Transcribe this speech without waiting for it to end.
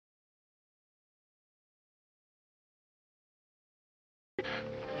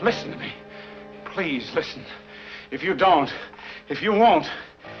Listen to me. Please listen. If you don't, if you won't,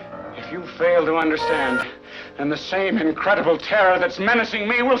 if you fail to understand, then the same incredible terror that's menacing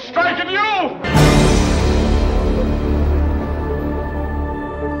me will strike at you!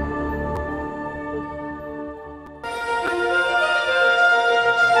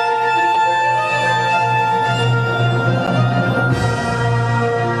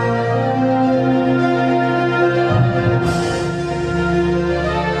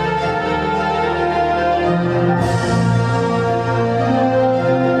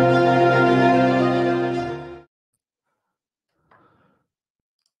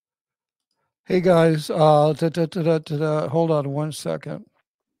 Hey guys, hold on one second.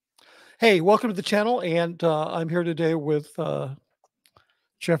 Hey, welcome to the channel, and I'm here today with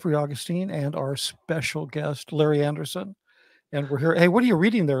Jeffrey Augustine and our special guest, Larry Anderson. And we're here. Hey, what are you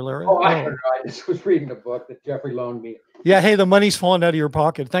reading there, Larry? Oh, I don't know. I just was reading a book that Jeffrey loaned me. Yeah, hey, the money's falling out of your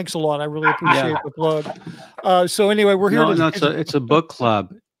pocket. Thanks a lot. I really appreciate the plug. So anyway, we're here. No, it's a book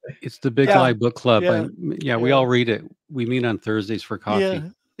club. It's the Big Lie Book Club. We all read it. We meet on Thursdays for coffee.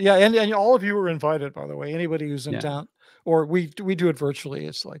 Yeah, and all of you are invited, by the way. Anybody who's in town, or we do it virtually.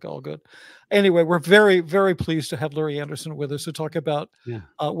 It's like all good. Anyway, we're very, very pleased to have Larry Anderson with us to talk about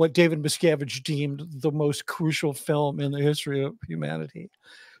what David Miscavige deemed the most crucial film in the history of humanity.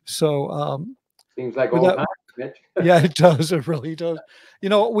 So seems like all time, Mitch. Yeah, it does. It really does. You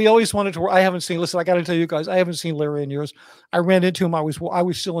know, we always wanted to. I haven't seen. Listen, I got to tell you guys, I haven't seen Larry in years. I ran into him. I was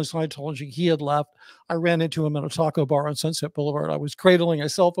still in Scientology. He had left. I ran into him at a taco bar on Sunset Boulevard. I was cradling a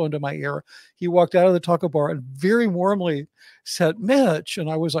cell phone to my ear. He walked out of the taco bar and very warmly said, "Mitch," and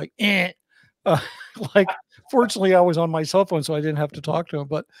I was like, "Eh." Like, fortunately, I was on my cell phone, so I didn't have to talk to him.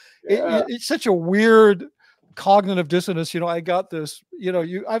 But it's such a weird cognitive dissonance. You know, I got this. You know,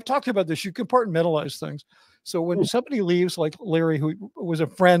 I've talked about this. You compartmentalize things. So when somebody leaves, like Larry, who was a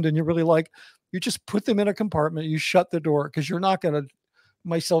friend, and you really like, you just put them in a compartment, you shut the door, because you're not going to,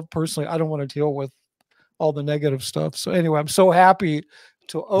 myself personally, I don't want to deal with all the negative stuff. So anyway, I'm so happy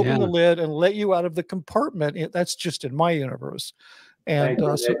to open the lid and let you out of the compartment. That's just in my universe. And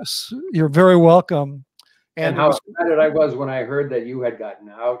so you're very welcome. And how excited I was when I heard that you had gotten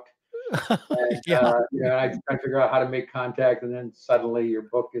out. And, you know, I was trying to figure out how to make contact, and then suddenly your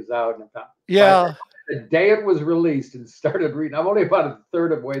book is out. And the day it was released and started reading, I'm only about a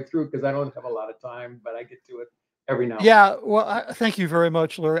third of the way through because I don't have a lot of time, but I get to it every now and then. Well, thank you very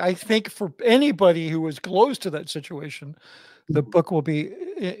much, Larry. I think for anybody who was close to that situation, the book will be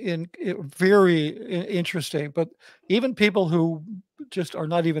very interesting. But even people who just are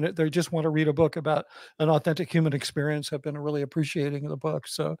not even, they just want to read a book about an authentic human experience have been really appreciating the book.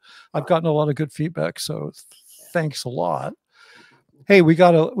 So I've gotten a lot of good feedback. So thanks a lot. Hey, we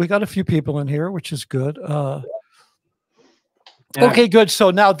got a few people in here, which is good. Okay, good.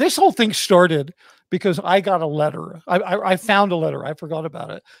 So now this whole thing started because I got a letter. I found a letter. I forgot about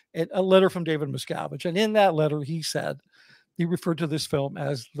it. A letter from David Miscavige. And in that letter, he said, he referred to this film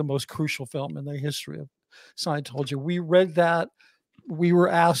as the most crucial film in the history of Scientology. We read that. We were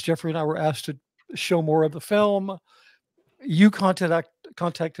asked, Jeffrey and I were asked to show more of the film. You contacted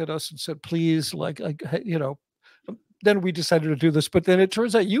us and said, please, you know, then we decided to do this, but then it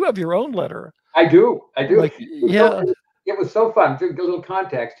turns out you have your own letter. I do. Like, it was so fun. To give a little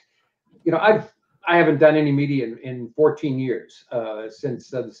context, you know, I haven't done any media in 14 years since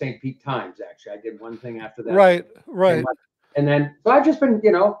the St. Pete Times. Actually, I did one thing after that. Right. And then, so I've just been,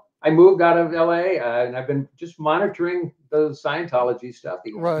 you know, I moved out of LA and I've been just monitoring the Scientology stuff,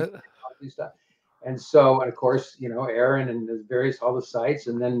 Scientology stuff. And so, and of course, you know, Aaron and the all the sites,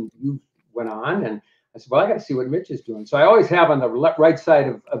 and then you went on, and I said, well, I got to see what Mitch is doing. So I always have on the right side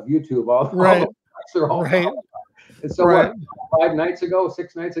of YouTube all they're all and so what,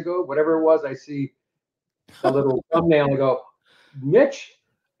 6 nights ago, whatever it was, I see a little thumbnail and I go, Mitch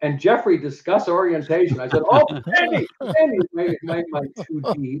and Jeffrey discuss orientation. I said, oh, Penny, my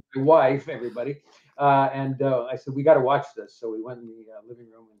 2D, my wife, everybody. And I said, we got to watch this. So we went in the living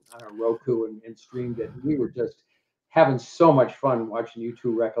room on our Roku and streamed it. And we were just having so much fun watching you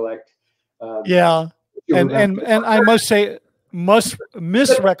two recollect. And I must say,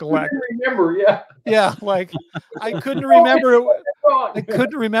 misrecollect. Remember, like I couldn't remember it. I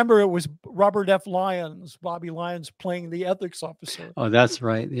couldn't remember it was Robert F. Lyons, Bobby Lyons, playing the ethics officer. Oh, that's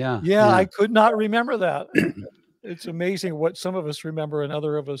right. Yeah. I could not remember that. It's amazing what some of us remember and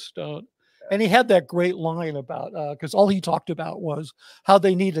other of us don't. And he had that great line about because all he talked about was how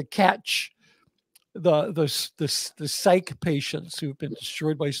they need to catch the psych patients who've been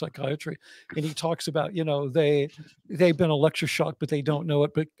destroyed by psychiatry, and he talks about, you know, they've been electroshocked, but they don't know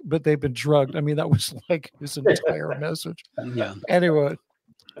it, but they've been drugged. I mean, that was like his entire message. Yeah. Anyway,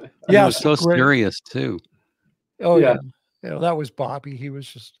 yeah, it was so great. Serious too. Oh yeah. You know, that was Bobby. He was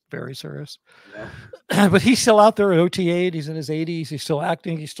just very serious. Yeah. But he's still out there at OT8. He's in his 80s. He's still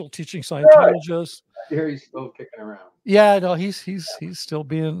acting. He's still teaching Scientologists. I hear he's still kicking around. Yeah, no, he's still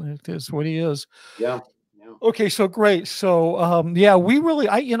being is what he is. Yeah. Okay, so great. So yeah, we really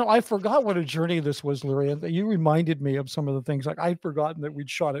I forgot what a journey this was, Larry. And you reminded me of some of the things. Like I'd forgotten that we'd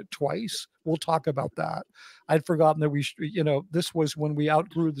shot it twice. We'll talk about that. I'd forgotten that this was when we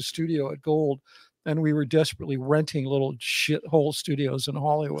outgrew the studio at Gold, and we were desperately renting little shithole studios in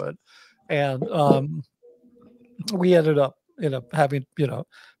Hollywood. And we ended up having,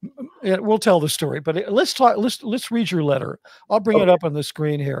 we'll tell the story, but let's read your letter. I'll bring it up on the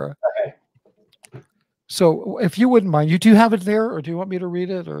screen here. Okay. So if you wouldn't mind, do you have it there, or do you want me to read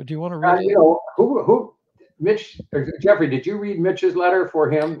it, or do you want to read it? You know, who Mitch or Jeffrey, did you read Mitch's letter for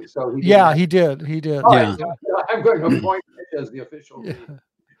him? So he did. He did. All right, so I'm going to appoint Mitch as the official.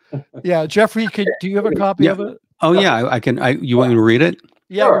 Yeah, Jeffrey, do you have a copy of it? Oh yeah, I can. You want me to read it?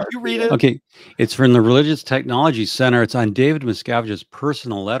 Yeah, sure. You read it. Okay, it's from the Religious Technology Center. It's on David Miscavige's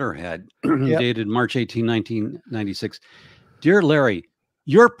personal letterhead, dated March 18, 1996. Dear Larry,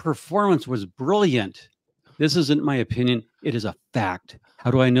 your performance was brilliant. This isn't my opinion. It is a fact.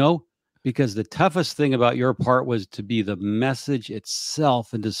 How do I know? Because the toughest thing about your part was to be the message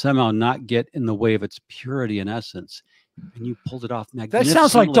itself and to somehow not get in the way of its purity and essence. And you pulled it off magnificently. That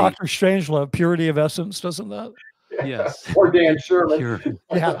sounds like Dr. Strangelove, purity of essence, doesn't that? Yes. Or Dan Sherman.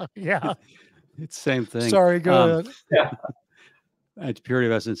 Yeah. It's the same thing. Sorry, go ahead. Yeah. It's purity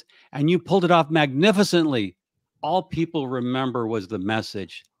of essence. And you pulled it off magnificently. All people remember was the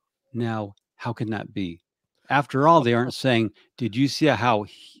message. Now, how can that be? After all, they aren't saying, did you see how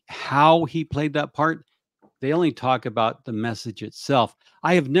he played that part? They only talk about the message itself.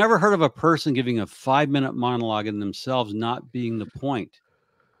 I have never heard of a person giving a 5-minute monologue and themselves not being the point.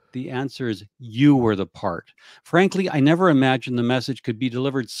 The answer is you were the part. Frankly, I never imagined the message could be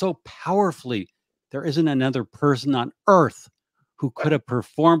delivered so powerfully. There isn't another person on earth who could have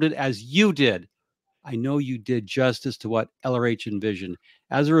performed it as you did. I know you did justice to what LRH envisioned.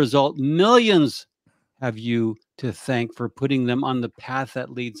 As a result, millions have you to thank for putting them on the path that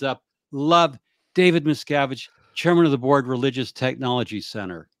leads up. Love, David Miscavige, Chairman of the Board, Religious Technology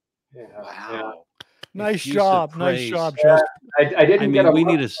Center. Yeah. Wow. Yeah. Nice job. Nice job, Justin. I didn't get a we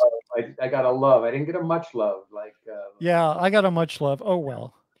much need love. I got a love. I didn't get a much love. Yeah, I got a much love. Oh,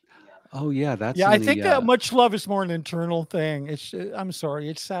 well. Oh, yeah. That's I think that much love is more an internal thing. I'm sorry.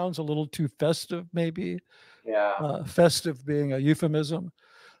 It sounds a little too festive, maybe. Yeah. Festive being a euphemism.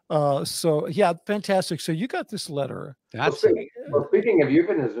 So yeah, fantastic. So you got this letter. Speaking of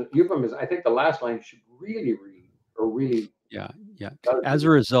euphemism, I think the last line should really read, or really. Yeah. As a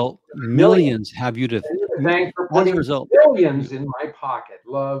result, millions have you to thank for putting millions in my pocket.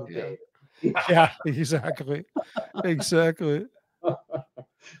 Love, David. Yeah, exactly. Exactly.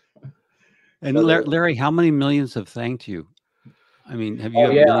 And Larry, how many millions have thanked you? I mean, have you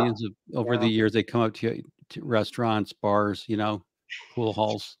had millions of over the years? They come up to you to restaurants, bars, pool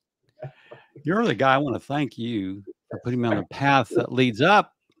halls. You're the guy. I want to thank you for putting me on a path that leads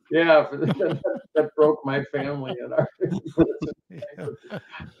up. Yeah, that broke my family.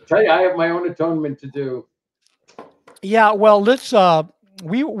 Tell you, I have my own atonement to do. Yeah, well, let's.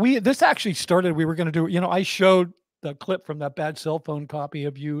 We this actually started. We were going to do. I showed the clip from that bad cell phone copy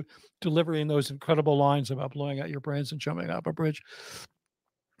of you delivering those incredible lines about blowing out your brains and jumping up a bridge.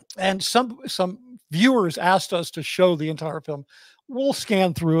 And some viewers asked us to show the entire film. We'll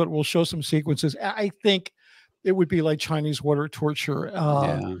scan through it. We'll show some sequences. I think it would be like Chinese water torture.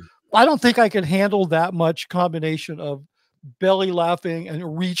 I don't think I could handle that much combination of belly laughing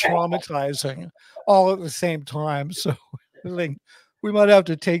and re-traumatizing all at the same time. So I think we might have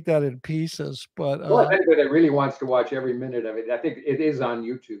to take that in pieces. But anybody that really wants to watch every minute of it, I think it is on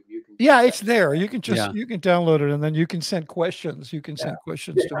YouTube. You can. Yeah, it's there. You can you can download it, and then you can send questions. You can send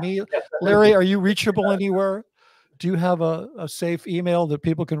questions to me. Larry, are you reachable anywhere? Do you have a safe email that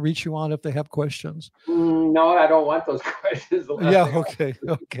people can reach you on if they have questions? No, I don't want those questions. Yeah. Okay.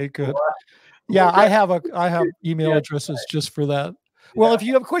 Okay. Good. Yeah, I have email addresses just for that. Well, if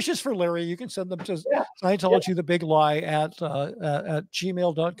you have questions for Larry, you can send them to Scientology The Big Lie at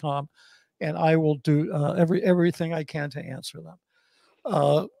gmail.com, and I will do everything I can to answer them.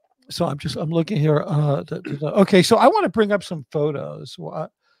 So I'm looking here. Okay, so I want to bring up some photos.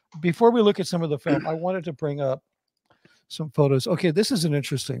 Before we look at some of the film, I wanted to bring up some photos. Okay, this is an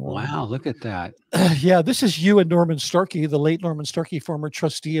interesting one. Wow, look at that. Yeah, this is you and Norman Starkey, the late Norman Starkey, former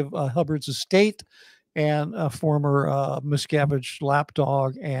trustee of Hubbard's estate and a former Miscavige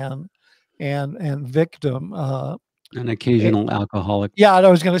lapdog and victim. An occasional alcoholic. Yeah, I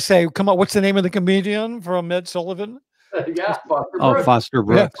was going to say, come on, what's the name of the comedian from Ed Sullivan? Yeah, Foster Oh, Brooks. Foster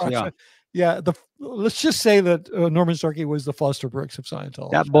Brooks. Yeah. Yeah. Let's just say that Norman Starkey was the Foster Brooks of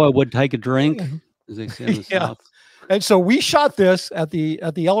Scientology. That boy would take a drink, as they say in the South. And so we shot this at the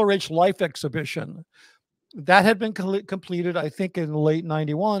LRH Life exhibition. That had been completed, I think, in late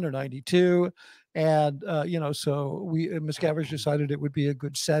 '91 or '92. And, so Miscavige decided it would be a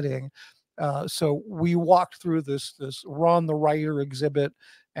good setting. So we walked through this Ron the Writer exhibit,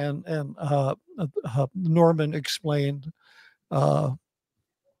 and Norman explained about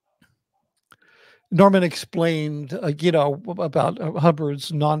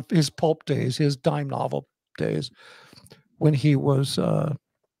Hubbard's his pulp days, his dime novel days, when he was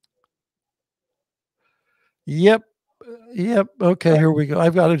Yep. Okay, here we go.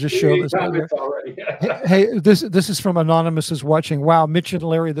 I've got to just show this. Hey, this is from Anonymous is watching. Wow, Mitch and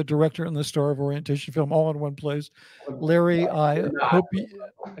Larry, the director and the star of orientation film, all in one place. Larry, I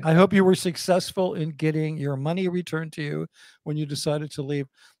hope you were successful in getting your money returned to you when you decided to leave.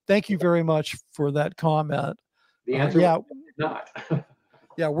 Thank you very much for that comment. The answer was not.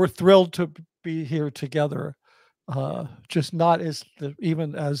 Yeah, we're thrilled to be here together. Just not as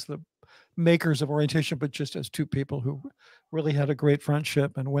even as the makers of orientation, but just as two people who really had a great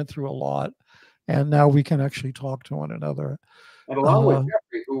friendship and went through a lot, and now we can actually talk to one another. And along with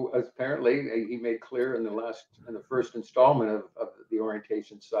Jeffrey, who apparently he made clear in the first installment of the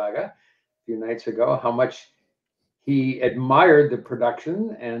orientation saga a few nights ago how much he admired the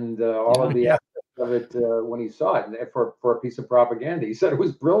production and all of the aspects of it when he saw it, and for a piece of propaganda. He said it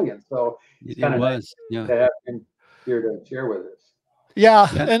was brilliant. So it was nice to have him here to share with us. Yeah,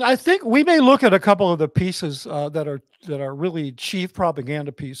 and I think we may look at a couple of the pieces that are really chief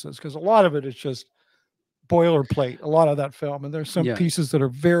propaganda pieces, because a lot of it is just boilerplate. A lot of that film, and there's some pieces that are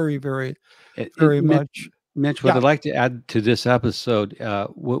very, very, very much. Mitch, what I'd like to add to this episode,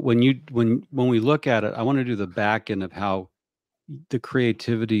 when we look at it, I want to do the back end of how the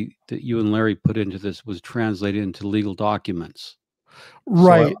creativity that you and Larry put into this was translated into legal documents.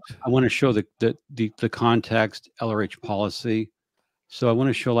 Right. So I want to show the context, LRH policy. So I want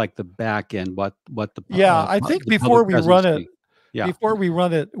to show like the back end, what the I think before we run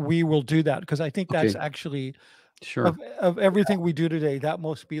it, we will do that, because I think that's actually of everything we do today, that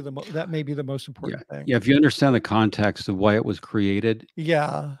may be the most important thing. Yeah, if you understand the context of why it was created,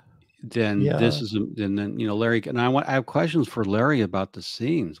 then this is then Larry and I have questions for Larry about the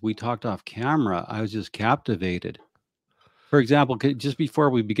scenes. We talked off camera. I was just captivated. For example, just before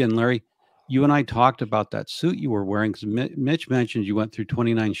we begin, Larry, you and I talked about that suit you were wearing, because Mitch mentioned you went through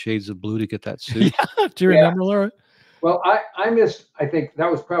 29 shades of blue to get that suit. Do you remember, Larry? Well, I missed, I think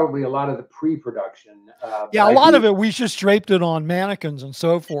that was probably a lot of the pre-production. A lot of it, we just draped it on mannequins and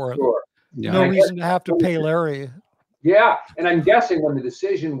so forth. Sure. Yeah. No reason to have to pay Larry. Yeah, and I'm guessing when the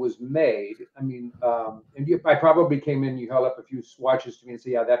decision was made, I mean, I probably came in, you held up a few swatches to me and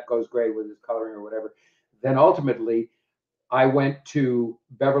said, yeah, that goes great with his coloring or whatever. Then ultimately, I went to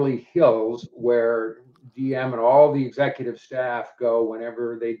Beverly Hills, where DM and all the executive staff go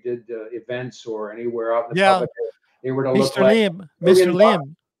whenever they did events or anywhere out in the public. They were to look like Mr.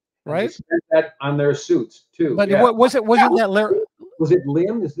 Lim, right? They spent that on their suits too. But what was it? Wasn't that Larry? Was it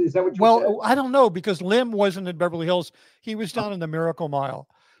Lim? Is that what you said? Well, I don't know, because Lim wasn't in Beverly Hills. He was down in the Miracle Mile.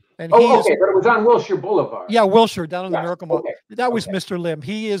 And but it was on Wilshire Boulevard. Yeah, Wilshire, down in the Miracle Mile. That was Mr. Lim.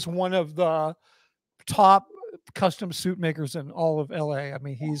 He is one of the top custom suit makers in all of LA. I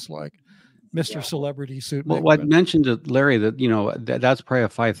mean, he's like Mr. Celebrity suit maker. Well, I mentioned to Larry that that's probably a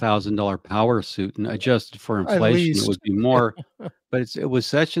 $5,000 power suit, and adjusted for inflation, it would be more. But it was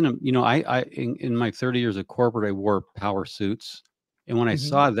such an I in my 30 years of corporate, I wore power suits, and when I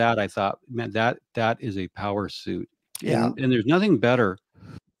saw that, I thought, man, that is a power suit. And there's nothing better,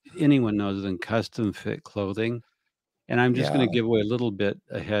 anyone knows, than custom fit clothing. And I'm just going to give away a little bit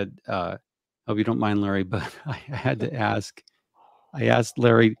ahead. Hope you don't mind, Larry, but I had to ask. I asked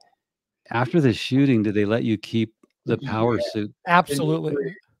Larry, after the shooting, did they let you keep the power suit?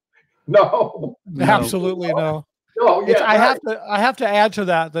 Absolutely. No. Absolutely no. No, yeah. I have to add to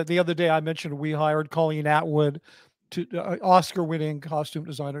that the other day I mentioned we hired Colleen Atwood, to Oscar-winning costume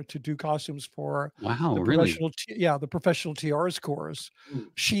designer, to do costumes for the professional TRs course.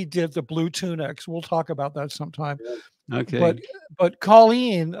 She did the blue tunics. We'll talk about that sometime. Okay. But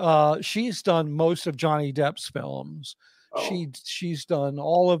Colleen, she's done most of Johnny Depp's films. She's done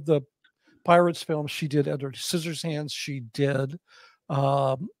all of the Pirates films. She did Edward Scissorhands. She did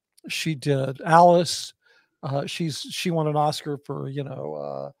Alice. She won an Oscar for,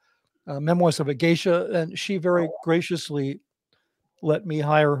 Memoirs of a Geisha, and she very graciously let me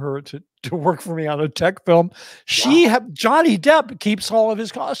hire her to work for me on a tech film. Johnny Depp keeps all of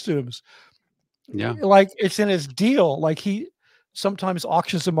his costumes. Yeah. Like it's in his deal. Like he sometimes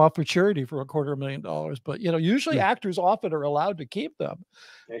auctions them off for charity for $250,000. But usually actors often are allowed to keep them.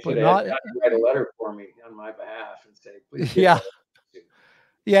 They But should not write a letter for me on my behalf and say, please. Yeah.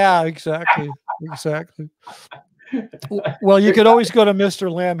 Yeah, exactly. Exactly. Well, you could always go to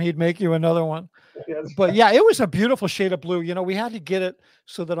Mr. Lamb. He'd make you another one. Yes. But yeah, it was a beautiful shade of blue. We had to get it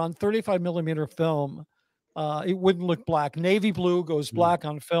so that on 35mm film, it wouldn't look black. Navy blue goes black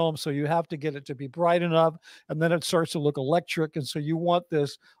on film, so you have to get it to be bright enough, and then it starts to look electric. And so you want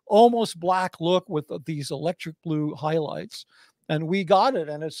this almost black look with these electric blue highlights. And we got it,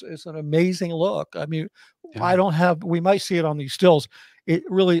 and it's an amazing look. I mean, we might see it on these stills. It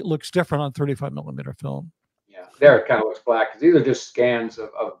really looks different on 35mm film. Yeah, there it kind of looks black because these are just scans of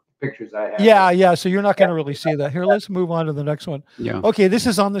pictures I have. Yeah. So you're not going to really see that. Here, let's move on to the next one. Yeah. Okay, this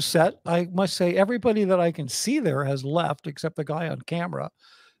is on the set. I must say, everybody that I can see there has left except the guy on camera.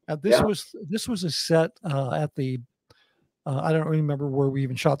 And this was a set at the I don't remember where we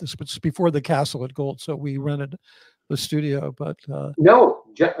even shot this, but it's before the Castle at Gold. So we rented the studio. But no,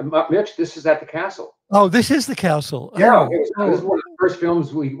 Mitch, this is at the Castle. Oh, this is the Castle. Yeah, this is one of the first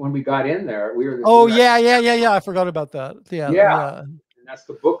films when we got in there. We were. Yeah. I forgot about that. Yeah. And that's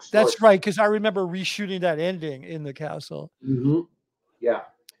the bookstore. That's right, because I remember reshooting that ending in the Castle. Mm-hmm. Yeah.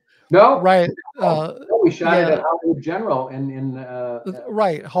 No. Right. We shot it at Hollywood General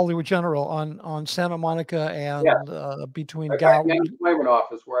right, Hollywood General on Santa Monica and between Gower. The employment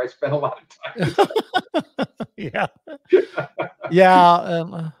office where I spent a lot of time. Yeah.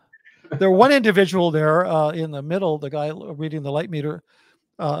 There one individual there in the middle, the guy reading the light meter,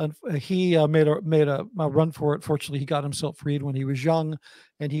 and he made a run for it. Fortunately, he got himself freed when he was young,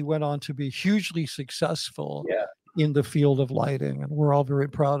 and he went on to be hugely successful in the field of lighting, and we're all very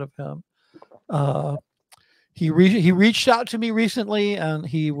proud of him. He reached out to me recently, and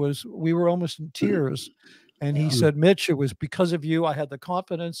we were almost in tears. And he said, Mitch, it was because of you I had the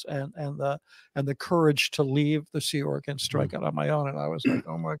confidence and the courage to leave the Sea Org and strike out on my own. And I was like,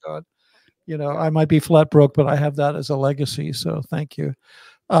 oh my God, I might be flat broke, but I have that as a legacy. So thank you.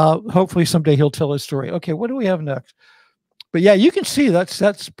 Hopefully someday he'll tell his story. Okay, what do we have next? But yeah, you can see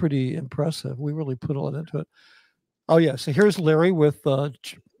that's pretty impressive. We really put a lot into it. Oh yeah, so here's Larry with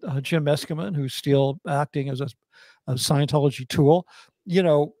Jim Eskelman, who's still acting as a Scientology tool.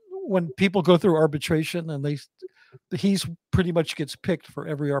 When people go through arbitration and he's pretty much gets picked for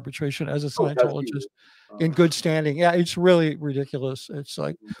every arbitration as a Scientologist in good standing. Yeah, it's really ridiculous. It's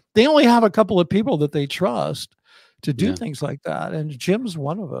like they only have a couple of people that they trust to do things like that, and Jim's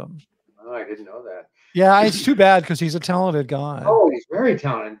one of them. Oh, I didn't know that. Yeah, it's too bad because he's a talented guy. Oh, he's very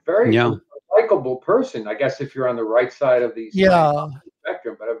talented, very likable person. I guess if you're on the right side of the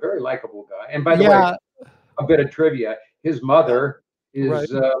spectrum, but a very likable guy. And by the way, a bit of trivia: his mother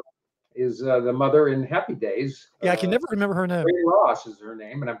is the mother in Happy Days. Yeah, I can never remember her name. Ray Ross is her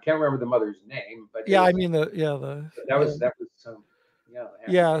name, and I can't remember the mother's name. But I mean that was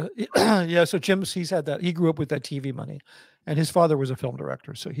So Jim's he's had that. He grew up with that TV money, and his father was a film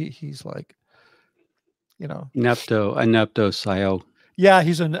director, so he's like, a nepto scio. Yeah,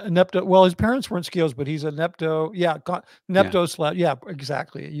 he's a nepto. Well, his parents weren't skills, but he's a nepto. Yeah, nepto. Yeah,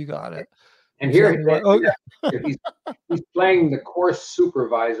 exactly. You got it. And here he's playing the course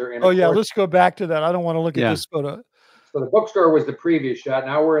supervisor. Let's go back to that. I don't want to look at this photo. So the bookstore was the previous shot.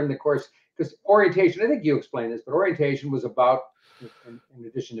 Now we're in the course because orientation. I think you explained this, but orientation was about, in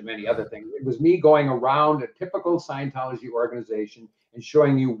addition to many other things, it was me going around a typical Scientology organization and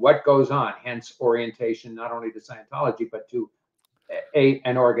showing you what goes on. Hence orientation, not only to Scientology but to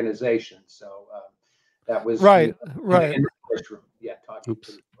an organization. So that was right. In the course room. Yeah, talking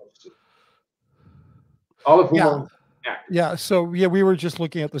to the folks. All of whom are actors. Yeah. So we were just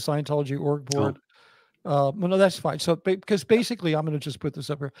looking at the Scientology org board. Well, no, that's fine. So because basically, I'm going to just put this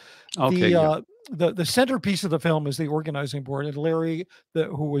up here. Okay. The centerpiece of the film is the organizing board, and Larry,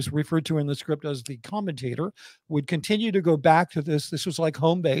 who was referred to in the script as the commentator, would continue to go back to this. This was like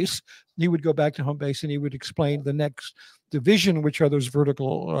home base. He would go back to home base, and he would explain the next division, which are those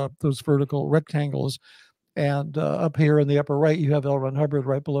vertical rectangles. And up here in the upper right, you have L. Ron Hubbard.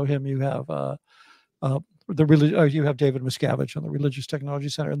 Right below him, you have you have David Miscavige on the Religious Technology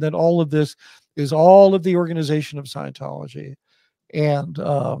Center, and then all of this is all of the organization of Scientology, and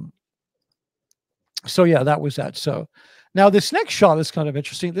so yeah, that was that. So, Now, this next shot is kind of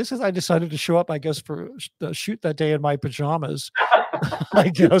interesting. This is, I decided to show up, I guess, for the shoot that day in my pajamas, I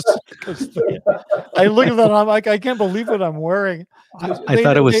guess. I look at that, I'm like, I can't believe what I'm wearing. I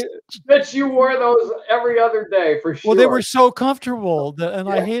thought it was. Bitch, you wore those every other day for sure. Well, they were so comfortable, and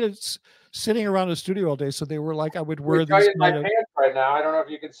I hated sitting around a studio all day. So they were like, I would wear these. My pants right now. I don't know if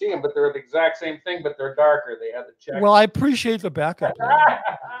you can see them, but they're the exact same thing, but they're darker. They have the check. Well, I appreciate the backup.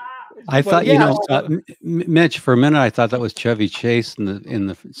 I thought, Mitch, for a minute, I thought that was Chevy Chase in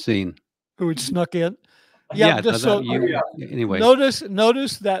the scene. Who had snuck in. Yeah. Just so anyway,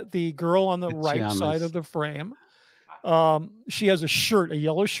 notice that the girl on the right side of the frame, she has a shirt, a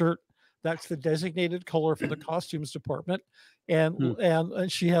yellow shirt. That's the designated color for the costumes department, and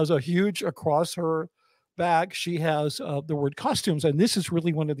she has a huge across her back. She has the word costumes, and this is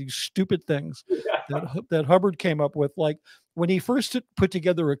really one of these stupid things that Hubbard came up with. Like when he first put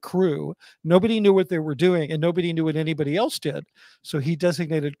together a crew, nobody knew what they were doing, and nobody knew what anybody else did. So he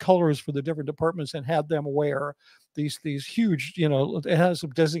designated colors for the different departments and had them wear these huge, it has them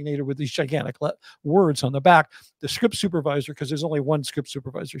designated with these gigantic words on the back. The script supervisor, because there's only one script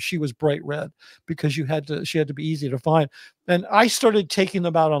supervisor, she was bright red because she had to be easy to find. And I started taking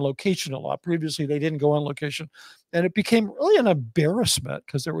them out on location a lot. Previously, they didn't go on location. And it became really an embarrassment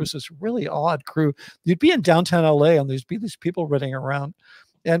because there was this really odd crew. You'd be in downtown LA and there'd be these people running around.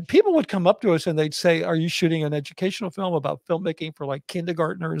 And people would come up to us and they'd say, are you shooting an educational film about filmmaking for like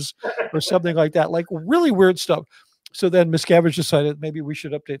kindergartners or something like that? Like really weird stuff. So then Miscavige decided maybe we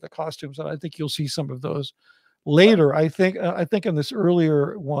should update the costumes. And I think you'll see some of those later. I think in this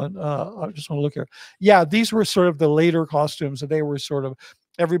earlier one, I just want to look here. Yeah, these were sort of the later costumes. And they were sort of,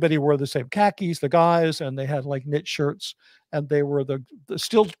 everybody wore the same khakis, the guys, and they had like knit shirts. And they were the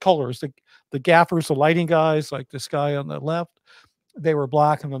still colors, the gaffers, the lighting guys, like this guy on the left. They were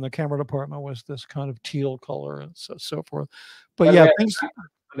black, and then the camera department was this kind of teal color and so forth. But yeah, things on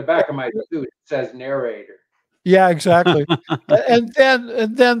the back of my suit it says narrator. Yeah, exactly. and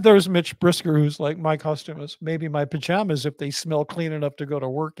then there's Mitch Brisker, who's like, my costume is maybe my pajamas if they smell clean enough to go to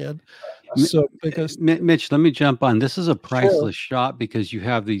work in. So because Mitch, let me jump on. This is a priceless shot because you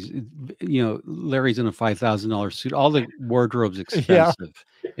have these, Larry's in a $5,000 suit. All the wardrobe's expensive.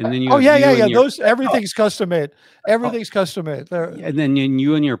 And then you those everything's custom made. Everything's custom made. And then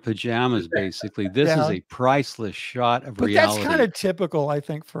you and your pajamas, basically. This is a priceless shot of reality. That's kind of typical, I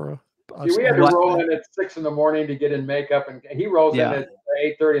think, for us. We had to roll in at 6 in the morning to get in makeup, and he rolls in at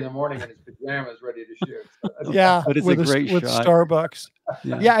 8:30 in the morning in his pajamas, ready to shoot. So but it's a great shot. With Starbucks.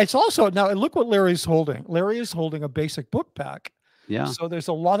 Yeah, it's also now look what Larry's holding. Larry is holding a basic book pack. Yeah. So there's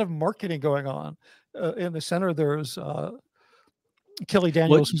a lot of marketing going on. In the center, there's Kelly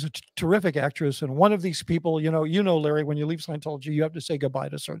Daniels, who's a terrific actress, and one of these people, Larry, when you leave Scientology, you have to say goodbye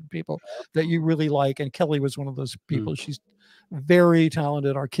to certain people that you really like, and Kelly was one of those people. She's very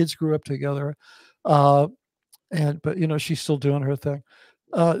talented. Our kids grew up together, but she's still doing her thing.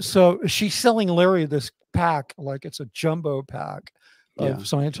 So she's selling Larry this pack like it's a jumbo pack of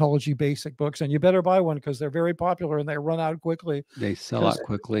Scientology basic books, and you better buy one because they're very popular and they run out quickly. They sell out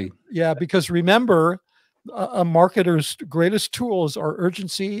quickly. Yeah, because remember, a marketer's greatest tools are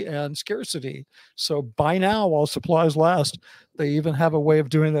urgency and scarcity. So buy now while supplies last. They even have a way of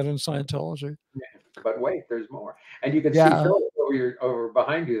doing that in Scientology. Yeah, but wait, there's more, and you can see Phyllis over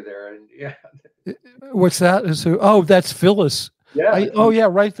behind you there, and what's that? That's Phyllis. Yeah.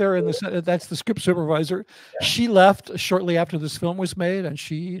 Right there in the that's the script supervisor. Yeah. She left shortly after this film was made, and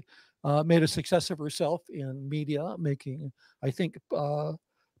she made a success of herself in media, making I think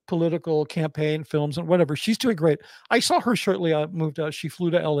political campaign films and whatever. She's doing great. I saw her shortly. I moved out. She flew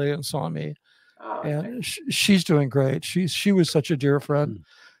to LA and saw me, and she's doing great. She was such a dear friend.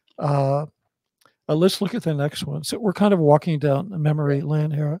 Let's look at the next one. So we're kind of walking down memory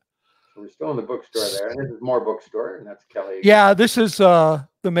lane here. We're still in the bookstore there, and this is more bookstore, and that's Kelly. Yeah, this is the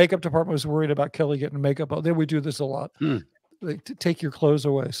makeup department was worried about Kelly getting makeup. They would do this a lot. They take your clothes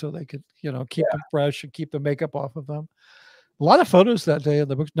away so they could, keep them fresh and keep the makeup off of them. A lot of photos that day in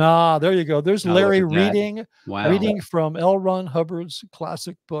the book. There you go. There's Larry reading from L. Ron Hubbard's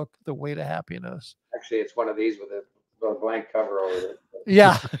classic book, The Way to Happiness. Actually, it's one of these with a blank cover over it.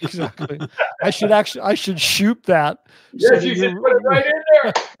 Yeah, exactly. I should shoot that. Yes, you should put it right in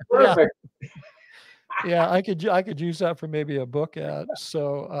there. Perfect. Yeah, I could use that for maybe a book ad.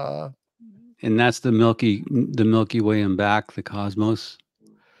 So and that's the Milky Way and back, the cosmos.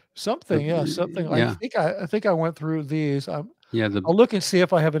 Something. I think I went through these. I'll look and see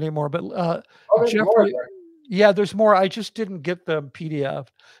if I have any more. But Jeffrey, there's more. I just didn't get the PDF.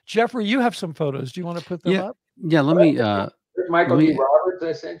 Jeffrey, you have some photos. Do you want to put them up? Yeah, let me. There's Michael D. Roberts.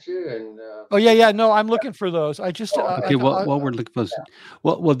 cards I sent you? And oh yeah, no, I'm looking for those. I just Okay, well, we're looking for.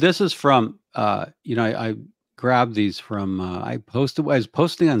 Well, this is from. You know, I grabbed these from. I was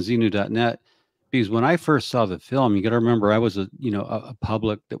posting on Xenu.net because when I first saw the film, you got to remember I was a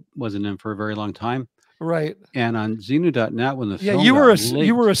public that wasn't in for a very long time. right. And on Xenu.net, when the Yeah, film you were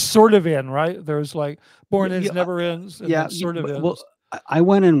leaked, a sort of in, right? There's like Born Ends, yeah, Never Ends, and yeah, then sort of ends. well, I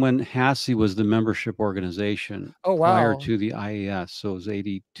went in when HASI was the membership organization Oh prior wow. to the IAS, so it was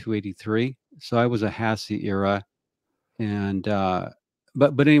 82, 83. So I was a HASI era, and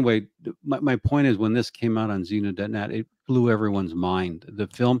but anyway, my point is when this came out on Xenu.net, it blew everyone's mind. The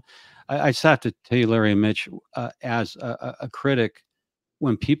film, I just have to tell you, Larry and Mitch, as a critic,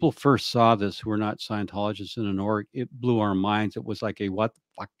 when people first saw this who were not Scientologists in an org, it blew our minds. It was like a what the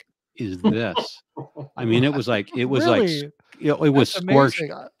fuck is this? I mean, it was like Really? it was That's scorched.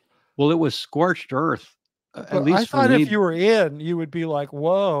 amazing. Well, it was scorched earth. At But I least for thought me, if you were in, you would be like,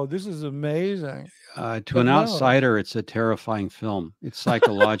 "Whoa, this is amazing." to But an no. outsider, it's a terrifying film. It's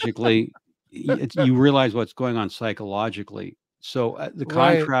psychologically, you realize what's going on psychologically. So the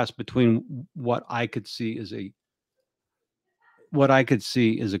Right. contrast between what I could see as a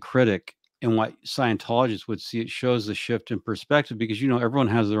critic and what Scientologists would see, it shows the shift in perspective because everyone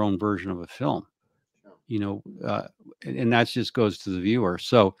has their own version of a film, and that just goes to the viewer.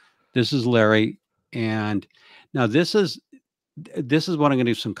 So this is Larry, and now this is what I'm going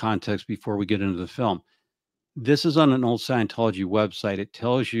to do some context before we get into the film. This is on an old Scientology website. It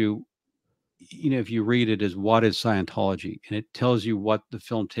tells you, if you read it, is what is Scientology, and it tells you what the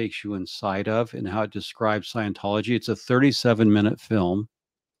film takes you inside of and how it describes Scientology. It's a 37-minute film,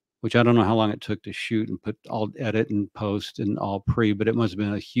 which I don't know how long it took to shoot and put all edit and post and all pre, but it must have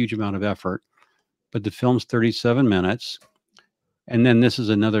been a huge amount of effort. But the film's 37 minutes. And then this is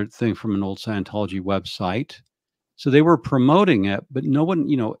another thing from an old Scientology website. So they were promoting it, but no one,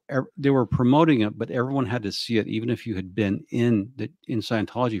 they were promoting it, but everyone had to see it. Even if you had been in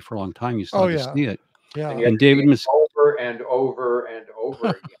Scientology for a long time, you still had to see it. Yeah. And David over and over and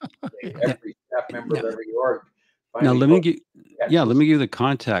over again. Every staff member of every org. Now let me give you the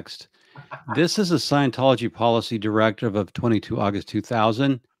context. This is a Scientology policy directive of 22 August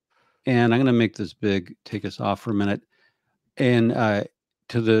 2000, and I'm going to make this big. Take us off for a minute. And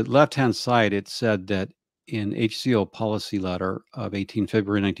to the left-hand side, it said that in HCO policy letter of 18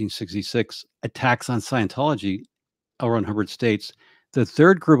 February 1966, attacks on Scientology, L. Ron Hubbard states, the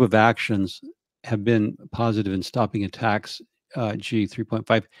third group of actions have been positive in stopping attacks, G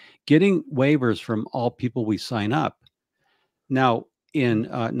 3.5, getting waivers from all people we sign up. Now, in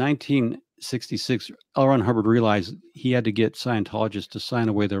 1966, L. Ron Hubbard realized he had to get Scientologists to sign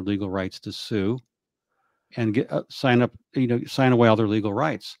away their legal rights to sue and sign away all their legal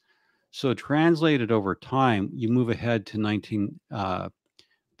rights. So translated over time, you move ahead to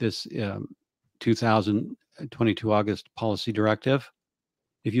 2022 August policy directive.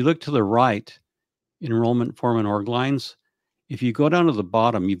 If you look to the right, enrollment form and org lines, if you go down to the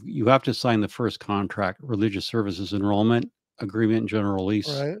bottom, you have to sign the first contract, religious services enrollment, agreement and general release,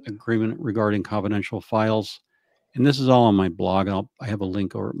 agreement regarding confidential files. And this is all on my blog. I have a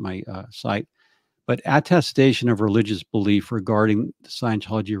link over at my site. But attestation of religious belief regarding the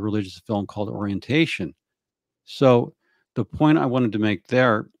Scientology religious film called Orientation. So the point I wanted to make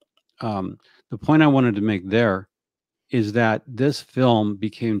there, is that this film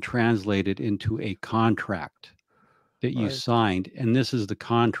became translated into a contract that you signed, and this is the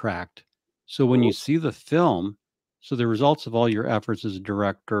contract. So when you see the film, so the results of all your efforts as a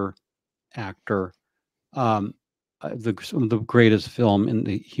director, actor, the greatest film in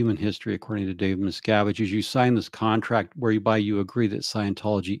the human history, according to David Miscavige, is you sign this contract whereby you agree that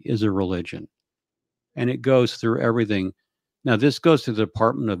Scientology is a religion. And it goes through everything. Now, this goes to the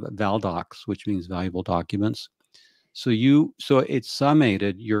Department of Valdocs, which means valuable documents. So it's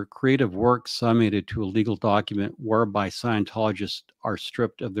summated, your creative work summated to a legal document whereby Scientologists are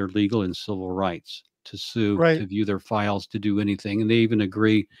stripped of their legal and civil rights to sue, to view their files, to do anything. And they even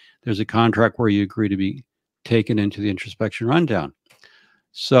agree, there's a contract where you agree to be taken into the introspection rundown.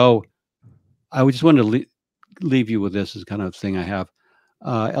 So I just wanted to leave you with this as kind of thing I have.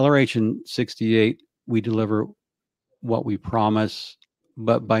 LRH in 68, we deliver what we promise.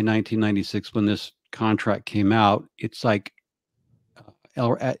 But by 1996, when this contract came out, it's like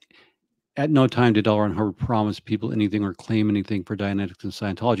at no time did L. Ron Hubbard promise people anything or claim anything for Dianetics and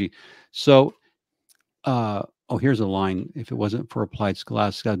Scientology. So, here's a line. If it wasn't for applied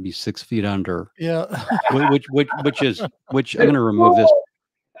scholastics, it's got to be 6 feet under. Yeah. which I'm going to remove this.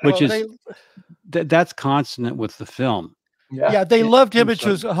 Which is that's consonant with the film. Yeah, they loved And so,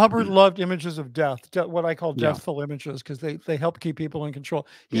 images. Hubbard loved images of death, what I call yeah, deathful images, because they help keep people in control.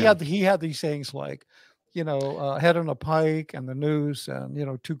 yeah, He had these things like, head on a pike and the noose,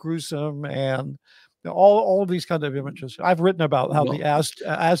 and too gruesome, and all these kind of images. I've written about how the well,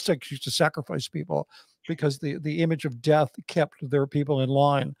 Aztecs used to sacrifice people because the image of death kept their people in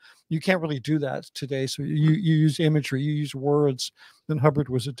line. You can't really do that today, so you use imagery, you use words, and Hubbard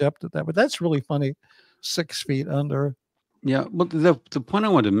was adept at that. But that's really funny. 6 feet under. yeah. Well, the point I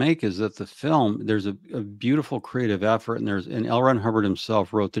want to make is that the film, there's a beautiful creative effort, and L. Ron Hubbard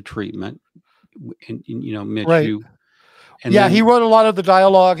himself wrote the treatment, and Mitch, Right. and Yeah, he then wrote a lot of the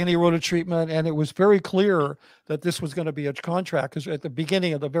dialogue and he wrote a treatment, and it was very clear that this was going to be a contract, because at the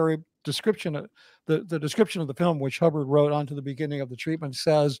beginning of the very description of the description of the film, which Hubbard wrote onto the beginning of the treatment,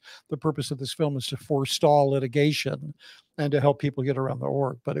 says the purpose of this film is to forestall litigation and to help people get around the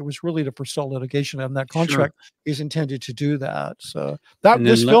org. But it was really to forestall litigation, and that sure, contract is intended to do that. So that and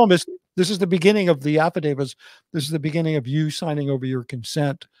this then film is this is the beginning of the affidavits. This is the beginning of you signing over your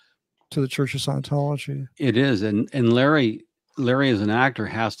consent to the Church of Scientology. it is, and Larry as an actor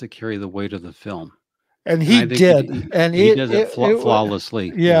has to carry the weight of the film, And and he I think did, and he does it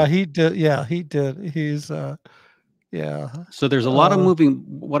flawlessly. yeah, he did, yeah, he did. He's yeah, So there's a lot of uh, moving.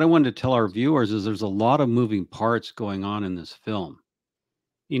 What I wanted to tell our viewers is there's a lot of moving parts going on in this film.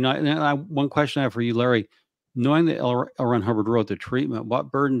 One question I have for you, Larry, knowing that L. Ron Hubbard wrote the treatment, what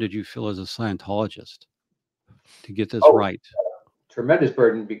burden did you feel as a Scientologist to get this Oh, right? tremendous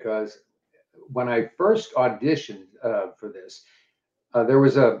burden, because when I first auditioned for this, there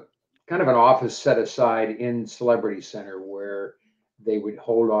was a kind of an office set aside in Celebrity Center where they would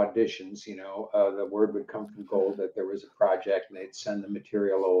hold auditions. The word would come from Gold that there was a project, and they'd send the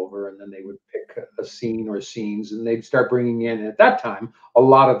material over, and then they would pick a scene or scenes, and they'd start bringing in, at that time, a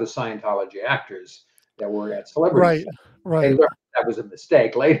lot of the Scientology actors that were at Celebrity right, Center. They right, learned that was a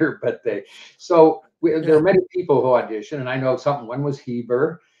mistake later, but there yeah, are many people who audition, and I know something. One was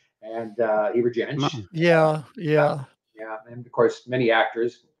Heber and Heber Jensch. Uh-uh. yeah, yeah, Yeah, and of course many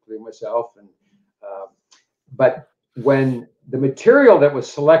actors, including myself. And uh, but when the material that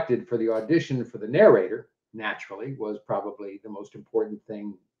was selected for the audition for the narrator, naturally, was probably the most important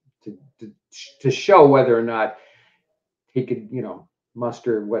thing to show whether or not he could,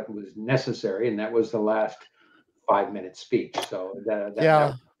 muster what was necessary, and that was the last 5 minute speech. So yeah,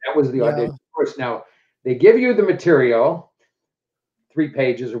 that was the yeah, audition. Of course, now they give you the material, 3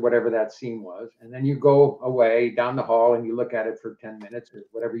 pages or whatever that scene was, and then you go away down the hall and you look at it for 10 minutes or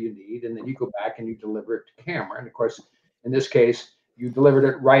whatever you need, and then you go back and you deliver it to camera. And of course, in this case, you delivered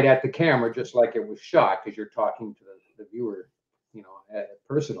it right at the camera, just like it was shot, because you're talking to the viewer,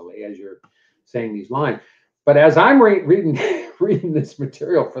 personally, as you're saying these lines. But as I'm reading reading this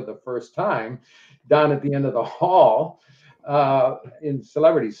material for the first time down at the end of the hall in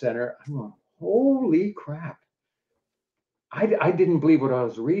Celebrity Center, I'm going, holy crap. I didn't believe what I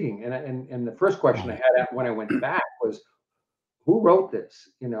was reading. And the first question I had when I went back was, who wrote this?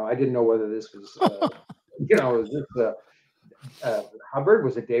 I didn't know whether this was, was this Hubbard?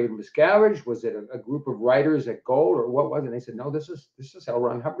 Was it David Miscavige? Was it a group of writers at Gold, or what was it? And they said, no, this is L.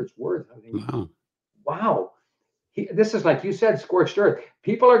 Ron Hubbard's words. I think, Wow. wow. This is, like you said, scorched earth.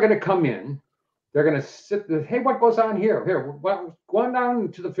 People are going to come in. They're going to sit there. Hey, what goes on here? Here, go on down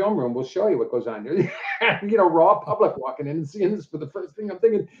to the film room. We'll show you what goes on here. Raw public walking in and seeing this for the first thing. I'm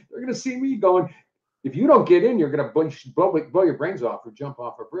thinking, they're going to see me going, if you don't get in, you're going to blow your brains off or jump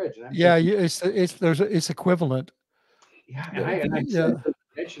off a bridge. And I'm yeah. thinking, It's equivalent. yeah. And I said to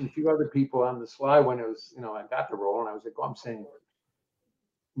Mitch and a few other people on the slide when it was, I got the role, and I was like, I'm saying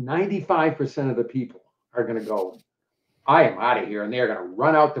 95% of the people are going to go, I am out of here, and they're going to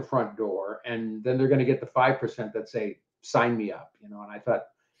run out the front door, and then they're going to get the 5% that say, sign me up, And I thought,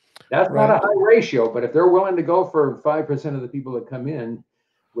 that's not a high ratio, but if they're willing to go for 5% of the people that come in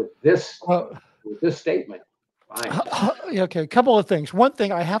with this statement, fine. Okay, a couple of things. One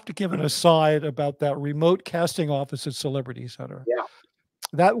thing, I have to give an aside about that remote casting office at Celebrity Center. Yeah.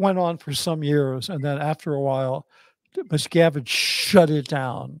 That went on for some years, and then after a while, Miscavige shut it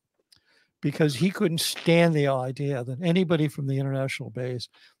down because he couldn't stand the idea that anybody from the international base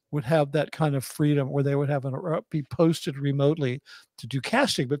would have that kind of freedom where they would have be posted remotely to do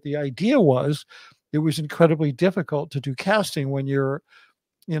casting. But the idea was it was incredibly difficult to do casting when you're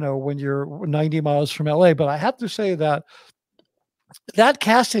 90 miles from LA. But I have to say that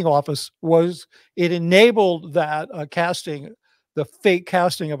casting office it enabled that casting the fake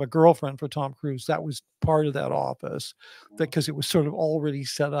casting of a girlfriend for Tom Cruise. That was part of that office, because it was sort of already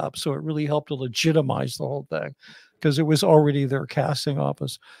set up. So it really helped to legitimize the whole thing, because it was already their casting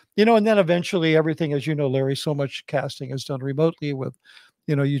office, you know. And then eventually everything, as you know, Larry, so much casting is done remotely with,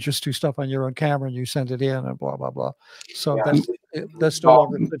 you know, you just do stuff on your own camera and you send it in and blah, blah, blah. So that's no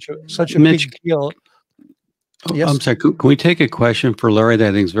longer such a Mitch, big deal. Yes. I'm sorry. Can we take a question for Larry that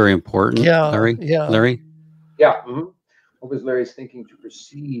I think is very important? Yeah. Larry? Yeah. Larry? Yeah. What was Larry's thinking to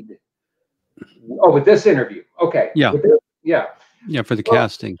proceed? Oh, with this interview. Okay. Yeah. Yeah, for the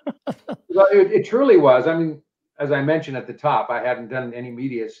casting. Well, it truly was. I mean, as I mentioned at the top, I hadn't done any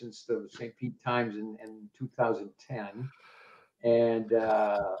media since the St. Pete Times in 2010. And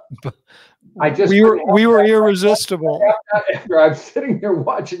we were irresistible. After I'm sitting here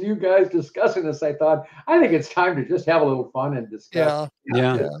watching you guys discussing this, I thought, I think it's time to just have a little fun and discuss.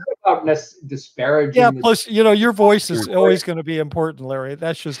 Yeah. About disparaging. Yeah. Plus, you know, your voice is always going to be important, Larry.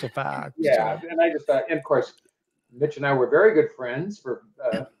 That's just a fact. Yeah. So. And I just thought, and of course, Mitch and I were very good friends for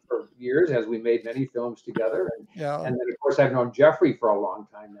years, as we made many films together. And then, of course, I've known Jeffrey for a long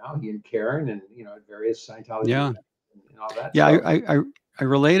time now. He and Karen, and you know, various Scientology and all that. Yeah, stuff. I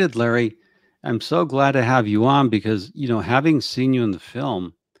related, Larry. I'm so glad to have you on, because, you know, having seen you in the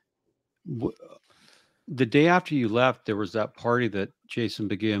film, the day after you left, there was that party that Jason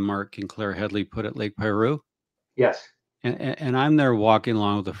Begay and Mark and Claire Headley put at Lake Piru. Yes. And I'm there walking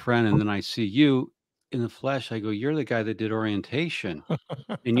along with a friend, and then I see you in the flesh. I go, "You're the guy that did orientation."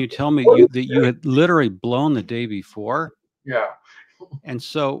 And you tell me that you had literally blown the day before. Yeah. And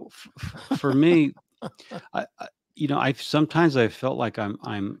so for me, you know, sometimes I felt like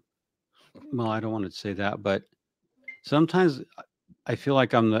I'm well, I don't want to say that, but sometimes I feel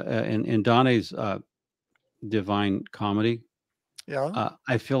like I'm in Donnie's Divine Comedy. Yeah.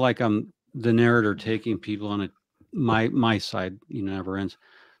 I feel like I'm the narrator taking people on my side, you know, never ends,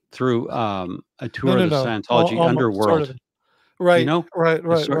 through a tour of the Scientology underworld. Sort of. Right. You know? Right.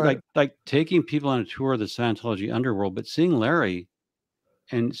 Like taking people on a tour of the Scientology underworld, but seeing Larry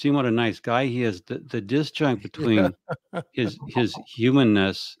and seeing what a nice guy he is, the disjunct between his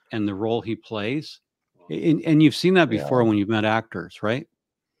humanness and the role he plays. And you've seen that before when you've met actors, right?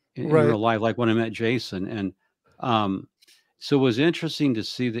 In real life, like when I met Jason. And so it was interesting to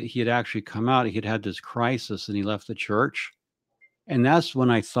see that he had actually come out, he had this crisis, and he left the church. And that's when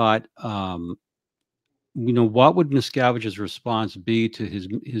I thought, you know, what would Miscavige's response be to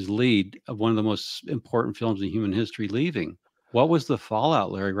his lead of one of the most important films in human history leaving? What was the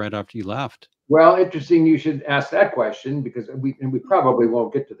fallout, Larry, right after you left? Well, interesting you should ask that question, because we probably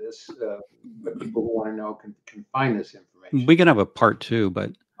won't get to this, but people who want to know can find this information. We can have a part 2,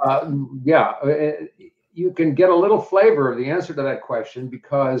 but you can get a little flavor of the answer to that question,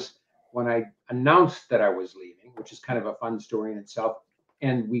 because when I announced that I was leaving, which is kind of a fun story in itself,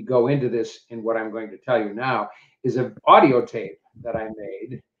 and we go into this in what I'm going to tell you now, is an audio tape that I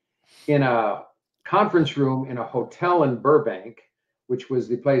made in a conference room in a hotel in Burbank, which was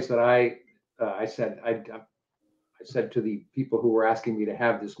the place that I said to the people who were asking me to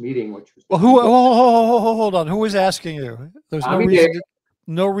have this meeting, which was hold on, who was asking you? There's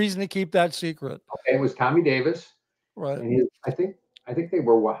no reason to keep that secret. Okay, it was Tommy Davis, right? And I think they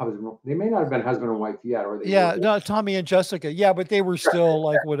were husband. They may not have been husband and wife yet, or no, Tommy and Jessica, but they were still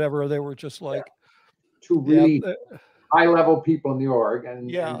like whatever. They were just like two really high level people in the org, and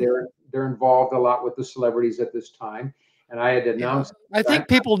they're involved a lot with the celebrities at this time. And I had announced. I think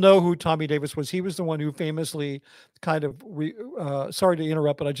people know who Tommy Davis was. He was the one who famously kind of, sorry to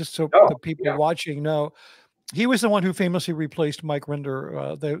interrupt, but I just so the people watching know, he was the one who famously replaced Mike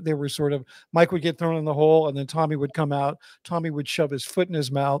Rinder. They were sort of, Mike would get thrown in the hole, and then Tommy would come out. Tommy would shove his foot in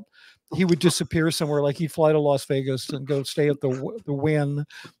his mouth. He would disappear somewhere, like he'd fly to Las Vegas and go stay at the Wynn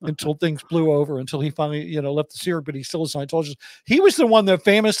until things blew over, until he finally, left the series, but he still was Scientologist. He was the one that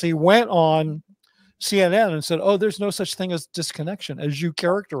famously went on CNN and said, "Oh, there's no such thing as disconnection, as you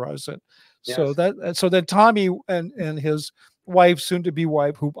characterize it." Yes. So then Tommy and his wife, soon to be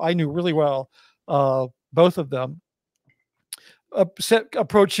wife, who I knew really well, both of them,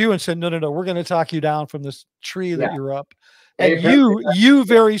 approached you and said, "No, we're going to talk you down from this tree that you're up." And you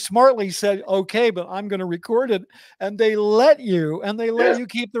very smartly said, "Okay, but I'm going to record it." And they let you, you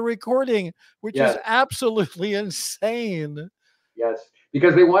keep the recording, which is absolutely insane. Yes,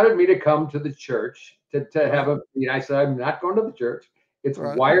 because they wanted me to come to the church to have a. I said, "I'm not going to the church. It's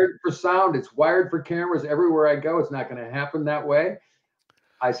wired for sound. It's wired for cameras everywhere I go. It's not going to happen that way."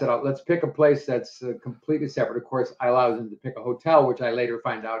 I said, let's pick a place that's completely separate. Of course, I allowed them to pick a hotel, which I later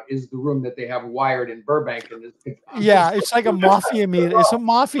find out is the room that they have wired in Burbank. And yeah, it's like a mafia meeting. It's a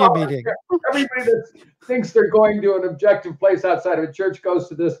mafia meeting. Everybody that thinks they're going to an objective place outside of a church goes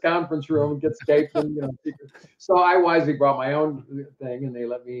to this conference room and gets taped. And, you know, so I wisely brought my own thing, and they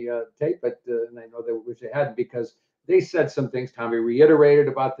let me tape it. And I know they wish they hadn't, because they said some things. Tommy reiterated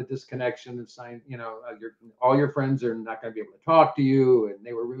about the disconnection of sign. You know, all your friends are not going to be able to talk to you, and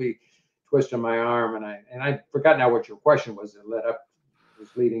they were really twisting my arm. And I forgot now what your question was. It was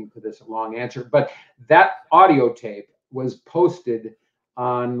leading to this long answer. But that audio tape was posted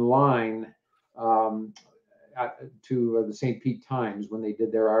online to the St. Pete Times when they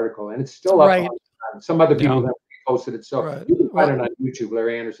did their article, and it's still up. Right. Some other people have posted it, so right. you can find it on YouTube.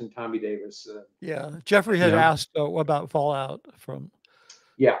 Larry Anderson, Tommy Davis. Yeah, Jeffrey had asked about Fallout from.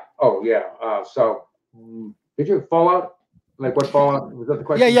 Yeah. Oh, yeah. So, did you Fallout? Like what Fallout? Was that the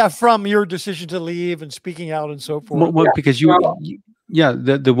question? Yeah, from your decision to leave and speaking out and so forth. Well, because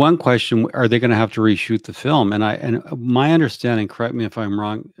the one question: are they going to have to reshoot the film? And my understanding, correct me if I'm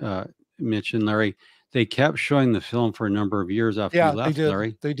wrong, Mitch and Larry, they kept showing the film for a number of years after you left,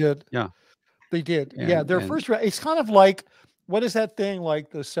 Larry. They did. Yeah. They did. And their first. It's kind of like, what is that thing,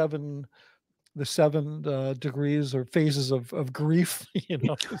 like the seven degrees or phases of grief? You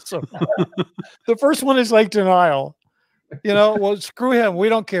know. So the first one is like denial. You know, well, screw him. We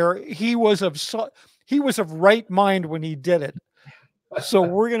don't care. He was of right mind when he did it. So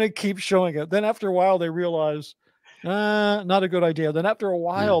we're going to keep showing it. Then after a while, they realize, not a good idea. Then after a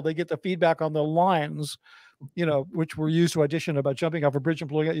while, they get the feedback on the lines, you know, which were used to audition about jumping off a bridge and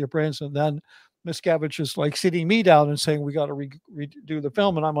blowing out your brains. And then Miscavige is like sitting me down and saying, we got to redo the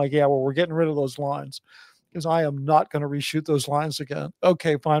film. And I'm like, yeah, well, we're getting rid of those lines because I am not going to reshoot those lines again.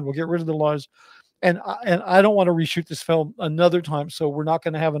 Okay, fine. We'll get rid of the lines. And I don't want to reshoot this film another time. So we're not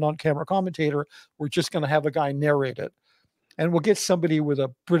going to have an on-camera commentator. We're just going to have a guy narrate it. And we'll get somebody with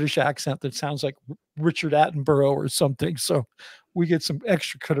a British accent that sounds like Richard Attenborough or something. So we get some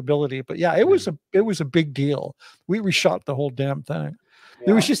extra credibility. But yeah, it was a big deal. We reshot the whole damn thing.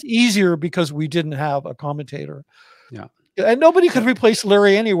 Yeah. It was just easier because we didn't have a commentator. Yeah. And nobody could replace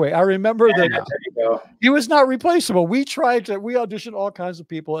Larry anyway. I remember that he was not replaceable. We auditioned all kinds of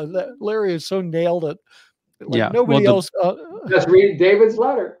people, and Larry has so nailed it. Like nobody else. Just read David's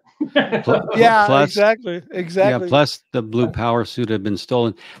letter. Exactly. Yeah, plus the blue power suit had been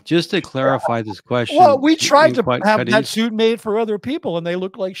stolen. Just to clarify this question. Well, we tried to have that suit made for other people, and they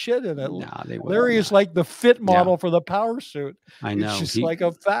look like shit in it. Nah, Larry is like the fit model for the power suit. I know. It's just like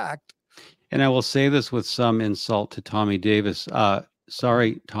a fact. And I will say this with some insult to Tommy Davis.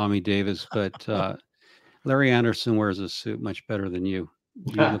 Sorry, Tommy Davis, but Larry Anderson wears a suit much better than you.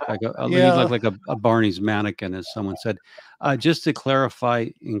 You look like you look like a Barney's mannequin, as someone said. Just to clarify,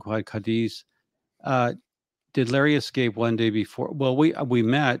 in Quad Cadiz, did Larry escape one day before? Well, we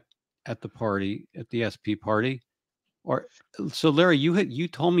met at the party, at the SP party, or so. Larry, you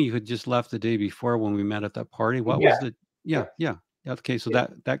told me you had just left the day before when we met at that party. What was the? Yeah. Okay, so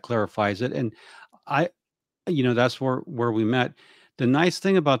that clarifies it, and that's where we met. The nice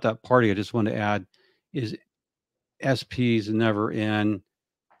thing about that party, I just want to add, is SPs never in,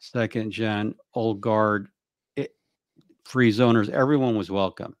 second gen, old guard, free zoners. Everyone was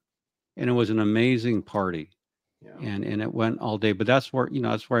welcome, and it was an amazing party, and it went all day. But that's where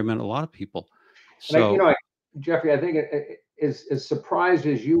I met a lot of people. So Jeffrey, I think as surprised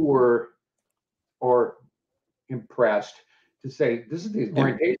as you were, or impressed, to say, this is the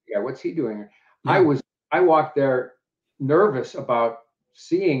orientation guy, what's he doing? Yeah. I walked there nervous about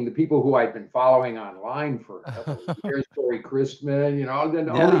seeing the people who I'd been following online for a couple of years, Corey Christman, then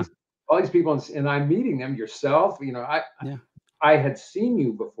all these people, and I'm meeting them, yourself, I had seen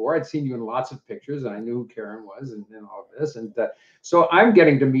you before. I'd seen you in lots of pictures, and I knew who Karen was and all of this. And so I'm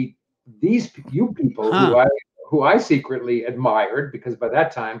getting to meet you people who I secretly admired, because by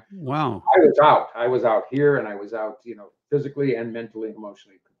that time, I was out here, and I was out, physically and mentally and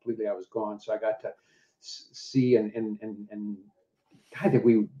emotionally, completely. I was gone. So I got to see and God, that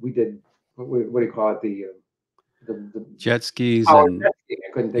we did, what do you call it? The jet skis. Jet skiing.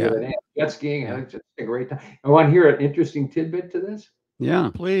 I couldn't think of the name. Jet skiing. Had just a great time. I want to hear an interesting tidbit to this. Yeah,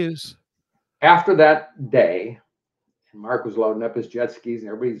 please. After that day, and Mark was loading up his jet skis, and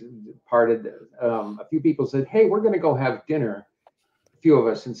everybody's parted. A few people said, "Hey, we're going to go have dinner." A few of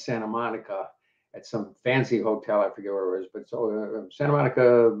us in Santa Monica at some fancy hotel. I forget where it was, but so Santa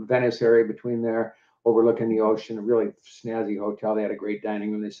Monica, Venice area between there, overlooking the ocean, a really snazzy hotel. They had a great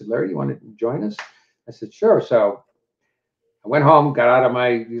dining room. They said, "Larry, you want to join us?" I said, "Sure." So I went home, got out of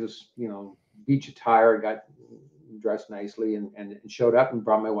my beach attire, got dressed nicely, and showed up and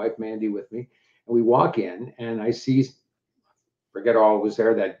brought my wife Mandy with me. And we walk in, and I see, forget all was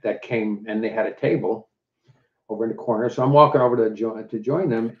there that came, and they had a table over in the corner. So I'm walking over to join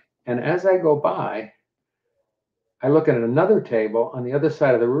them, and as I go by, I look at another table on the other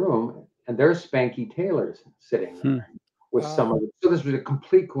side of the room, and there's Spanky Taylor's sitting there with some of it. So this was a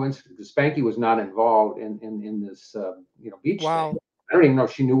complete coincidence. Spanky was not involved in this beach thing. I don't even know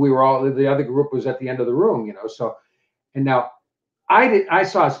if she knew we were all. The other group was at the end of the room, So, and now I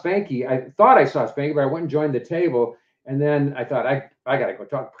saw Spanky. I thought I saw Spanky, but I went and joined the table, and then I thought I gotta go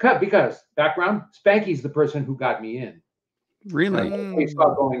talk because background, Spanky's the person who got me in. Really? They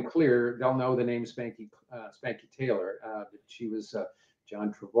saw going clear. They'll know the name Spanky Taylor. She was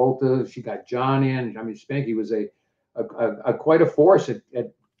John Travolta. She got John in. I mean, Spanky was a quite a force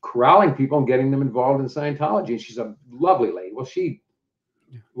at corralling people and getting them involved in Scientology. And she's a lovely lady. Well, she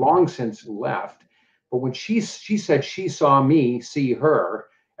long since left, but when she said she saw me see her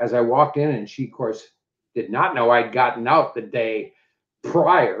as I walked in, and she of course did not know I'd gotten out the day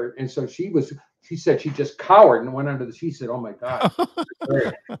prior, and so she said she just cowered and went under the. She said, "Oh my God,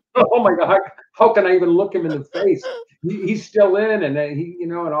 oh my God, how can I even look him in the face? He's still in, and he,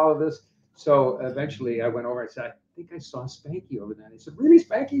 and all of this." So eventually, I went over and said, "I think I saw Spanky over there." And he said, "Really,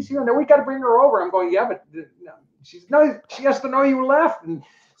 Spanky's here? No, we got to bring her over." I'm going, "Yeah, but no, she has to know you left." And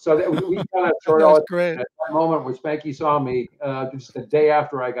so we kind of sort of great. At that moment where Spanky saw me, just the day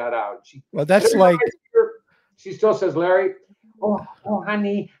after I got out. That's like. She still says, "Larry, oh,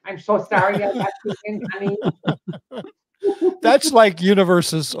 honey, I'm so sorry I got you in, honey." That's like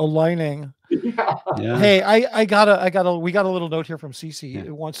universes aligning. Yeah. Hey, we got a little note here from Cece.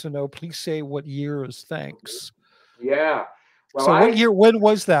 It wants to know, please say what year is thanks. Yeah. Well, so what year? When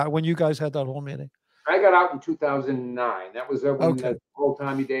was that? When you guys had that whole meeting? I got out in 2009. That was when the whole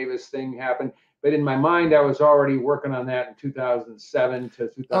Tommy Davis thing happened. But in my mind, I was already working on that in 2007 to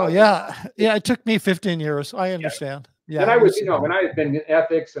 2000. Oh yeah. It took me 15 years. I understand. Yeah. And I was, when I had been in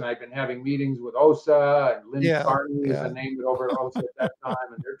ethics, and I've been having meetings with OSA and Lynn Carton was the name of it over at OSA at that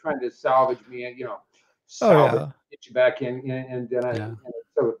time, and they're trying to salvage me and get you back in. And then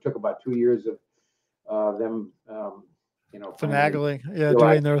so it took about 2 years of them, finagling,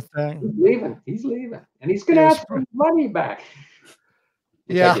 doing their thing. He's leaving, and he's going to ask for his money back.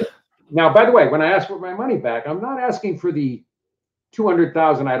 Yeah. Now, by the way, when I ask for my money back, I'm not asking for the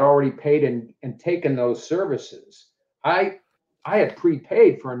 $200,000 I'd already paid and taken those services. I had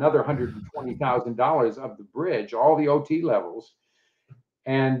prepaid for another $120,000 of the bridge, all the OT levels,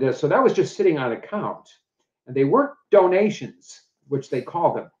 and so that was just sitting on account. And they weren't donations, which they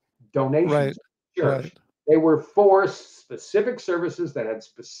call them donations. Right. They were for specific services that had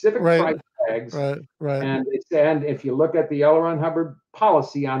specific price tags. Right. And if you look at the L. Ron Hubbard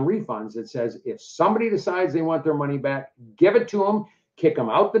policy on refunds, it says if somebody decides they want their money back, give it to them, kick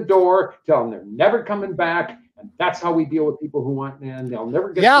them out the door, tell them they're never coming back. And that's how we deal with people who want, and they'll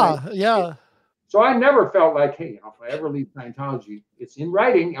never get. Yeah. So I never felt like, hey, if I ever leave Scientology, it's in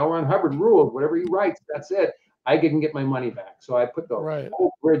writing. L. Ron Hubbard ruled, whatever he writes, that's it. I didn't get my money back. So I put the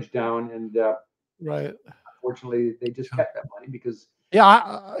whole bridge down, and unfortunately, they just kept that money because.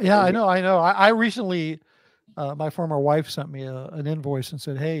 I know. I recently, my former wife sent me an invoice and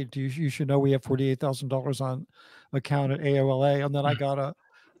said, "Hey, you should know we have $48,000 on account at AOLA," and then I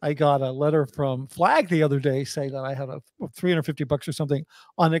got a letter from Flag the other day saying that I had a $350 or something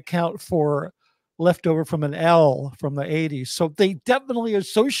on account for leftover from an L from the 80s. So they definitely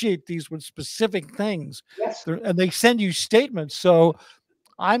associate these with specific things. Yes. And they send you statements. So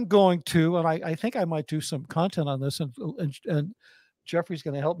I'm going to, and I think I might do some content on this, and Jeffrey's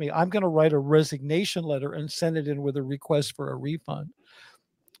going to help me. I'm going to write a resignation letter and send it in with a request for a refund.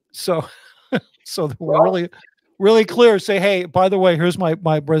 So we're really clear. Say, hey, by the way, here's my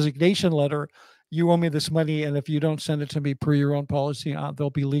resignation letter. You owe me this money, and if you don't send it to me per your own policy,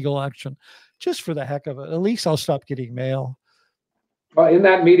 there'll be legal action. Just for the heck of it. At least I'll stop getting mail. Well, in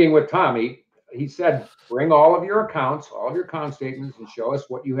that meeting with Tommy, he said, bring all of your accounts, all of your account statements, and show us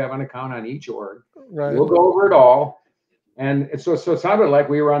what you have on account on each org. Right. We'll go over it all. And so it sounded like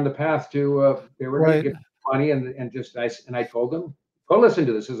we were on the path to they were going to give money, and I told him, go listen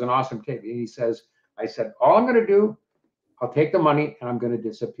to this. This is an awesome tape. And he says, I said, all I'm going to do, I'll take the money and I'm going to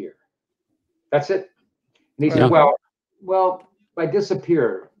disappear. That's it. And he said, well, if I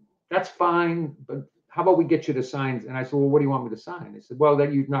disappear, that's fine, but how about we get you to sign? And I said, well, what do you want me to sign? He said, well,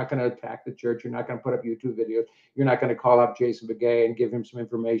 that you're not going to attack the church. You're not going to put up YouTube videos. You're not going to call up Jason Begay and give him some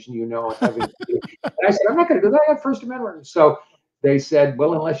information, And I said, I'm not going to do that. I have First Amendment. So they said,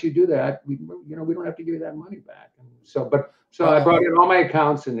 well, unless you do that, we don't have to give you that money back. And So I brought in all my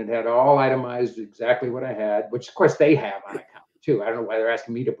accounts, and it had all itemized exactly what I had, which of course they have on account too. I don't know why they're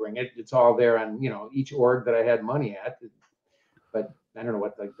asking me to bring it. It's all there on, each org that I had money at. But I don't know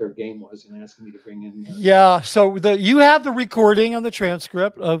what their game was in asking me to bring in. Yeah. So you have the recording and the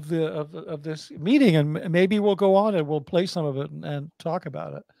transcript of this meeting, and maybe we'll go on and we'll play some of it and talk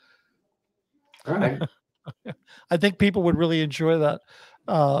about it. All right. I think people would really enjoy that.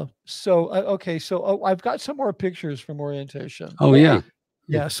 Okay. So I've got some more pictures from orientation. Oh yeah.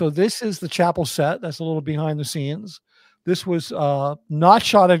 Yeah. So this is the chapel set. That's a little behind the scenes. This was not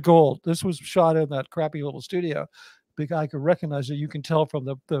shot at gold. This was shot in that crappy little studio. Big, I could recognize it. You can tell from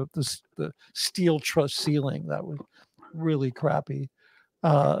the steel truss ceiling. That was really crappy.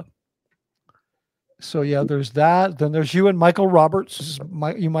 So yeah, there's that. Then there's you and Michael Roberts.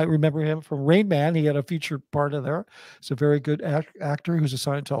 You might remember him from Rain Man. He had a featured part in there. He's a very good actor who's a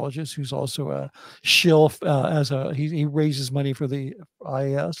Scientologist, who's also a shill he raises money for the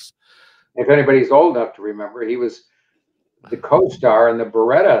IS. If anybody's old enough to remember, he was the co-star in the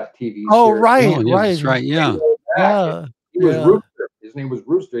Beretta TV series. Oh, right, Oh, yeah, right. that's right. Yeah. Yeah. He was Rooster. His name was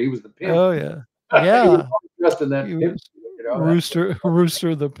Rooster. He was the pimp. Oh yeah. He Yeah. was dressed in that pimp suit,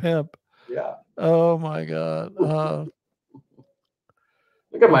 Rooster the pimp. Yeah. Oh my God.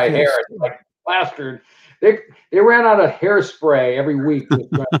 Look at my hair. It's like plastered. They ran out of hairspray every week.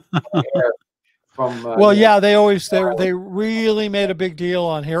 Hair from they really made a big deal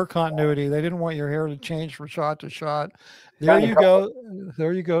on hair continuity. They didn't want your hair to change from shot to shot. There you go.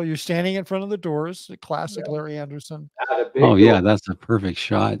 There you go. You're standing in front of the doors. The classic Larry Anderson. Oh yeah, that's a perfect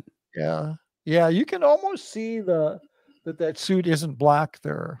shot. Yeah. Yeah. You can almost see that suit isn't black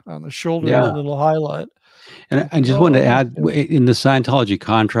there on the shoulder, Yeah. a little highlight. And I just wanted to add, in the Scientology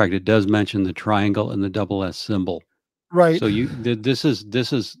contract, it does mention the triangle and the double S symbol. Right. So this is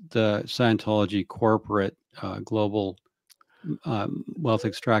the Scientology corporate global wealth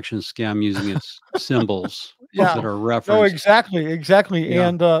extraction scam using its symbols that are referenced. No, exactly. Yeah.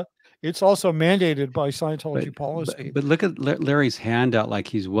 And it's also mandated by Scientology policy. But look at Larry's handout, like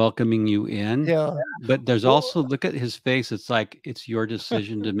he's welcoming you in. Yeah. But there's also, look at his face. It's like it's your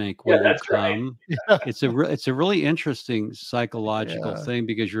decision to make when you come. Right. Yeah. It's a really interesting psychological thing,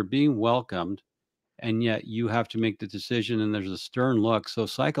 because you're being welcomed, and yet you have to make the decision. And there's a stern look. So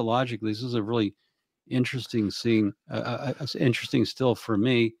psychologically, this is a really interesting scene. Interesting still for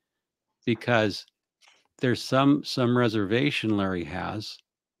me, because there's some reservation Larry has.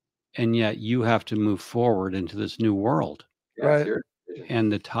 And yet you have to move forward into this new world. Right.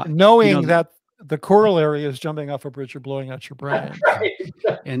 And knowing that the corollary is jumping off a bridge or blowing out your brain. Right.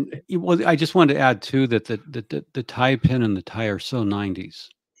 And I just wanted to add too that the tie pin and the tie are so 90s.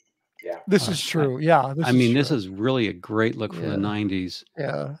 Yeah. This is true. This is really a great look for the 90s.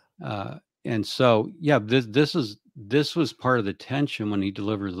 Yeah. And so this was part of the tension when he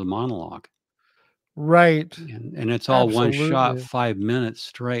delivers the monologue. Right. And it's all one shot, 5 minutes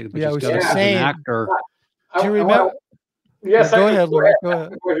straight. But Yeah, just it was as an insane. actor. Do you remember? Yes, Go ahead, Laura. Go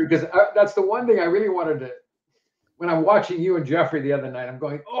ahead. Because that's the one thing I really wanted to. When I'm watching you and Jeffrey the other night, I'm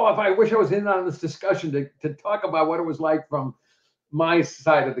going, if I wish I was in on this discussion to talk about what it was like from my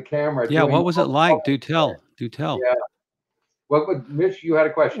side of the camera. Yeah, what was it like? Do tell. Yeah. What would Mitch? You had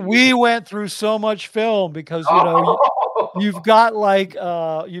a question. We went through so much film because you've got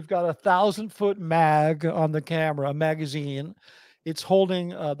 1,000-foot mag on the camera, a magazine. It's holding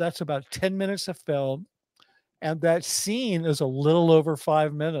that's about 10 minutes of film, and that scene is a little over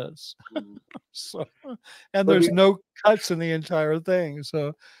 5 minutes. So, and there's no cuts in the entire thing.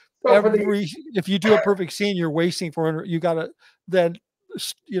 So if you do a perfect scene, you're wasting 400. You got to then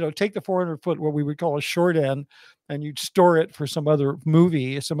take the 400-foot, what we would call a short end, and you'd store it for some other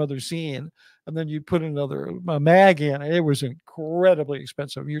movie, some other scene, and then you'd put another mag in. It was incredibly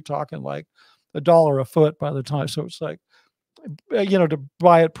expensive. You're talking like $1 a foot by the time. So it's like, to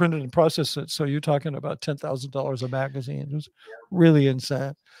buy it, print it, and process it. So you're talking about $10,000 a magazine. It was really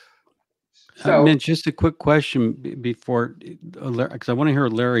insane. So, Mitch, just a quick question before, because I want to hear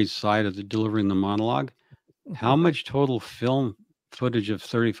Larry's side of delivering the monologue. How much total film footage of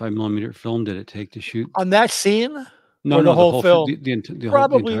 35 millimeter film did it take to shoot on that scene? No, the whole film. We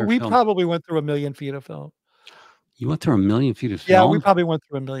probably went through 1 million feet of film. You went through 1 million feet of film? Yeah, we probably went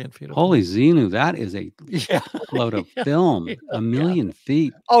through 1 million feet of Holy film. Xenu, that is a load of film. 1 million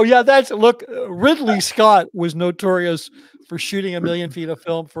feet. Oh yeah, look. Ridley Scott was notorious for shooting 1,000,000 feet of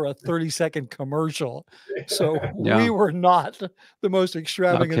film for a 30-second commercial. So we were not the most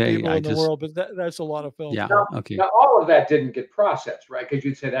extravagant people in the world, but that's a lot of film. Yeah. Now, Okay. now all of that didn't get processed, right? Because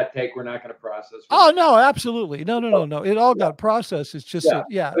you'd say that take we're not going to process. Oh no, absolutely. No. It all got processed. It's just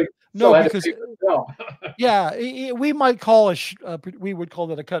no, because we might call we would call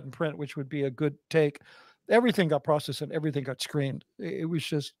that a cut and print, which would be a good take. Everything got processed and everything got screened. It was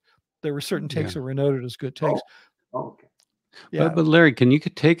just there were certain takes that were noted as good takes. Okay. Yeah. But Larry, can you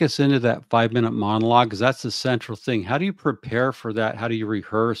take us into that 5-minute monologue? Because that's the central thing. How do you prepare for that? How do you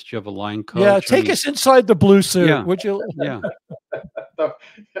rehearse? Do you have a line coach? Yeah, take us inside the blue suit, would you? Yeah.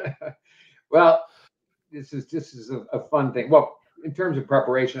 Well, this is a fun thing. Well, in terms of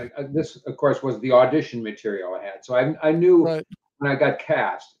preparation, this of course was the audition material I had. So I knew when I got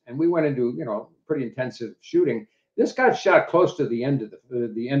cast, and we went into pretty intensive shooting. This got shot close to the end of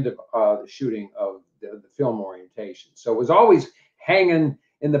the shooting of the film orientation. So it was always hanging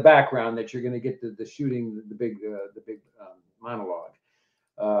in the background that you're going to get the shooting, the big monologue.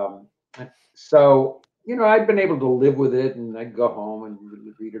 So I'd been able to live with it, and I'd go home and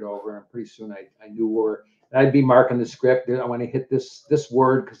read it over, and pretty soon I knew where I'd be marking the script. I want to hit this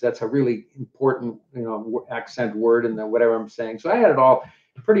word because that's a really important accent word in whatever I'm saying. So I had it all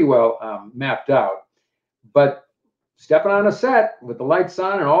pretty well mapped out. But stepping on a set with the lights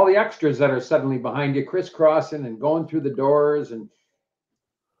on and all the extras that are suddenly behind you, crisscrossing and going through the doors, and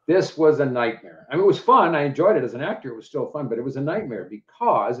this was a nightmare. I mean, it was fun. I enjoyed it as an actor. It was still fun, but it was a nightmare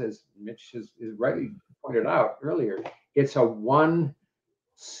because, as Mitch has rightly pointed out earlier, it's a one-shot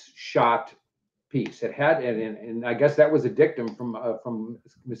piece. It had, and I guess that was a dictum from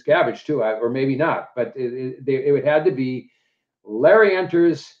Miscavige too, or maybe not, but it had to be Larry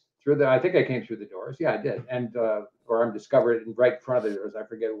enters through I think I came through the doors. Yeah, I did. And, or I'm discovered right in front of the doors. I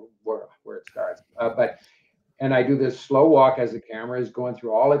forget where it starts. And I do this slow walk as the camera is going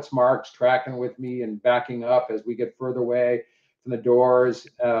through all its marks, tracking with me and backing up as we get further away from the doors.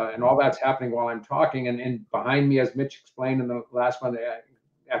 And all that's happening while I'm talking. And behind me, as Mitch explained in the last one, the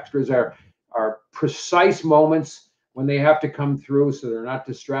extras are precise moments when they have to come through so they're not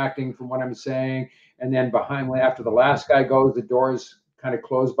distracting from what I'm saying. And then after the last guy goes, the doors kind of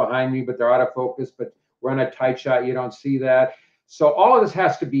close behind me, but they're out of focus, but we're on a tight shot. You don't see that. So all of this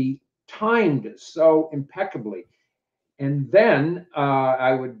has to be timed so impeccably. And then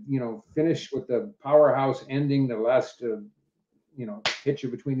I would, finish with the powerhouse ending, the last, hit you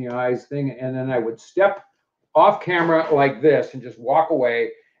between the eyes thing. And then I would step off camera like this and just walk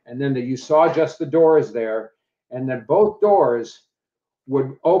away. And then you saw just the doors there. And then both doors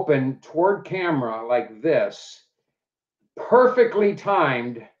would open toward camera like this. Perfectly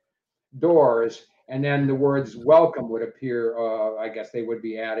timed doors, and then the words welcome would appear. I guess they would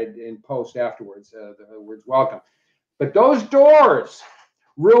be added in post afterwards, the words welcome. But those doors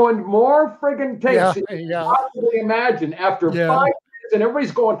ruined more friggin' takes than you can possibly imagine after 5 minutes, and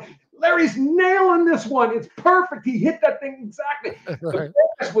everybody's going, Larry's nailing this one. It's perfect. He hit that thing exactly. Right. The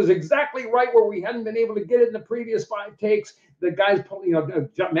focus was exactly right where we hadn't been able to get it in the previous 5 takes. The guys,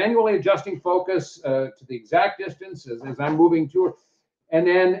 manually adjusting focus to the exact distance as I'm moving to it. And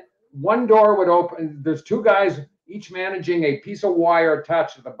then one door would open. There's 2 guys, each managing a piece of wire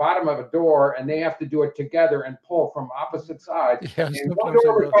attached to the bottom of a door, and they have to do it together and pull from opposite sides. Yes, and one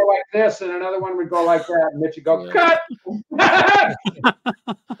door would go like this, and another one would go like that. And Mitch would go, cut!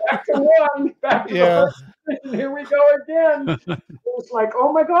 Back to one, back to the first. Here we go again. It was like,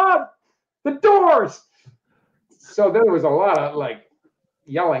 oh my God, the doors. So there was a lot of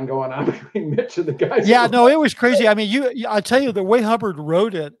yelling going on between Mitch and the guys. Yeah, no, it was crazy. I mean, I tell you, the way Hubbard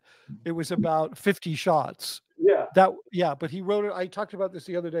wrote it, it was about 50 shots. Yeah. But he wrote it. I talked about this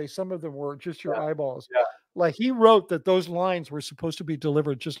the other day. Some of them were just your eyeballs. Yeah. Like he wrote that those lines were supposed to be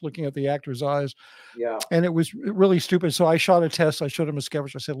delivered just looking at the actor's eyes. Yeah. And it was really stupid. So I shot a test. I showed him a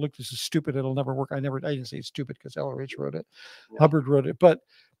sketch. I said, look, this is stupid. It'll never work. I didn't say it's stupid because LRH wrote it. Yeah. Hubbard wrote it. But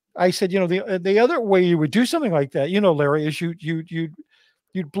I said, the other way you would do something like that, Larry, is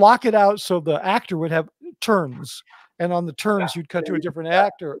you'd block it out so the actor would have turns. And on the turns, you'd cut to a different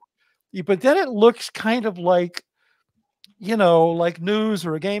actor. But then it looks kind of like, like news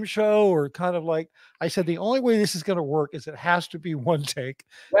or a game show, or kind of like, I said, the only way this is going to work is it has to be one take.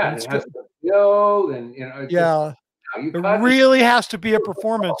 Yeah, it has to build, and it really has to be a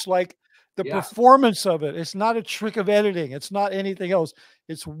performance. Like the performance of it. It's not a trick of editing. It's not anything else.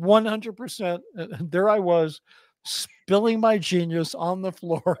 It's 100%. There I was, spilling my genius on the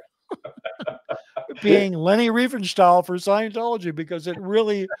floor. being Lenny Riefenstahl for Scientology, because it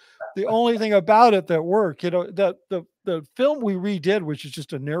really, the only thing about it that worked, the film we redid, which is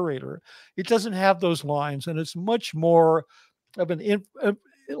just a narrator, it doesn't have those lines, and it's much more of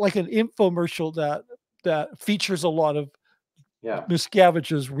like an infomercial that features a lot of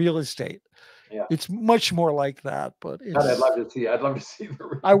Miscavige's real estate. Yeah, it's much more like that. But it's, I'd love to see. I'd love to see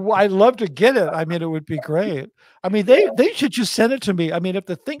the. I'd love to get it. I mean, it would be great. I mean, they should just send it to me. I mean, if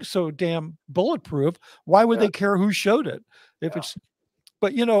the thing's so damn bulletproof, why would they care who showed it? If it's,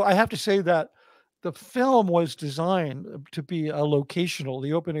 but I have to say that the film was designed to be a locational.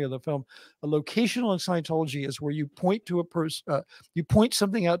 The opening of the film, a locational in Scientology is where you point to a person, you point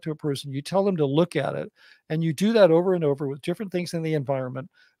something out to a person, you tell them to look at it, and you do that over and over with different things in the environment.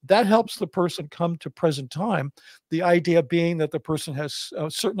 That helps the person come to present time. The idea being that the person has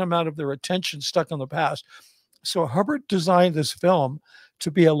a certain amount of their attention stuck on the past. So Hubbard designed this film to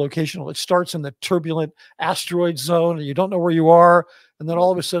be a locational. It starts in the turbulent asteroid zone, and you don't know where you are. And then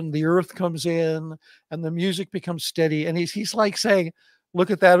all of a sudden the Earth comes in and the music becomes steady. And he's like saying, look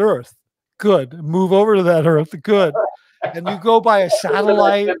at that Earth. Good. Move over to that Earth. Good. And you go by a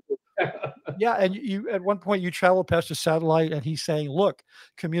satellite. Yeah. And you, at one point you travel past a satellite and he's saying, look,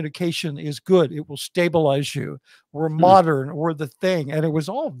 communication is good. It will stabilize you. We're modern. We're the thing. And it was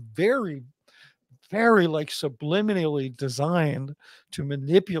all very, very like subliminally designed to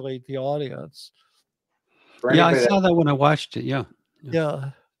manipulate the audience. Yeah, I saw that when I watched it. Yeah.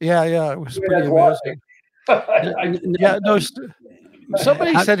 Yeah. It was pretty amazing. Yeah, no.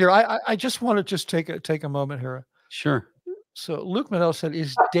 Somebody said here, I just want to take a moment here. Sure. So Luke Manel said,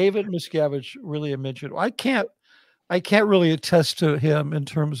 "Is David Miscavige really a midget?" I can't really attest to him in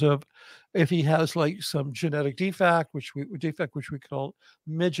terms of if he has like some genetic defect, which we call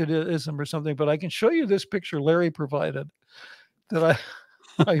midgetism or something. But I can show you this picture Larry provided that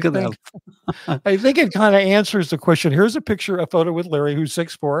I think it kind of answers the question. Here's a photo with Larry, who's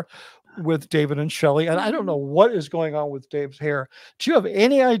 6'4", with David and Shelley. And I don't know what is going on with Dave's hair. Do you have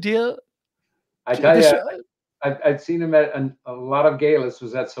any idea? I tell you, I'd seen him at a lot of galas.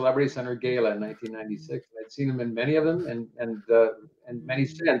 Was at Celebrity Center Gala in 1996. I'd seen him in many of them and many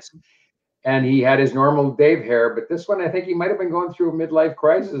since. And he had his normal Dave hair, but this one, I think he might have been going through a midlife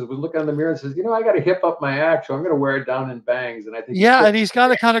crisis. Was looking in the mirror and says, I got to hip up my act, so I'm going to wear it down in bangs. And I think, and he's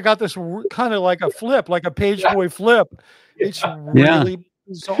kind of got this kind of like a flip, like a page boy flip. It's really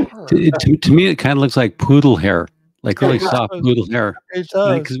bizarre. To me, it kind of looks like poodle hair, like really soft poodle hair. It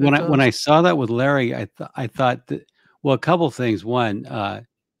does. Because when I saw that with Larry, I thought that, well, a couple of things. One,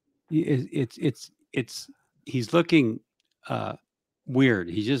 he's looking weird.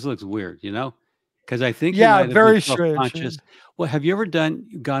 He just looks weird, because I think very strange. Well, have you ever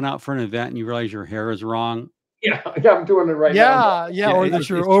gone out for an event and you realize your hair is wrong? Yeah, I'm doing it right now. Or that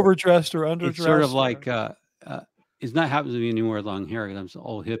you're overdressed or underdressed. It's sort of like it's not happening to me anymore with long hair because I'm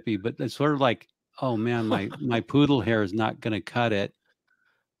old hippie, but it's sort of like, oh man, my poodle hair is not going to cut it.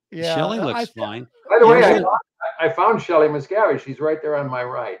 Yeah, Shelley looks fine. By the way, I found Shelley Miscavige. She's right there on my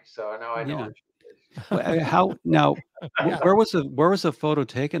right, so now I know. How now? Where was the photo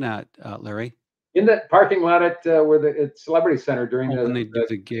taken at, Larry? In the parking lot at Celebrity Center during when they do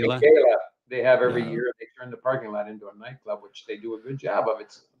the gala. They have every year. They turn the parking lot into a nightclub, which they do a good job of.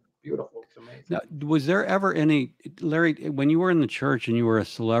 It's beautiful. It's amazing. Now, was there ever any, Larry, when you were in the church and you were a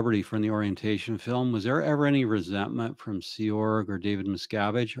celebrity from the orientation film, was there ever any resentment from Sea Org or David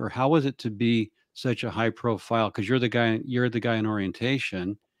Miscavige, or how was it to be such a high profile? Because you're the guy in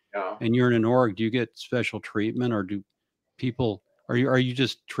orientation. And you're in an org. Do you get special treatment, or do people? Are you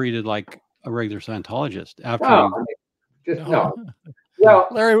just treated like a regular Scientologist after? No. Well,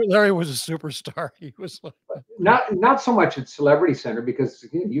 Larry was a superstar. He was not so much at Celebrity Center, because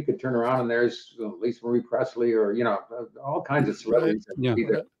you could turn around and there's Lisa Marie Presley or all kinds of celebrities. A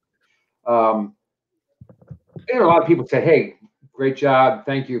lot of people say, "Hey, great job,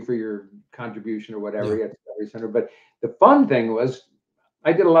 thank you for your contribution," or whatever at Celebrity Center. But the fun thing was,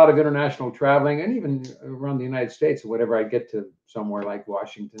 I did a lot of international traveling, and even around the United States. Whenever I get to somewhere like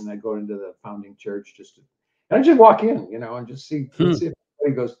Washington, I go into the founding church and I just walk in, and just see if anybody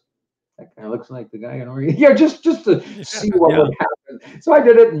goes, that kind of looks like the guy in Oregon. Just to see what would happen. So I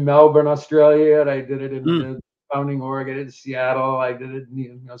did it in Melbourne, Australia, and I did it in the founding org. I did it in Seattle. I did it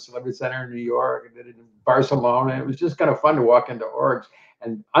in Celebrity Center in New York. I did it in Barcelona. It was just kind of fun to walk into orgs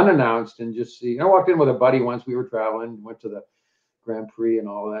and unannounced and just see. I walked in with a buddy once. We were traveling, went to the Grand Prix and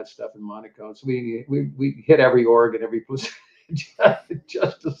all of that stuff in Monaco. So we hit every org and every place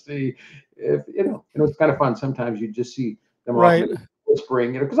just to see if it was kind of fun. Sometimes you just see them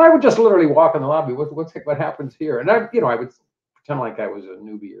whispering, because I would just literally walk in the lobby. What happens here? And I would pretend like I was a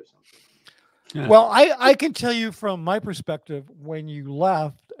newbie or something. Well, I can tell you from my perspective, when you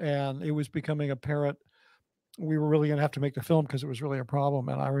left and it was becoming apparent we were really going to have to make the film because it was really a problem.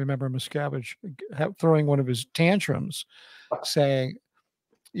 And I remember Miscavige throwing one of his tantrums saying,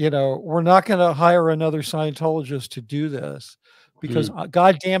 you know, we're not going to hire another Scientologist to do this because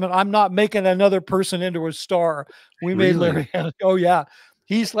God damn it, I'm not making another person into a star. We made Larry. Oh yeah.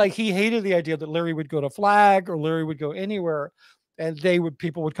 He's like, he hated the idea that Larry would go to Flag or Larry would go anywhere. And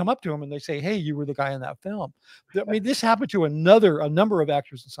people would come up to him and they say, hey, you were the guy in that film. I mean, this happened to a number of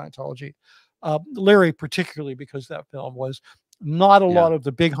actors in Scientology. Larry, particularly because that film was not a lot of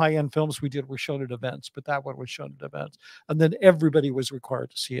the big high-end films we did were shown at events, but that one was shown at events. And then everybody was required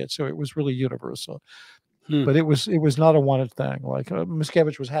to see it. So it was really universal. But it was not a wanted thing. Like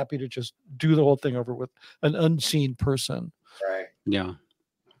Miscavige was happy to just do the whole thing over with an unseen person. Right. Yeah.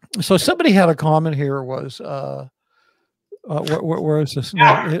 So somebody had a comment here was, where is this?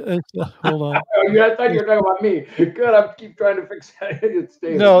 No, hold on. I thought you were talking about me. Good. I keep trying to fix it.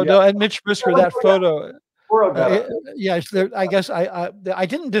 No, and Mitch Brisker, that photo. Yes, I guess I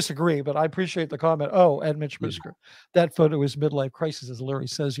didn't disagree, but I appreciate the comment. Oh, and Mitch Brisker, that photo is midlife crisis, as Larry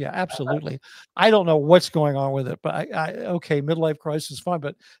says. Yeah, absolutely. I don't know what's going on with it, but okay, midlife crisis, fine.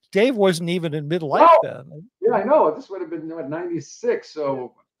 But Dave wasn't even in midlife then. Yeah, I know. This would have been 96,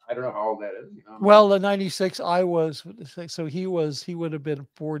 so I don't know how old that is. You know, well, the 96, I was, so he would have been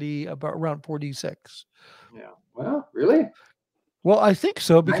 40, around 46. Yeah. Well, really? Well, I think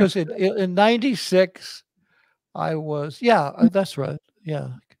so, because in 96, I was, that's right.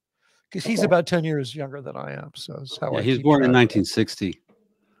 Yeah. Because he's about 10 years younger than I am. So that's how he was born in 1960.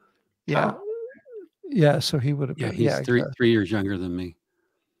 Yeah. Yeah. So he would have been. He's three years younger than me.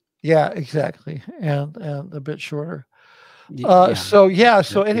 Yeah, exactly. And a bit shorter. So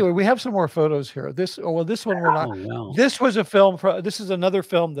anyway, we have some more photos here. This one we're not. Oh, wow. This was a film. This is another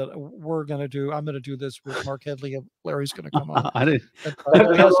film that we're going to do. I'm going to do this with Mark Headley, and Larry's going to come on. I didn't.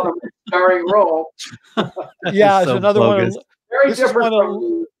 Starring role. Yeah, it's so another bogus. one. Very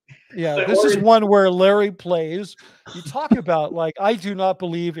different. This is one where Larry plays. You talk about, like, I do not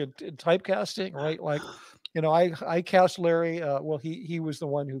believe in typecasting, right? Like, you know, I cast Larry. Well, he was the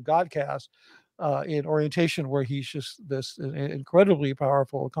one who got cast. In Orientation, where he's just this incredibly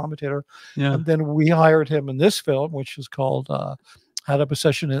powerful commentator. Yeah. And then we hired him in this film, which is called How to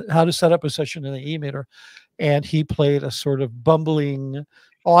Set Up a Session in the E-Meter. And he played a sort of bumbling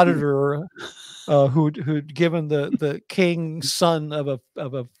auditor who'd given the king's son of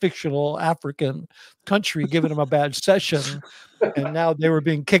a fictional African country, given him a bad session. And now they were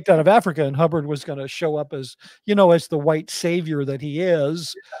being kicked out of Africa, and Hubbard was going to show up as, you know, as the white savior that he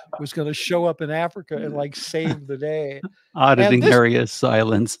is, was going to show up in Africa and like save the day. Auditing area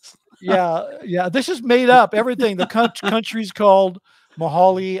silence. Yeah. This is made up. Everything. The country's called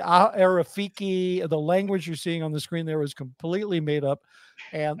Mahali Arafiki. The language you're seeing on the screen there is completely made up.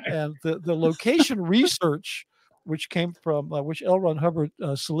 And the location research, which came from, which L. Ron Hubbard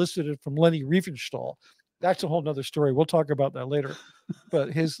solicited from Leni Riefenstahl. That's a whole nother story. We'll talk about that later.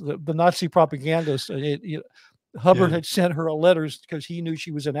 But the Nazi propagandist, Hubbard had sent her letters because he knew she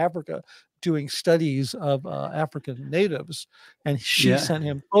was in Africa doing studies of African natives, and she sent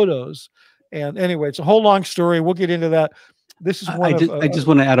him photos. And anyway, it's a whole long story. We'll get into that. This is one I just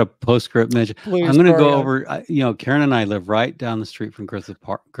want to add a postscript mention. I'm going to go over. You know, Karen and I live right down the street from Griffith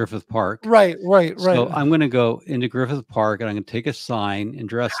Park. Right. So I'm going to go into Griffith Park, and I'm going to take a sign and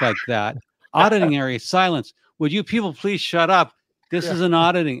dress like that. Auditing area silence. Would you people please shut up? This is an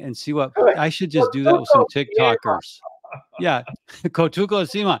auditing, and see what I should just do that with some TikTokers. Yeah, Kotuko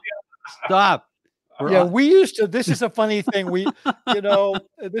Sima, stop. We used to. This is a funny thing. We,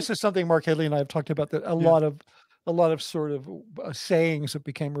 this is something Mark Headley and I have talked about. That a lot of sort of sayings that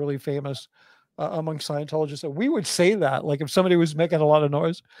became really famous among Scientologists. So we would say that, like, if somebody was making a lot of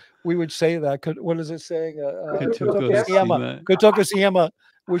noise, we would say that. What is it saying? Kotuko Sima.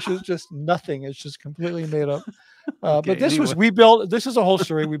 Which is just nothing. It's just completely made up. But this is a whole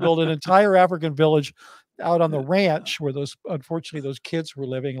story. We built an entire African village out on the ranch where unfortunately those kids were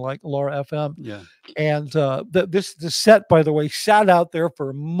living, like Laura FM. Yeah. And the set, by the way, sat out there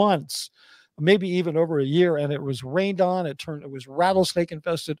for months, maybe even over a year, and it was rained on. It was rattlesnake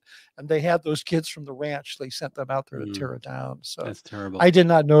infested, and they had those kids from the ranch. They sent them out there to tear it down. So that's terrible. I did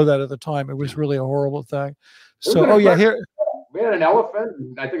not know that at the time. It was really a horrible thing. So, here. We had an elephant,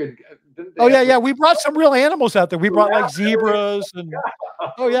 and I think we brought some real animals out there. We brought like zebras and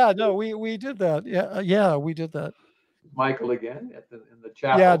we did that. Yeah, we did that. Michael again in the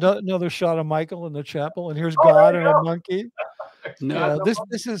chapel. Yeah, another shot of Michael in the chapel, and here's God and a monkey. No,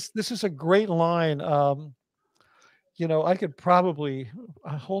 this is a great line. you know, I could probably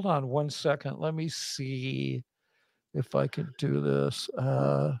hold on one second. Let me see if I could do this.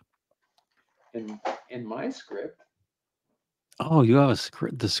 In my script. Oh, you have a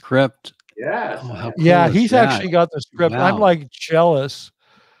script. The script. Yes. Oh, how Yeah, cool is he's that? actually got the script. I'm Wow. like jealous.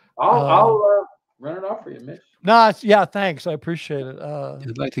 I'll run it off for you, Mitch. No, yeah, thanks. I appreciate it.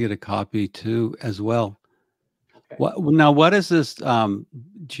 I'd like to get a copy too, as well. Okay. What is this?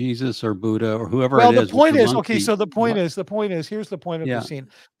 Jesus or Buddha or whoever Well, it the is with point the is, okay, monkey? so the point What- is, here's the point of the Yeah. scene.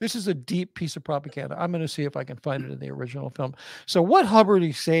 This is a deep piece of propaganda. I'm going to see if I can find it in the original film. So what Hubbard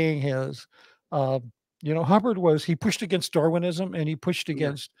is saying is, you know, he pushed against Darwinism and he pushed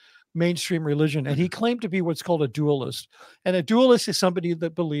against mainstream religion, and he claimed to be what's called a dualist. And a dualist is somebody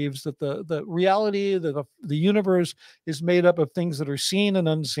that believes that the reality, that the universe is made up of things that are seen and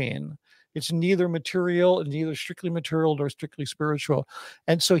unseen. It's neither material and neither strictly material nor strictly spiritual.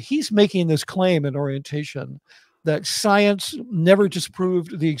 And so he's making this claim in orientation that science never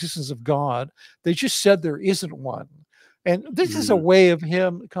disproved the existence of God. They just said there isn't one. And this is a way of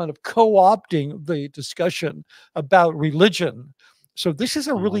him kind of co-opting the discussion about religion. So this is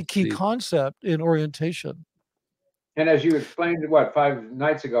a really key concept in orientation. And as you explained, 5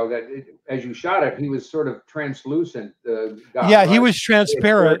 nights ago, that as you shot it, he was sort of translucent. Yeah, he was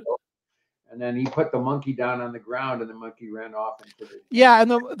transparent. And then he put the monkey down on the ground, and the monkey ran off into the. Yeah,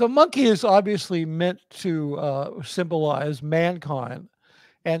 and the monkey is obviously meant to symbolize mankind.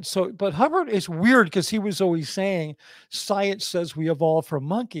 And so, but Hubbard is weird because he was always saying science says we evolved from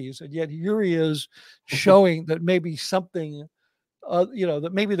monkeys, and yet here he is showing that maybe something, you know,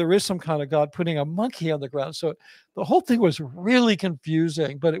 that maybe there is some kind of God putting a monkey on the ground. So the whole thing was really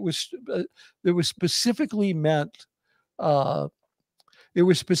confusing, but it was specifically meant. It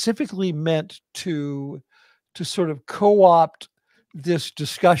was specifically meant to sort of co-opt this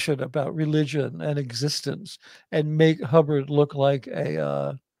discussion about religion and existence and make Hubbard look like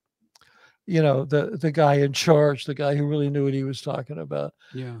a you know, the guy in charge, the guy who really knew what he was talking about.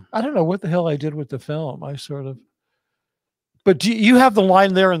 Yeah. I don't know what the hell I did with the film. But you have the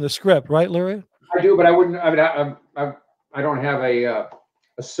line there in the script, right, Larry? I do, but I wouldn't. I mean, I don't have a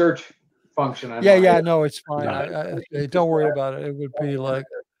search function. Yeah, no, it's fine. I don't worry about it. It would be like,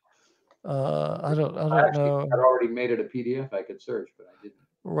 I don't know. I'd already made it a PDF. I could search, but I didn't.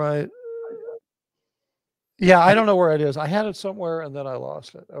 Right. Yeah, I don't know where it is. I had it somewhere and then I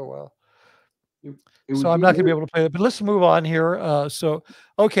lost it. Oh well. So I'm not going to be able to play it. But let's move on here.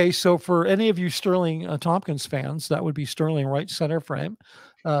 Okay, so for any of you Sterling Tompkins fans, that would be Sterling right center frame,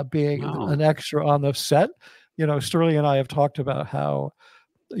 being an extra on the set. You know, Sterling and I have talked about how,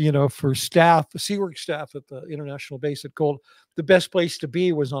 you know, for staff, SeaWorks staff at the international base at Gold, the best place to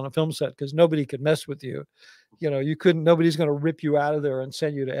be was on a film set because nobody could mess with you. You know, nobody's going to rip you out of there and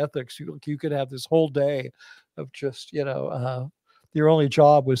send you to ethics. You could have this whole day of just, you know, your only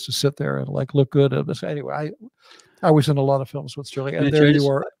job was to sit there and like look good at this. Anyway, I was in a lot of films with Sterling, and there you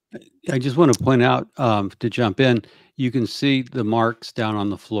are. I just want to point out, to jump in, you can see the marks down on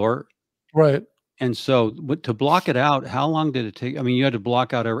the floor. Right. And so to block it out, how long did it take? I mean, you had to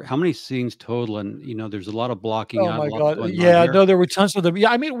block out how many scenes total? And, you know, there's a lot of blocking out. Oh my God. Yeah, no, there were tons of them.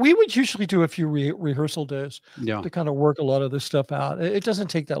 Yeah, I mean, we would usually do a few rehearsal days to kind of work a lot of this stuff out. It doesn't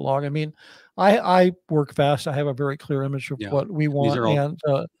take that long. I mean, I work fast. I have a very clear image of what we want.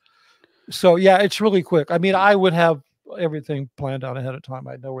 And so, yeah, it's really quick. I mean, I would have everything planned out ahead of time.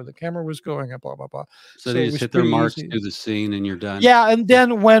 I'd know where the camera was going and blah, blah, blah. So they just hit their marks, do the scene, and you're done. Yeah. And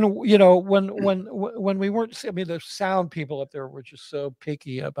then when, you know, when we weren't, I mean, the sound people up there were just so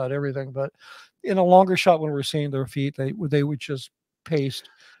picky about everything, but in a longer shot, when we're seeing their feet, they would just paste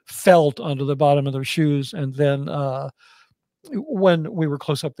felt onto the bottom of their shoes. And then, when we were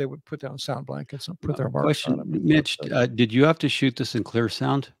close up, they would put down sound blankets and put their marks on them. Mitch, did you have to shoot this in clear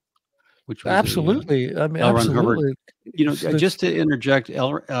sound? Which was absolutely. I mean, L. Ron absolutely. Hubbard. You know, just to interject,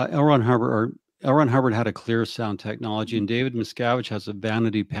 L. Ron Hubbard had a clear sound technology, and David Miscavige has a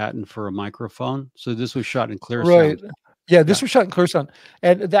vanity patent for a microphone. So this was shot in clear sound. Yeah, this was shot in clear sound,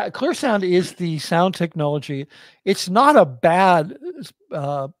 and that clear sound is the sound technology. It's not a bad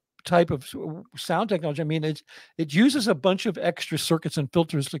type of sound technology. I mean, it uses a bunch of extra circuits and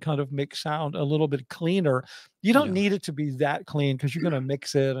filters to kind of make sound a little bit cleaner. You don't need it to be that clean because you're going to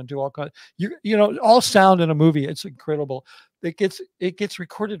mix it and do all kinds. You know, all sound in a movie, it's incredible. It gets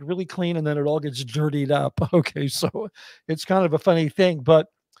recorded really clean and then it all gets dirtied up. Okay, so it's kind of a funny thing, but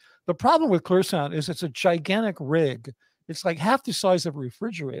the problem with clear sound is it's a gigantic rig. It's like half the size of a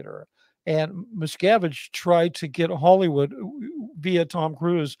refrigerator. And Miscavige tried to get Hollywood via Tom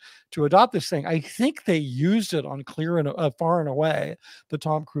Cruise to adopt this thing. I think they used it on Clear and Far and Away, the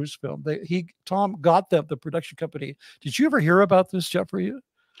Tom Cruise film. Tom got the production company. Did you ever hear about this, Jeffrey?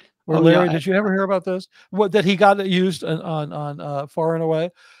 Or Larry, did you ever hear about this? What, that he got it used on Far and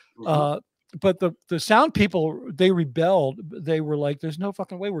Away? But the sound people, they rebelled. They were like, "There's no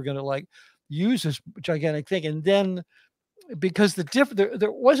fucking way we're going to like use this gigantic thing." And then, because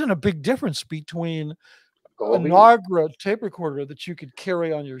there wasn't a big difference between a Nagra tape recorder that you could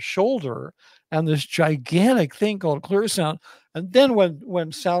carry on your shoulder and this gigantic thing called Clear Sound. And then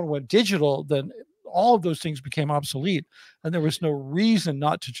when sound went digital, then all of those things became obsolete, and there was no reason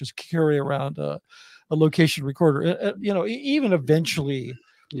not to just carry around a location recorder. Even eventually,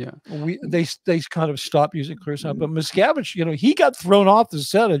 they kind of stopped using Clear Sound. But Miscavige, he got thrown off the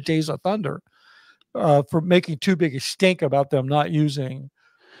set of Days of Thunder for making too big a stink about them not using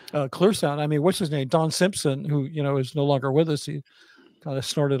Clear Sound. I mean, what's his name? Don Simpson, who is no longer with us. He kind of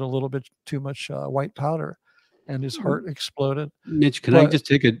snorted a little bit too much white powder, and his heart exploded. Mitch, can I just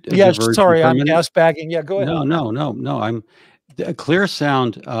take a yeah? Sorry, I'm gas bagging. Yeah, go ahead. No. I'm a Clear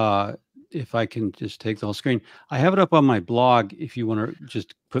Sound. If I can just take the whole screen, I have it up on my blog. If you want to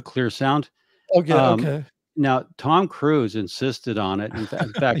just put Clear Sound. Okay. Okay. Now, Tom Cruise insisted on it. In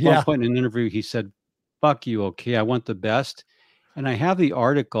fact, one point in an interview, he said, "Fuck you, okay? I want the best." And I have the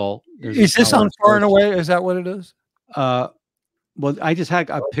article. Is this on Far and Away? Is that what it is? Well, I just had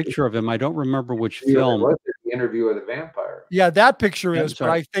a picture of him. I don't remember which film. The Interview with the Vampire. Yeah, that picture is. But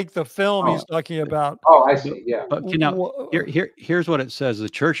I think the film he's talking about. Oh, I see. Yeah. But here's what it says. The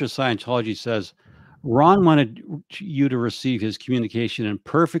Church of Scientology says, Ron wanted you to receive his communication in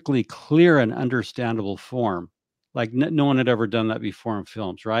perfectly clear and understandable form. Like no one had ever done that before in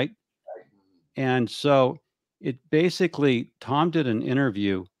films, right? And so it basically, Tom did an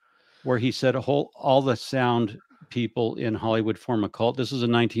interview where he said all the sound people in Hollywood form a cult. This is a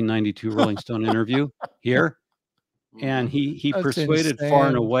 1992 Rolling Stone interview here. And he persuaded Far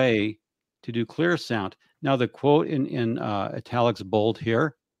and Away to do Clear Sound. Now the quote in italics bold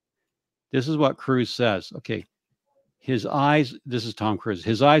here, this is what Cruise says. Okay. His eyes, this is Tom Cruise.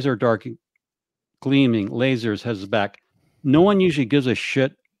 His eyes are dark, gleaming, lasers, has his back. No one usually gives a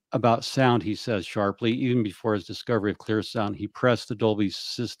shit about sound, he says sharply. Even before his discovery of Clear Sound, he pressed the Dolby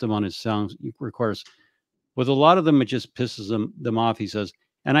system on his sound recorders. With a lot of them, it just pisses them off, he says.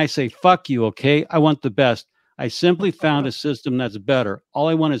 And I say, fuck you, okay? I want the best. I simply found a system that's better. All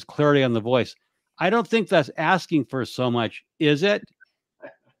I want is clarity on the voice. I don't think that's asking for so much, is it?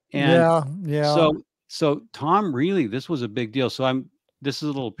 And yeah. So Tom, really, this was a big deal. So this is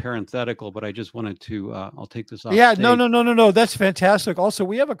a little parenthetical, but I just wanted to, I'll take this off. Yeah, no. That's fantastic. Also,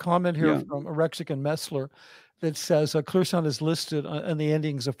 we have a comment here from Arexic and Messler that says Clear Sound is listed in the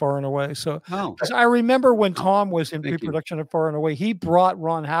endings of Far and Away. So I remember when Tom was in pre-production of Far and Away, he brought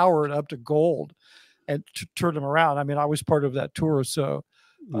Ron Howard up to gold and turned him around. I mean, I was part of that tour. So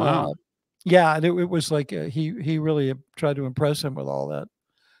and it was like he really tried to impress him with all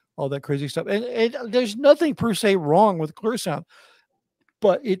that crazy stuff. And there's nothing per se wrong with Clear Sound,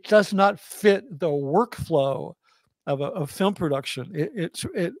 but it does not fit the workflow of a film production.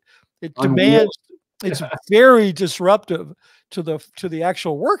 It demands. It's very disruptive to the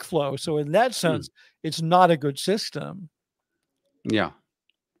actual workflow. So in that sense, it's not a good system. Yeah.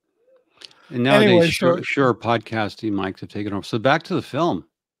 And nowadays, sure, podcasting mics have taken over. So back to the film.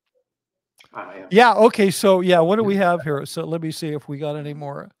 Yeah. Okay. So what do we have here? So let me see if we got any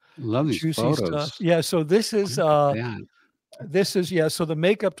more. Love these photos. Stuff. Yeah. So this is so the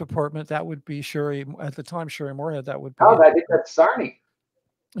makeup department, that would be Sherry at the time. Sherry Moorhead. That would be. Oh, I think that's Sarni.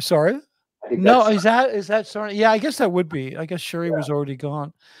 Sorry. No, is that Sarni? Yeah, I guess that would be. I guess Sherry was already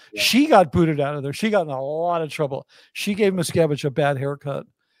gone. Yeah. She got booted out of there. She got in a lot of trouble. She gave Miscavige a bad haircut,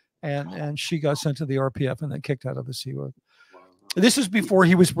 and she got sent to the RPF and then kicked out of the Sea Org. This is before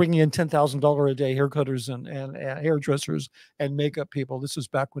he was bringing in $10,000 a day haircutters and hairdressers and makeup people. This is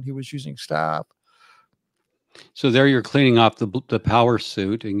back when he was using staff. So there you're cleaning off the power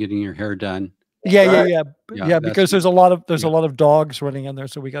suit and getting your hair done. Yeah. Because there's a lot of dogs running in there,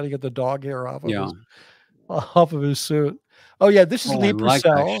 so we got to get the dog hair off of his suit. Oh yeah, this is Lee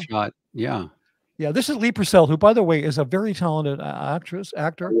Purcell. That shot. Yeah. This is Lee Purcell, who, by the way, is a very talented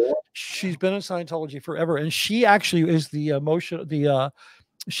actor. Yeah. She's been in Scientology forever, and she actually is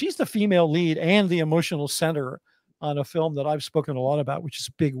she's the female lead and the emotional center on a film that I've spoken a lot about, which is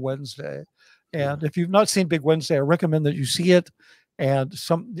Big Wednesday. And if you've not seen Big Wednesday, I recommend that you see it. And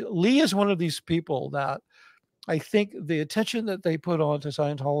Lee is one of these people that I think the attention that they put on to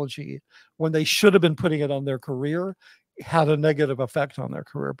Scientology when they should have been putting it on their career had a negative effect on their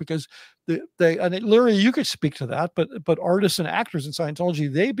career, because Larry, you could speak to that, but artists and actors in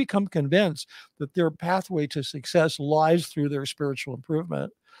Scientology, they become convinced that their pathway to success lies through their spiritual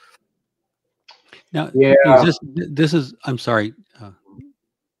improvement. Now, Yeah. this is, I'm sorry.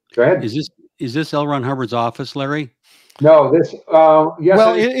 Go ahead. Is this L. Ron Hubbard's office, Larry? No, this, yes. Well,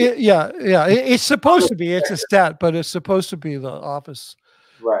 it's supposed to be. It's a stat, but it's supposed to be the office.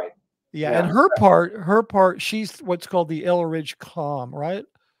 Right. Yeah, and her part, she's what's called the El Ridge Comm, right?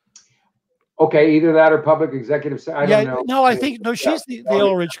 Okay, either that or public executive. I don't know. No, I think she's the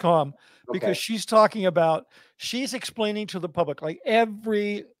El Ridge Comm, because Okay. she's talking about, she's explaining to the public, like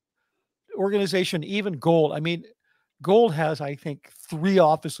every organization, even Gold. I mean, Gold has, I think, 3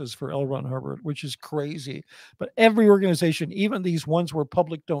 offices for L. Ron Hubbard, which is crazy. But every organization, even these ones where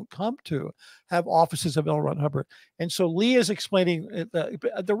public don't come to, have offices of L. Ron Hubbard. And so Lee is explaining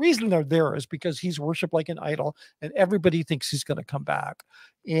the reason they're there is because he's worshipped like an idol, and everybody thinks he's going to come back.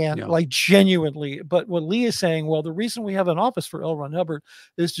 And like genuinely, but what Lee is saying, well, the reason we have an office for L. Ron Hubbard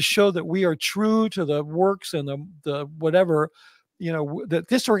is to show that we are true to the works and the whatever, that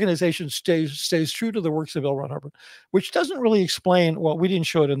this organization stays true to the works of L. Ron Hubbard, which doesn't really explain, well, we didn't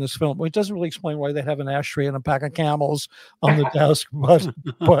show it in this film, but it doesn't really explain why they have an ashtray and a pack of Camels on the desk, but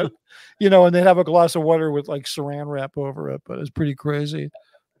and they have a glass of water with like saran wrap over it, but it's pretty crazy.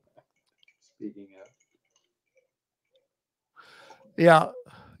 Speaking of.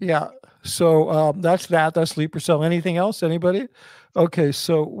 Yeah. So that's Sleeper Cell. Anything else? Anybody? Okay,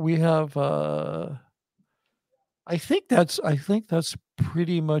 so we have I think that's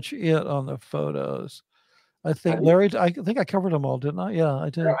pretty much it on the photos. I think Larry, I think I covered them all, didn't I? Yeah, I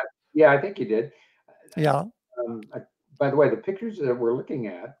did. Yeah, I think you did. Yeah. By the way, the pictures that we're looking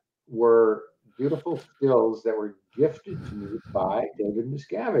at were beautiful stills that were gifted to me by David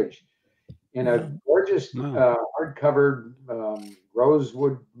Miscavige in a gorgeous hardcover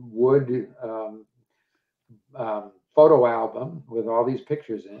rosewood wood photo album with all these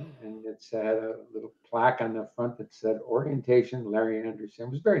pictures in, and it had a little plaque on the front that said "Orientation, Larry Anderson."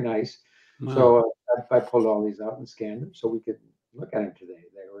 It was very nice. Wow. So I pulled all these out and scanned them so we could look at them today.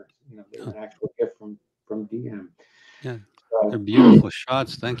 They were an actual gift from DM. Yeah, they're beautiful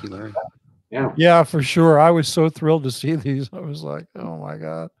shots. Thank you, Larry. Yeah, for sure. I was so thrilled to see these. I was like, oh my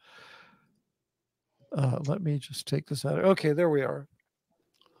God. Let me just take this out. Okay, there we are.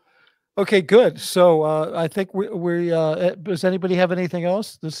 Okay, good. So I think we does anybody have anything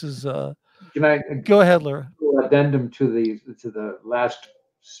else? This is can I go ahead, Larry? Addendum to the last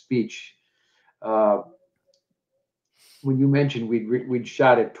speech. When you mentioned we'd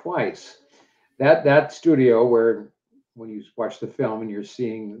shot it twice, that studio where when you watch the film and you're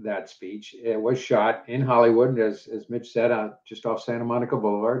seeing that speech, it was shot in Hollywood, as Mitch said, just off Santa Monica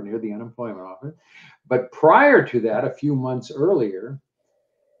Boulevard near the unemployment office. But prior to that, a few months earlier,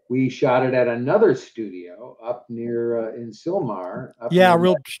 we shot it at another studio up near in Sylmar.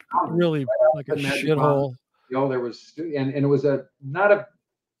 Really like a shithole. There was, and it was not a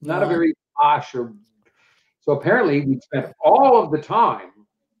very posh or. So apparently we spent all of the time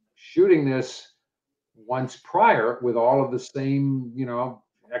shooting this once prior with all of the same,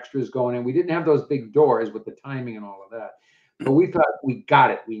 extras going in. We didn't have those big doors with the timing and all of that, but we thought we got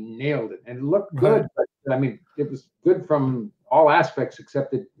it. We nailed it, and it looked good. But I mean, it was good from all aspects,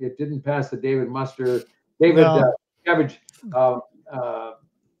 except that it didn't pass the David Miscavige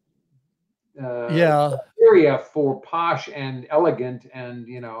area for posh and elegant and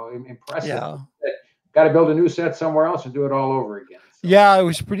impressive. Yeah. Got to build a new set somewhere else and do it all over again. So. Yeah, it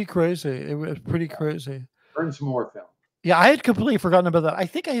was pretty crazy. It was pretty crazy. Burn some more film. Yeah, I had completely forgotten about that. I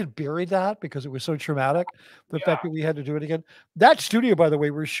think I had buried that because it was so traumatic. The fact that we had to do it again. That studio, by the way,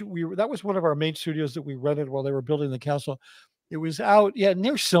 that was one of our main studios that we rented while they were building the castle. It was out,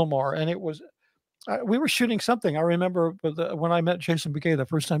 near Sylmar, and it was. We were shooting something. I remember when I met Jason Bouquet, the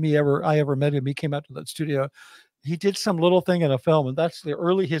first time I ever met him, he came out to that studio. He did some little thing in a film, and that's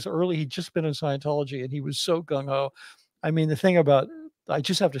he'd just been in Scientology, and he was so gung-ho. I mean, the thing I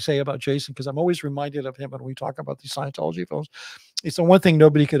just have to say about Jason, because I'm always reminded of him when we talk about these Scientology films. It's the one thing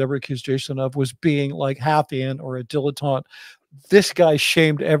nobody could ever accuse Jason of, was being like half in or a dilettante. This guy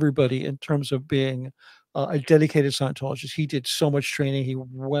shamed everybody in terms of being a dedicated Scientologist. He did so much training. He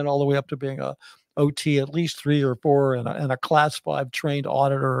went all the way up to being a OT, at least 3 or 4, and a class 5 trained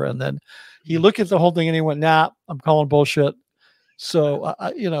auditor. And then he looked at the whole thing and he went, nah, I'm calling bullshit. So,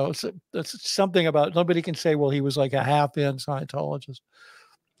 that's something about, nobody can say, well, he was like a half-in Scientologist.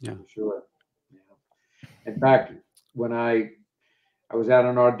 Yeah, sure. Yeah. In fact, when I was at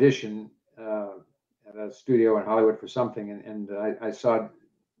an audition at a studio in Hollywood for something, and I saw,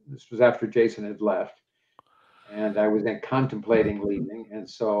 this was after Jason had left, and I was then contemplating leaving. And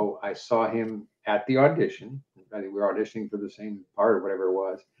so I saw him at the audition. I think we were auditioning for the same part or whatever it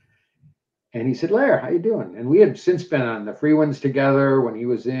was. And he said, "Lair, how you doing?" And we had since been on the Free Ones together when he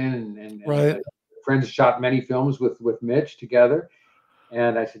was in, and Right. friends shot many films with Mitch together.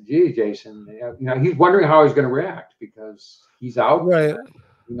 And I said, "Gee, Jason, he's wondering how I was going to react because he's out. Right.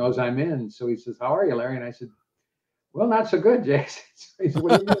 He knows I'm in." So he says, "How are you, Larry?" And I said, "Well, not so good, Jason." So he said,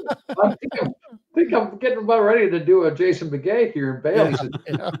 "What do you mean?" I think I'm getting about ready to do a Jason Begay here in Bale. He said,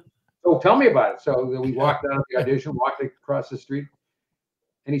 "So tell me about it." So we walked out of the audition, walked across the street,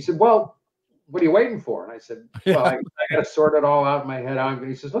 and he said, "Well, what are you waiting for?" And I said, "Well, I got to sort it all out in my head."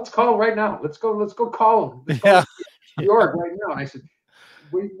 He says, "Let's call right now. Let's go call him. Let's call New York right now." And I said,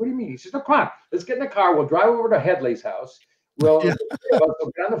 what do you mean?" He says, "No, come on. Let's get in the car. We'll drive over to Headley's house. We'll get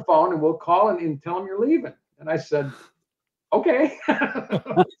on the phone and we'll call and tell him you're leaving." And I said, "Okay."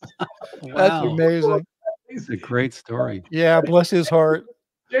 That's amazing. It's a great story. Yeah, bless his heart.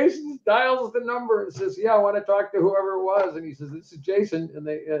 Jason dials the number and says, "Yeah, I want to talk to whoever it was." And he says, "This is Jason." And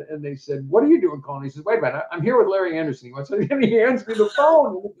they said, "What are you doing calling?" He says, "Wait a minute, I'm here with Larry Anderson." He wants, and he hands me the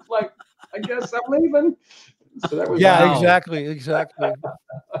phone. And it's like, "I guess I'm leaving." So that was exactly.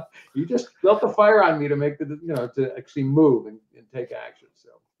 He just built the fire on me to make to actually move and take action.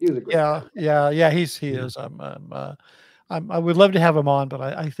 So he was a great guy. Yeah. He is. I would love to have him on, but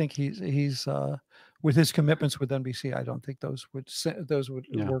I think he's with his commitments with NBC, I don't think those would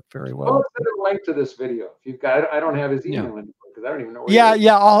work very well. Well, send a link to this video if you've got. I don't have his email anymore because I don't even know.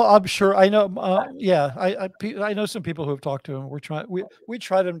 I'm sure. I know. I know some people who have talked to him. We tried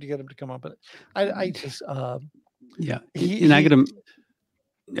to get him to come on, but I just I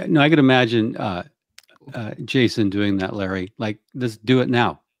could imagine Jason doing that, Larry. Like, just do it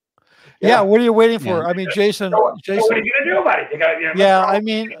now. Yeah, what are you waiting for? I mean, Jason. What are you gonna do about it? You got, I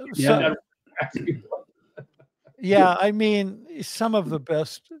mean, I mean, some of the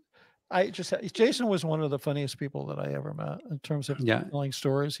best. Jason was one of the funniest people that I ever met in terms of telling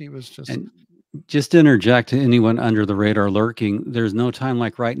stories. He was just. And just to interject to anyone under the radar lurking, there's no time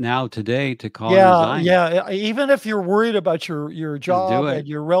like right now today to call and resign. Yeah. Even if you're worried about your job and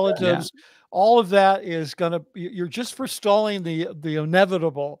your relatives, all of that is you're just forestalling the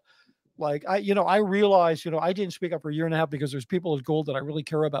inevitable. Like I realized, I didn't speak up for a year and a half because there's people at Gold that I really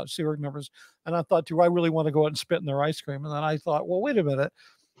care about, Series members. And I thought, do I really want to go out and spit in their ice cream? And then I thought, well, wait a minute,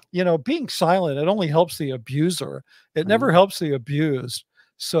 being silent, it only helps the abuser. It never helps the abused.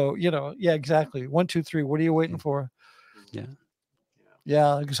 So, exactly. 1, 2, 3. What are you waiting for?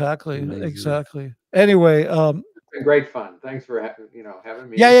 Yeah, exactly. Amazing. Exactly. Anyway, it's been great fun. Thanks for having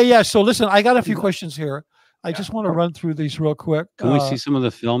me. Yeah. So listen, I got a few questions here. I just want to run through these real quick. Can we see some of the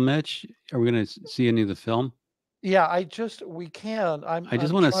film, Mitch? Are we going to see any of the film? Yeah, we can. I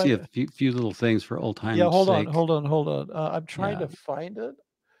just want to see a few little things for old times. Yeah, hold on. I'm trying to find it.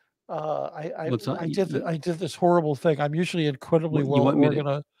 I did this horrible thing. I'm usually incredibly well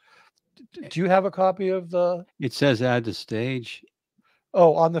organized. Do you have a copy of the? It says add to stage.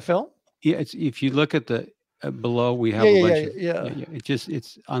 Oh, on the film? Yeah, if you look at the below, we have a bunch of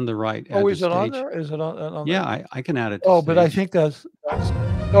it's on the right. Oh, is it on there? Is it on yeah, there? I can add it. But I think that's.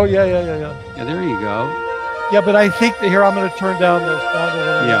 Oh yeah. Yeah, there you go. Yeah, but I think here I'm going to turn down the sound a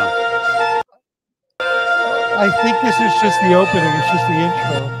little. Yeah. I think this is just the opening. It's just the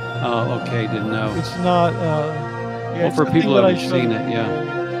intro. Oh, okay. Didn't know. It's not. Well, for people who haven't seen it,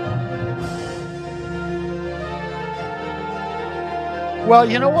 Well,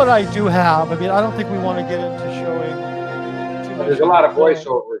 you know what I do have? I mean, I don't think we want to get into showing too much. There's a lot of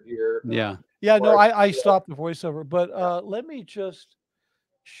voiceover here. Yeah. Yeah, no, I stopped the voiceover, but let me just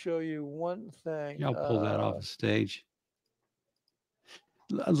show you one thing. I'll pull that off the stage.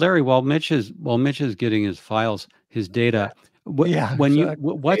 Larry, while Mitch is getting his files, his data,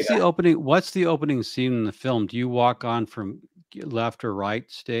 what's the opening scene in the film? Do you walk on from left or right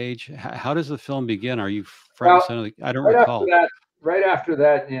stage? How does the film begin? Are you front and center? I don't recall. Right after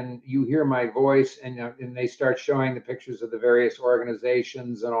that, and you hear my voice, and they start showing the pictures of the various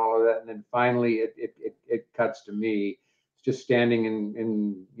organizations and all of that, and then finally it cuts to me, just standing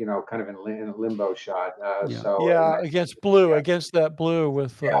in kind of in a limbo shot. Against that blue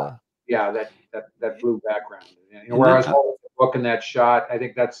with that blue background. Where I was holding the book in that shot. I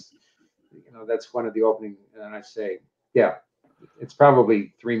think that's one of the opening, and I say, it's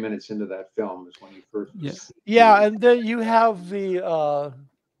probably 3 minutes into that film is when you first. And then you have the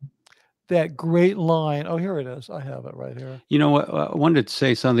that great line. Oh, here it is. I have it right here. You know what? I wanted to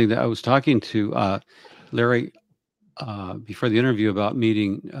say something that I was talking to Larry before the interview about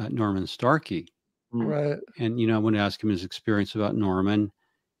meeting Norman Starkey. Right. And I want to ask him his experience about Norman.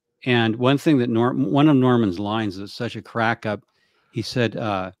 And one thing that one of Norman's lines is such a crack up. He said,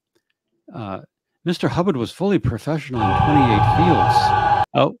 Mr. Hubbard was fully professional in 28 fields.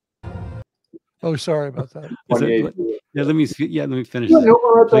 Oh, sorry about that. Let me finish.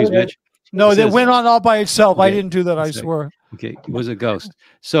 Please, Mitch. No, that went on all by itself. Okay. I didn't do that. I swear. Okay, it was a ghost.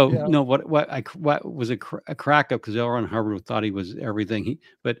 So no, what was a crack up because L. Ron Hubbard thought he was everything.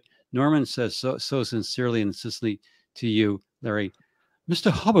 But Norman says so sincerely and insistently to you, Larry,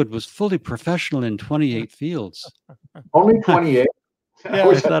 Mr. Hubbard was fully professional in 28 fields. Only 28. Yeah,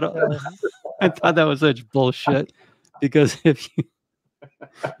 I thought that was such bullshit because if you,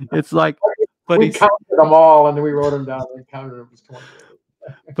 it's like, but we counted them all and then we wrote them down and counted them as 28.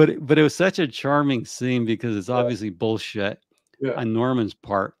 But it was such a charming scene because it's obviously bullshit on Norman's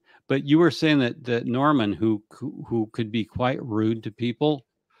part. But you were saying that Norman, who could be quite rude to people,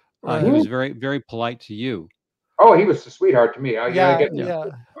 he was very, very polite to you. Oh, he was a sweetheart to me. I'm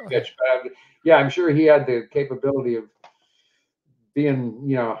sure he had the capability of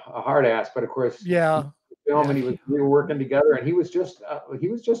being, a hard ass, but of course, we were working together, and he was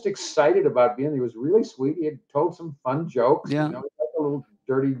just excited about being. He was really sweet. He had told some fun jokes. Yeah, he had a little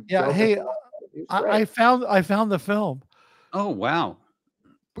dirty. Yeah, hey, I found the film. Oh wow!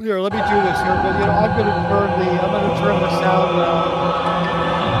 Here, let me do this here. But I'm going to turn the sound down.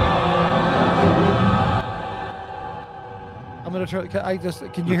 I'm going to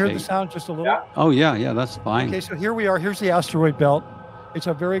turn. Can you hear the sound just a little? Yeah. Oh yeah, that's fine. Okay, so here we are. Here's the asteroid belt. It's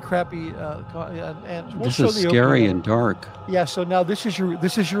a very crappy. And this is scary and dark. Yeah. So now this is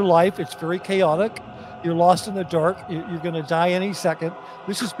your life. It's very chaotic. You're lost in the dark. You're going to die any second.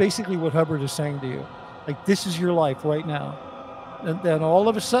 This is basically what Hubbard is saying to you. Like, this is your life right now. And then all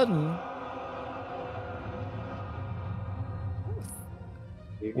of a sudden,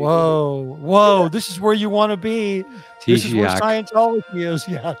 whoa, this is where you want to be. This is where Scientology is.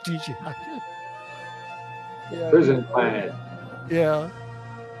 Yeah, TGI. Prison planet. Yeah.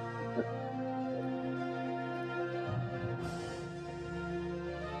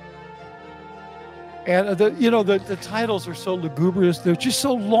 And the titles are so lugubrious. They're just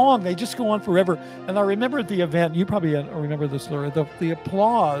so long. They just go on forever. And I remember at the event, you probably remember this, Larry. The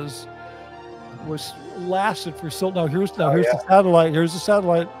applause lasted for so. Here's the satellite. Here's the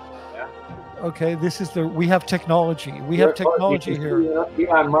satellite. Yeah. Okay, we have technology. We have technology here.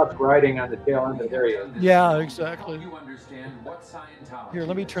 Elon Musk riding on the tail end of the area. Yeah, exactly. You understand what Scientology here,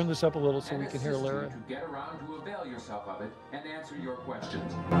 let me turn this up a little so we can hear Larry. To get around to avail yourself of it and answer your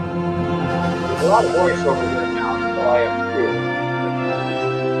questions. There's a lot of voiceover here now, so I have to do.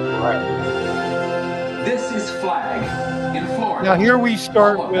 Right. This is Flag in Florida. Now here we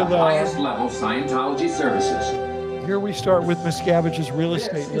start with the highest level Scientology services. Here we start with Miscavige's real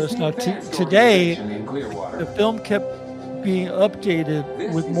estate list. Now today, the film kept being updated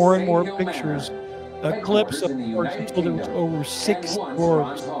with more and more pictures, clips of course, until there was over 6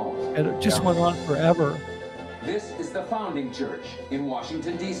 floors, and it just went on forever. This is the founding church in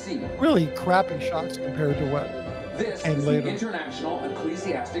Washington, D.C. Really crappy shots compared to what came later. This is the International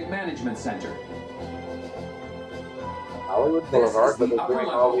Ecclesiastic Management Center. Hollywood Boulevard, this is the upper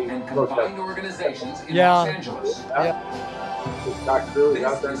level and combined organizations in Los Angeles.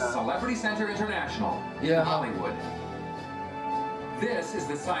 This is Celebrity Center International in Hollywood. This is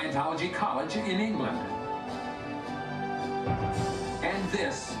the Scientology College in England. And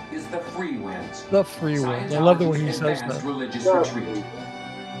this is the Free Winds. The Free Winds. I love the way he says that. Religious retreat.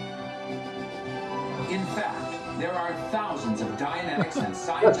 In fact, there are thousands of Dianetics and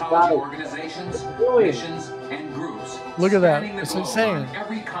Scientology organizations, missions, and groups. Look at that. It's insane. On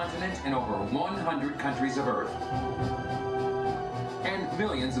every continent in over 100 countries of Earth. And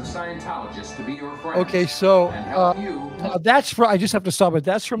millions of Scientologists to be your friends. Okay, so and help you. That's from, I just have to stop it.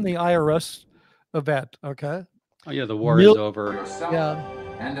 That's from the IRS event, okay? Oh yeah, the war is over. Yourself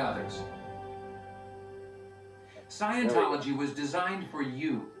and others. Scientology was designed for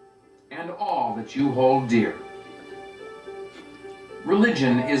you and all that you hold dear.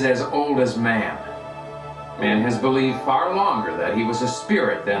 Religion is as old as man. Man has believed far longer that he was a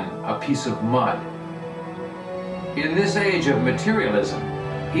spirit than a piece of mud. In this age of materialism,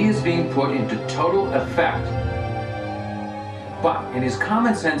 he is being put into total effect. But in his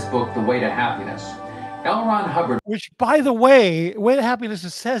common sense book, The Way to Happiness, L. Ron Hubbard... Which, by the way, Way to Happiness, it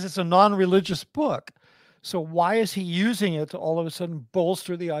says it's a non-religious book. So why is he using it to all of a sudden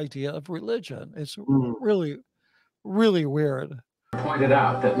bolster the idea of religion? It's really, really weird. Pointed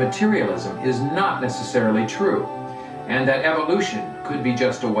out that materialism is not necessarily true, and that evolution could be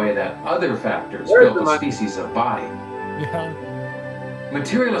just a way that other factors built a species of body. Yeah.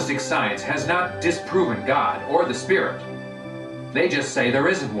 Materialistic science has not disproven God or the spirit. They just say there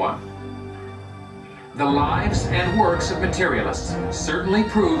isn't one. The lives and works of materialists certainly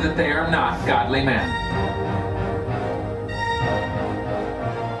prove that they are not godly men.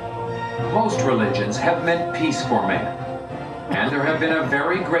 Most religions have meant peace for man, and there have been a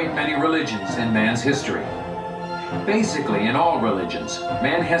very great many religions in man's history. Basically, in all religions,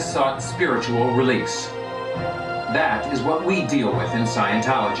 man has sought spiritual release. That is what we deal with in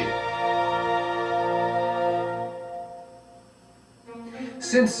Scientology.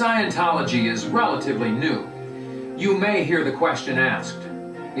 Since Scientology is relatively new, you may hear the question asked,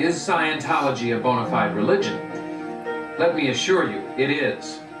 is Scientology a bona fide religion? Let me assure you, it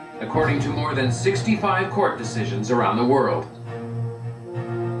is, according to more than 65 court decisions around the world.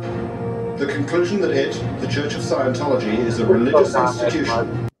 The conclusion that the Church of Scientology, is a religious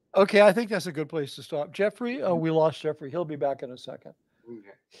institution. Okay, I think that's a good place to stop. Jeffrey, we lost Jeffrey. He'll be back in a second.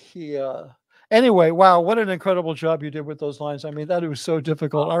 Anyway, wow, what an incredible job you did with those lines. I mean, that was so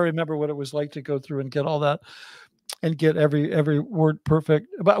difficult. I remember what it was like to go through and get all that and get every word perfect.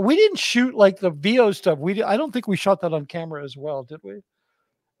 But we didn't shoot like the VO stuff. I don't think we shot that on camera as well, did we?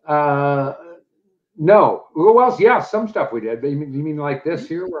 No. Well, yeah, some stuff we did. But you mean like this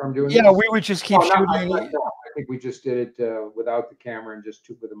here where I'm doing? Yeah, this? we would just keep shooting. I think we just did it without the camera and just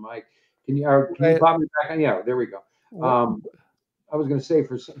with the mic. Can you pop me back on? Yeah, there we go. I was going to say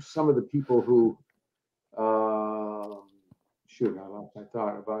for some of the people who, shoot, I lost my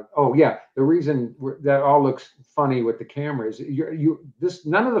thought about. Oh yeah, the reason that all looks funny with the camera is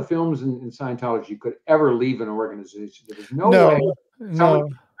none of the films in Scientology could ever leave an organization. There was no way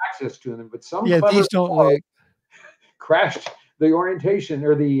access to them, but some these don't like crashed the orientation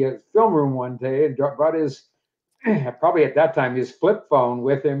or the film room one day and brought his probably at that time his flip phone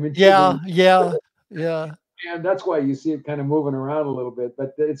with him. Yeah. And that's why you see it kind of moving around a little bit.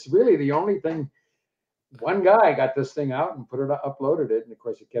 But it's really the only thing. One guy got this thing out and uploaded it, and of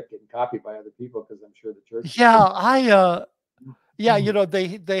course it kept getting copied by other people because I'm sure the church. Yeah, you know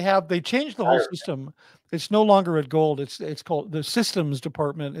they changed the whole system. It's no longer at Gold. It's called the Systems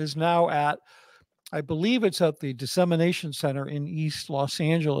Department is now at, I believe it's at the Dissemination Center in East Los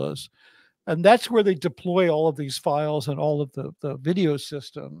Angeles, and that's where they deploy all of these files and all of the video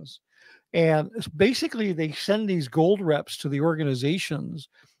systems. And basically, they send these gold reps to the organizations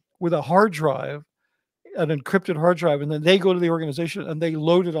with a hard drive, an encrypted hard drive, and then they go to the organization and they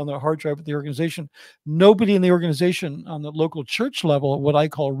load it on the hard drive of the organization. Nobody in the organization on the local church level, what I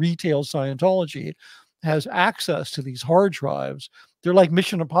call retail Scientology, has access to these hard drives. They're like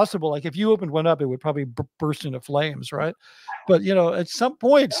Mission Impossible. Like if you opened one up, it would probably burst into flames, right? But you know, at some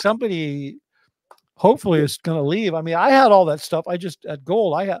point, somebody hopefully is going to leave. I mean, I had all that stuff. At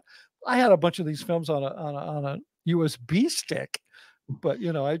Gold, I had a bunch of these films on a USB stick, but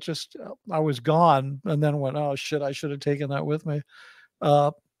you know, I was gone and then went, oh shit, I should have taken that with me.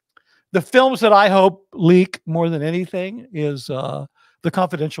 The films that I hope leak more than anything is the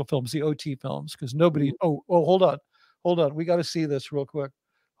confidential films, the OT films, because nobody. Oh, hold on, we got to see this real quick.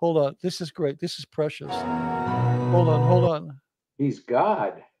 Hold on, this is great. This is precious. Hold on. He's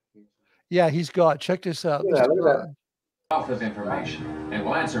God. Yeah, he's God. Check this out. Yeah, look at that. Wealth of information and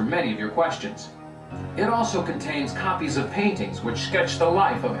will answer many of your questions. It also contains copies of paintings which sketch the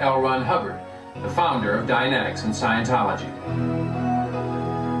life of L. Ron Hubbard, the founder of Dianetics and Scientology.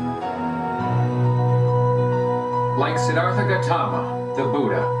 Like Siddhartha Gautama, the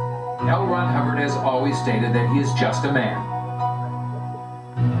Buddha, L. Ron Hubbard has always stated that he is just a man.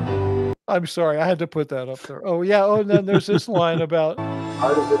 I'm sorry, I had to put that up there. Oh yeah, and then there's this line about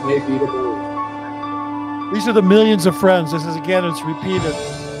hard as it may be to believe. These are the millions of friends. This is, again, it's repeated.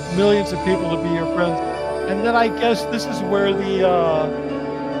 Millions of people to be your friends. And then I guess this is where this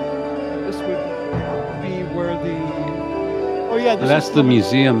would be where that's the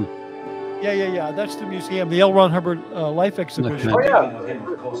museum. Yeah. That's the museum, the L. Ron Hubbard Life Exhibition. Oh, yeah.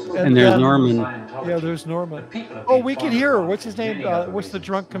 And there's Norman. Yeah, there's Norman. Oh, we can hear her. What's his name? What's the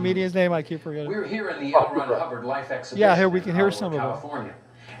drunk comedian's name? I keep forgetting. We're here in the L. Ron Hubbard Life Exhibition. Yeah, here we can hear some of them. California.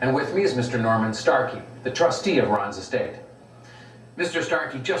 And with me is Mr. Norman Starkey, the trustee of Ron's estate. Mr.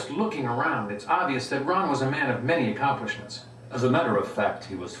 Starkey, just looking around, it's obvious that Ron was a man of many accomplishments. As a matter of fact,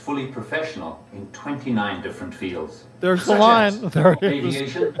 he was fully professional in 29 different fields. There's the line. There it is.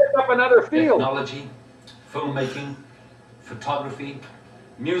 Aviation, Pick up another field. technology, filmmaking, photography,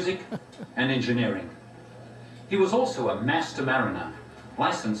 music, and engineering. He was also a master mariner,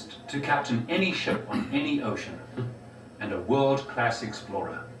 licensed to captain any ship on any ocean, and a world-class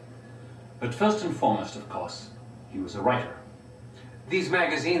explorer. But first and foremost, of course, he was a writer. These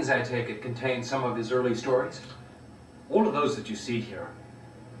magazines, I take it, contain some of his early stories? All of those that you see here,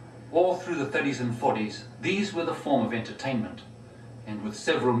 all through the 30s and 40s, these were the form of entertainment. and with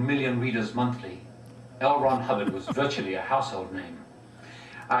several million readers monthly, L. Ron Hubbard was virtually a household name.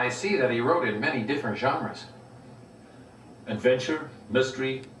 I see that he wrote in many different genres. Adventure,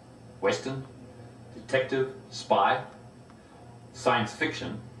 mystery, western, detective, spy, science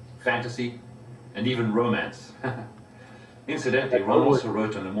fiction, fantasy, and even romance. Incidentally, Ron also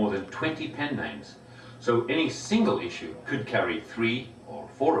wrote under more than 20 pen names, so any single issue could carry 3 or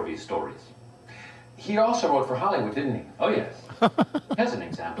 4 of his stories. He also wrote for Hollywood, didn't he? Oh yes. Here's an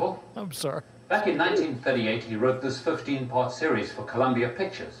example. I'm sorry. Back in 1938, he wrote this 15-part series for Columbia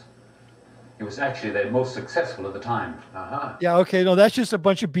Pictures. It was actually their most successful at the time. Uh-huh. Yeah, okay, no, that's just a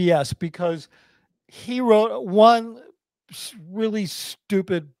bunch of BS because he wrote one really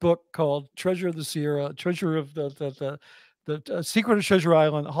stupid book called Treasure of the Sierra, Treasure of the Secret of Treasure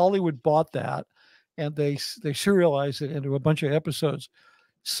Island. Hollywood bought that, and they serialized it into a bunch of episodes.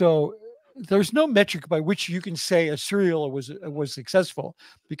 So there's no metric by which you can say a serial was successful,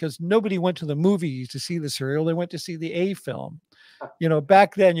 because nobody went to the movies to see the serial; they went to see the A film. You know,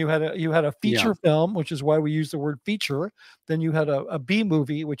 back then you had a feature film, which is why we use the word feature. Then you had a B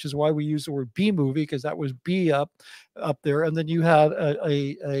movie, which is why we use the word B movie, because that was B up there. And then you had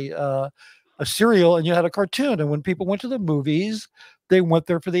a serial, and you had a cartoon. And when people went to the movies, they went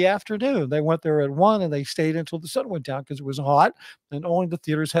there for the afternoon. They went there at 1 and they stayed until the sun went down because it was hot, and only the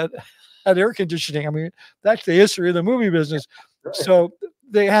theaters had air conditioning. I mean, that's the history of the movie business. So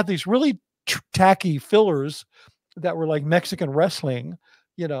they had these really tacky fillers that were like Mexican wrestling,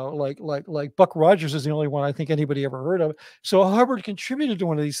 you know, like Buck Rogers is the only one I think anybody ever heard of. So Hubbard contributed to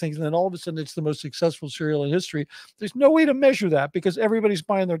one of these things, and then all of a sudden it's the most successful serial in history. There's no way to measure that because everybody's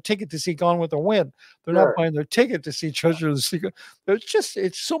buying their ticket to see Gone with the Wind. They're not buying their ticket to see Treasure of the Secret.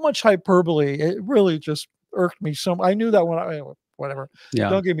 It's so much hyperbole. It really just irked me. I knew that when whatever. Yeah.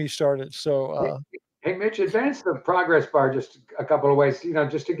 Don't get me started. So hey Mitch, advance the progress bar just a couple of ways, you know,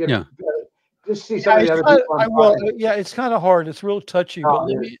 just to get just see some of the other people. I will. Yeah, it's kind of hard. It's real touchy. But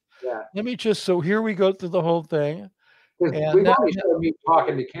let me just. So here we go through the whole thing. We've always showed me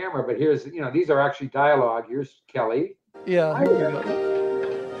talking to camera, but here's, you know, these are actually dialogue. Here's Kelly. Yeah. Here we go.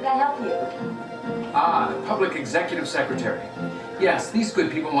 Can I help you? The public executive secretary. Yes, these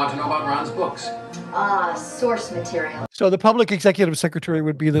good people want to know about Ron's books. Source material. So the public executive secretary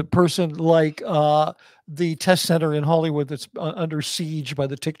would be the person like the test center in Hollywood that's under siege by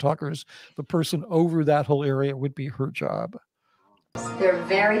the TikTokers. The person over that whole area would be her job. They're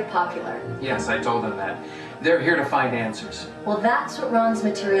very popular. Yes, I told them that. They're here to find answers. Well, that's what Ron's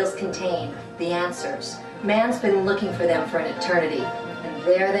materials contain, the answers. Man's been looking for them for an eternity, and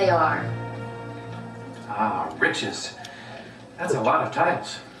there they are. Riches. That's a lot of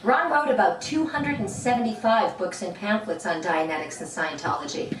titles. Ron wrote about 275 books and pamphlets on Dianetics and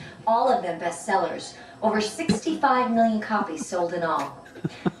Scientology, all of them bestsellers. Over 65 million copies sold in all.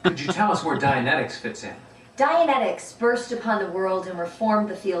 Could you tell us where Dianetics fits in? Dianetics burst upon the world and reformed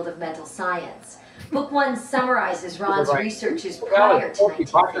the field of mental science. Book 1 summarizes Ron's researches prior to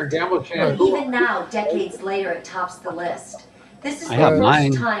 1950, and even now, decades later, it tops the list. This is the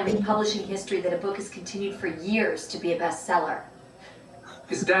first time in publishing history that a book has continued for years to be a bestseller.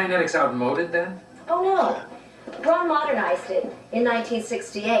 Is Dianetics outmoded then? Oh no. Ron modernized it in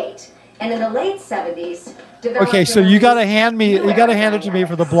 1968, and in the late 70s, developed. Okay, so you got to hand it to me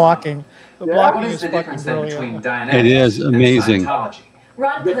for the blocking. The blocking is the difference then between Dianetics it is amazing. and Scientology?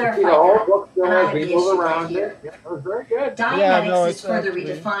 Ron clarified that, and I have the issue right here. Very good. Dianetics is further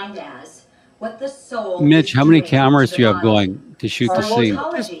redefined as what the soul. Mitch, how many cameras do you have going to shoot the scene?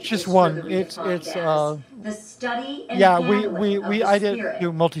 Just one. It's the study and I didn't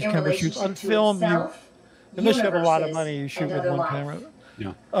do multi-camera shoots on film. Unless you have a lot of money, you shoot with one camera.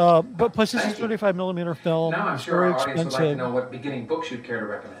 Yeah. But plus this is 35mm film. Now I'm sure our audience would like to know what beginning books you'd care to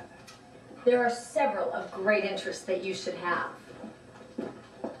recommend. There are several of great interest that you should have.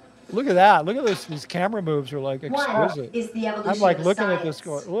 Look at that. Look at this. These camera moves are like exquisite. One is the evolution I'm like of looking science. at this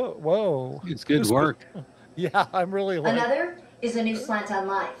going, whoa. It's good work. Yeah, I'm really like. Another is a new slant on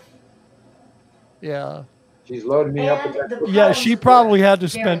life. Yeah. She's loading me up. Yeah, she probably had to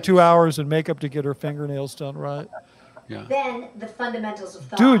spend 2 hours in makeup to get her fingernails done right. Yeah. Then the fundamentals of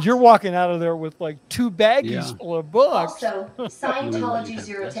thought. Dude, you're walking out of there with like 2 baggies full of books. Also, Scientology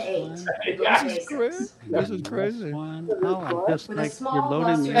 0 to 8. This is crazy. This is crazy. With a small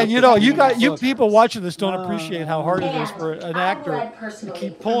glossary And you know, you people watching this don't appreciate how hard it is for an actor to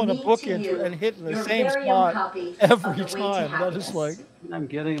keep pulling a book into and hitting the same spot every time. That is like. I'm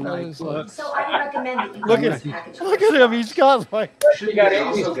getting like. So I would recommend that you look at him. He's got like. You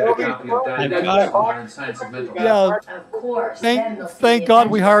also get a copy of Dianetics and Science of Mental Health. Yeah. Of course. Thank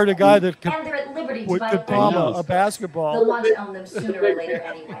God we hired a guy that could free to Would buy could up bomb any a of these books. basketball. They'll want to own them sooner or later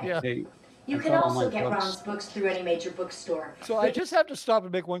anyway. Yeah. Hey, You I can thought all my also get books- Ron's books through any major bookstore. So I just have to stop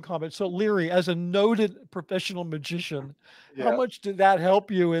and make one comment. So Leary, as a noted professional magician, how Yeah. much did that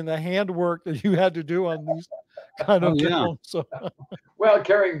help you in the handwork that you had to do on these kind of Oh, yeah. films? So, Well,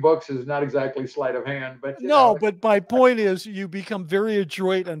 carrying books is not exactly sleight of hand, but you no, know, but my point is you become very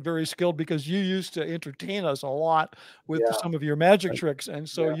adroit and very skilled because you used to entertain us a lot with Yeah. some of your magic tricks. And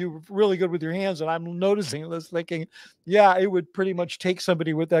so Yeah. you were really good with your hands. And I'm noticing this thinking, yeah, it would pretty much take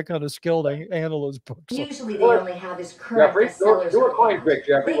somebody with that kind of skill to handle those books. So, Usually they only have his current Jeffrey, bestsellers. do a on coin hand. trick,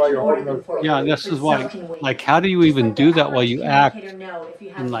 Jeffrey, They while can you're order holding them those for books. you, Yeah, this but is some why. can wait. Like, how do you Just even let do the that while LRH you act? communicator know if you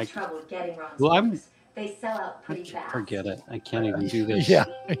have And, any like, trouble getting Ron's well, I'm- books. They sell out pretty fast. Forget it. I can't even do this. yeah,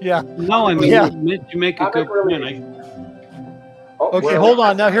 yeah. No, I mean, Yeah. you make a Comic good point. relief. Oh, Okay, well, hold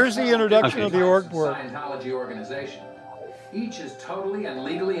on. Now here's the introduction Okay. of the org board. Scientology organization. Each is totally and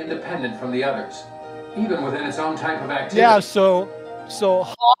legally independent from the others, even within its own type of activity. Yeah, so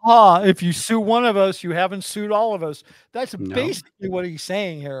if you sue one of us, you haven't sued all of us. That's No. basically what he's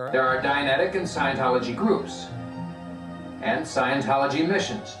saying here. There are Dianetic and Scientology groups, and Scientology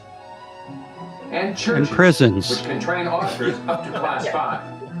missions, and churches, prisons. which can train officers up to Class 5.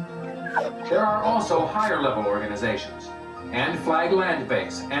 There are also higher-level organizations, and Flag Land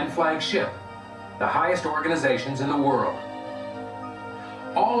Base and Flag Ship, the highest organizations in the world.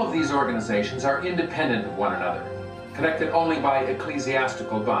 All of these organizations are independent of one another, connected only by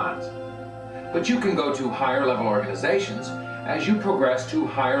ecclesiastical bonds. But you can go to higher-level organizations as you progress to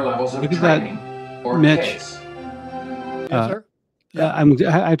higher levels of Look at that, training or Mitch. case. Yes, sir?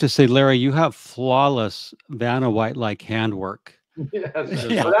 I have to say, Larry, you have flawless Vanna White-like handwork. Yes.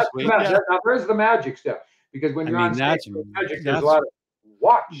 Yeah. Well, that's the Yeah. magic. Now, there's the magic stuff because when I you're mean, on stage that's- with magic, there's that's- a lot of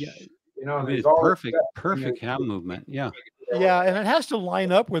watch. Yeah. You know, I and mean, there's it's all this perfect, stuff. perfect hand movement. Yeah. Yeah, and it has to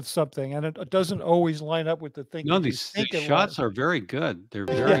line up with something, and it doesn't always line up with the thing. No, that you these think it shots was. are very good. They're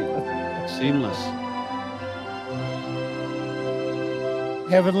very seamless.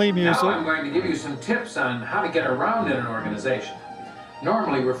 Heavenly music. Now I'm going to give you some tips on how to get around in an organization,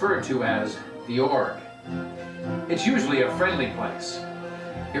 normally referred to as the org. It's usually a friendly place.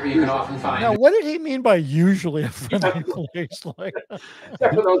 Here you can often find Now, what did he mean by usually a friendly place? Like,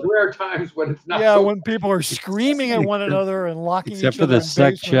 Except for those rare times when it's not. yeah, so when people are screaming at one another and locking Except each for other the in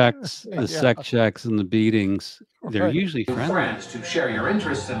sec basements. checks, the sec checks and the beatings, they're Right. usually new friendly. friends to share your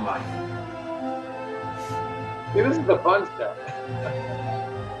interests in life. See, this is the fun stuff.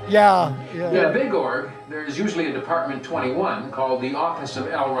 Yeah, In a yeah. big org, there's usually a Department 21 called the Office of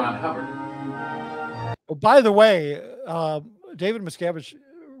L. Ron Hubbard. Oh, by the way, David Miscavige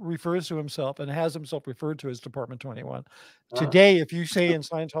refers to himself and has himself referred to as Department 21. Today, if you say in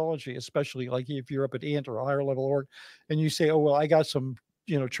Scientology, especially like if you're up at Ant or a higher level org, and you say, "Oh well, I got some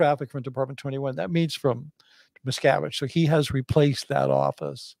traffic from Department 21," that means from Miscavige. So he has replaced that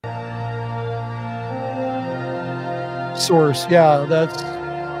office. Source, yeah, that's.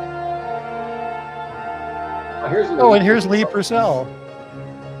 Oh, and here's Lee Purcell.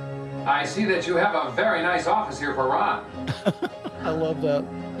 I see that you have a very nice office here for Ron. I love that.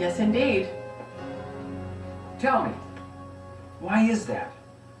 Yes, indeed. Tell me, why is that?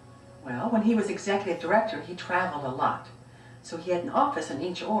 Well, when he was executive director, he traveled a lot. So he had an office in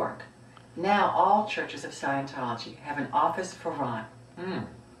each org. Now all churches of Scientology have an office for Ron.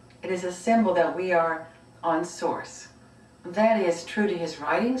 It is a symbol that we are on source. That is true to his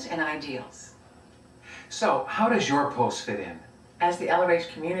writings and ideals. So, how does your post fit in? As the LRH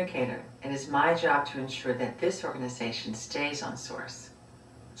communicator, it is my job to ensure that this organization stays on source.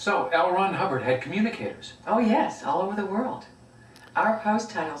 So, L. Ron Hubbard had communicators. Oh yes, all over the world. Our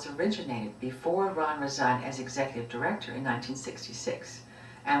post titles originated before Ron resigned as executive director in 1966,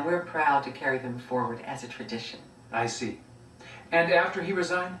 and we're proud to carry them forward as a tradition. I see. And after he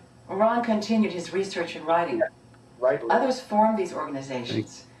resigned? Ron continued his research and writing. Right. Others formed these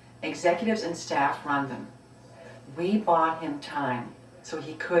organizations. Executives and staff run them. We bought him time so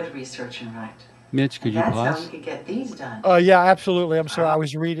he could research and write. Mitch, could you That's how pause? he could get these done. Yeah, absolutely. I'm sorry. I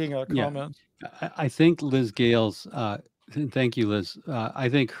was reading a Yeah. comment. I think Liz Gale's, thank you, Liz. I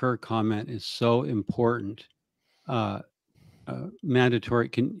think her comment is so important.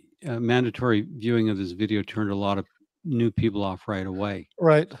 Mandatory viewing of this video turned a lot of new people off right away.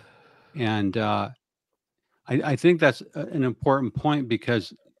 Right. And I think that's an important point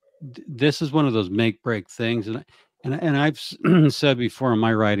because this is one of those make break things. And I've said before in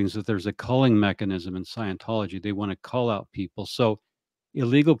my writings that there's a culling mechanism in Scientology. They want to cull out people. So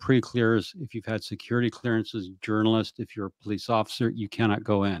illegal pre-clears, if you've had security clearances, journalist, if you're a police officer, you cannot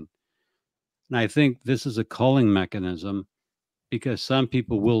go in. And I think this is a culling mechanism because some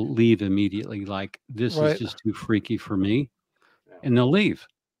people will leave immediately. Like, this is just too freaky for me, and they'll leave.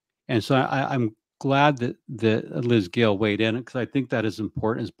 And so I'm glad that Liz Gale weighed in, because I think that is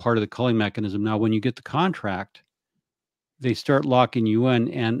important as part of the culling mechanism. Now, when you get the contract, they start locking you in,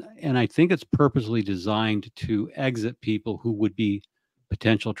 and I think it's purposely designed to exit people who would be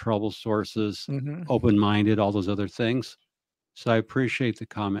potential trouble sources, open-minded, all those other things. So I appreciate the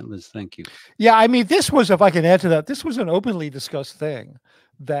comment, Liz. Thank you. Yeah, I mean, this was, if I can add to that, this was an openly discussed thing.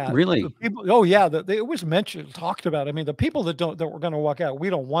 That really, people, oh yeah, it was mentioned, talked about. I mean, the people that were going to walk out, we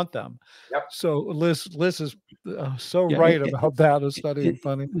don't want them. Yep. So Liz is right about that. It's not even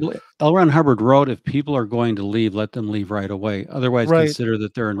funny. L. Ron Hubbard wrote, "If people are going to leave, let them leave right away. Otherwise, consider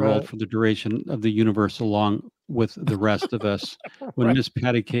that they're enrolled for the duration of the universe along with the rest of us. When Miss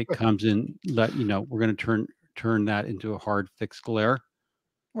Patty Cake comes in, let you know we're going to turn that into a hard fixed glare."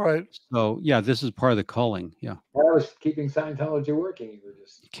 Right. So yeah, this is part of the culling. Yeah. That was keeping Scientology working. You were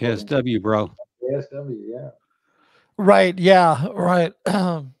just KSW, bro. KSW, yeah. Right. Yeah. Right.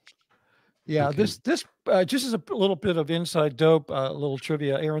 Yeah. Okay. This just as a little bit of inside dope, a little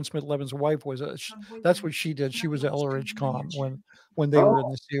trivia. Aaron Smith Levin's wife was that's what she did. She was LRH Com when they were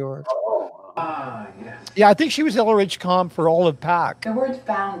in the Sea Org. Yes. Yeah, I think she was LRH Com for all of PAC. The word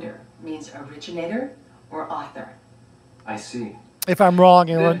founder means originator or author. I see. If I'm wrong,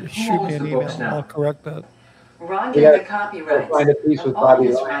 Aaron, Then shoot me an email. I'll correct that. Ron gave the copyrights of all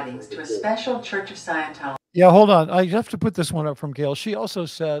his writings to a special Church of Scientology. Yeah, hold on. I have to put this one up from Gail. She also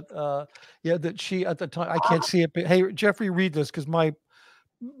said, that she at the time, I can't see it, but hey, Jeffrey, read this because my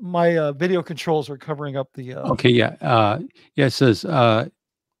video controls are covering up the. Okay, yeah, it says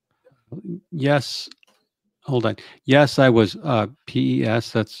yes. Hold on. Yes, I was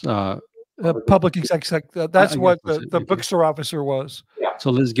PES. That's public exec. That's what the bookstore officer was. Yeah.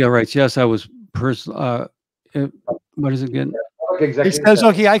 So Liz Gale writes, yes, I was what is it again? It says,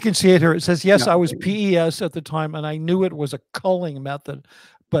 okay, I can see it here. It says, yes, I was PES at the time, and I knew it was a culling method,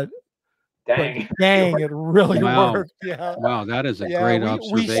 but dang, it really worked. Yeah. Wow, that is a great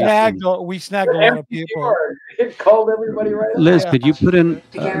observation. We snagged a lot of people. It called everybody right. Liz, could you put in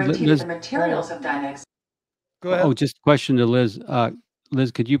to guarantee the materials of Dynex? Go ahead. Oh, just a question to Liz. Liz,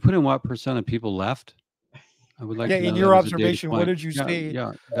 could you put in what % of people left? I would like to know in your observation, what did you see?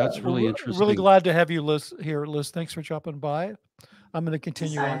 Yeah, that's really interesting. Really glad to have you, Liz, here. Liz, thanks for dropping by. I'm going to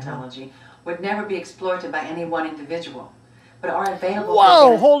continue. Scientology would never be exploited by any one individual, but are available.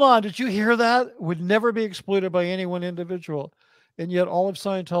 Whoa, hold on. Did you hear that? Would never be exploited by any one individual. And yet all of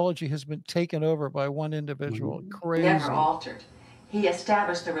Scientology has been taken over by one individual. Crazy. Never altered. He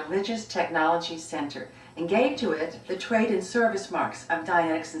established the Religious Technology Center and gave to it the trade and service marks of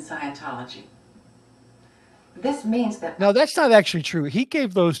Dianetics and Scientology. This means that... No, that's not actually true. He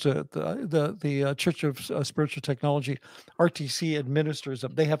gave those to the Church of Spiritual Technology. RTC administers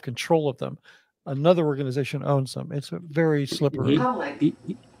them. They have control of them. Another organization owns them. It's a very slippery. Public,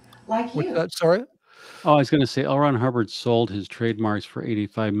 like you. Sorry? Oh, I was going to say, L. Ron Hubbard sold his trademarks for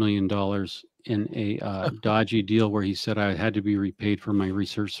 $85 million in a dodgy deal where he said I had to be repaid for my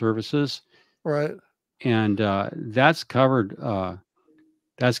research services. Right. And that's covered on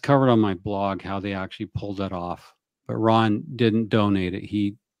my blog, how they actually pulled that off. But Ron didn't donate it.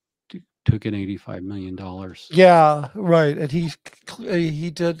 He took in $85 million. Yeah, right. And he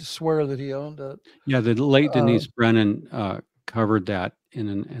did swear that he owned it. Yeah, the late Denise Brennan covered that in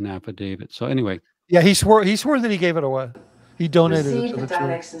an affidavit. So anyway. Yeah, he swore that he gave it away. He donated it to the church.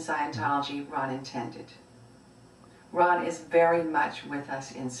 Dianetics and Scientology Ron intended. Ron is very much with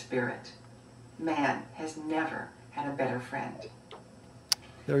us in spirit. Man has never had a better friend.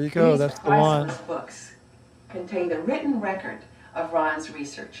 There you go. That's the one. These priceless books contain the written record of Ron's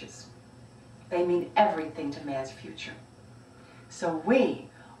researches. They mean everything to man's future. So we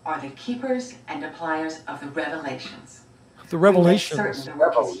are the keepers and appliers of the revelations. The revelations. We make certain the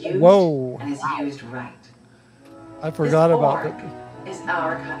work is used and is used right. I forgot about it. This is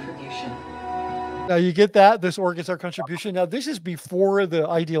our contribution. Now you get that. This org is our contribution. Now this is before the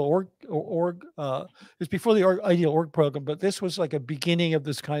ideal org. It's before the ideal org program, but this was like a beginning of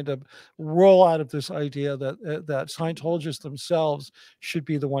this kind of rollout of this idea that Scientologists themselves should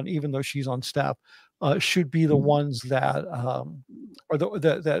be the one, even though she's on staff, should be the ones that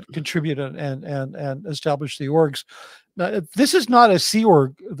that contribute and establish the orgs. Now, this is not a Sea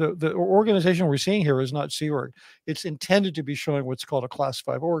Org. The organization we're seeing here is not Sea Org. It's intended to be showing what's called a Class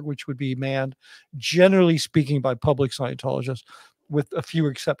 5 org, which would be manned, generally speaking, by public Scientologists, with a few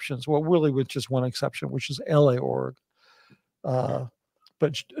exceptions. Well, really with just one exception, which is LA org.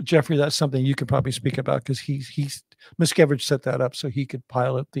 But Jeffrey, that's something you could probably speak about because he's Miscavige set that up so he could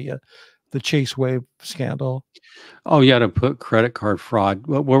pilot the Chase Wave scandal. Oh, yeah, to put credit card fraud.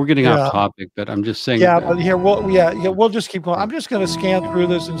 Well, we're getting off topic, but I'm just saying. Yeah, but here, we'll just keep going. I'm just going to scan through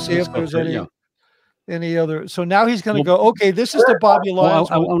this and see if there's any other. So now he's going to go. Okay, this is the Bobby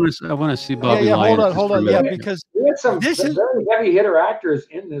Lyons. I want to see Bobby Lyons. Hold on. Yeah, because we had some very heavy hitter actors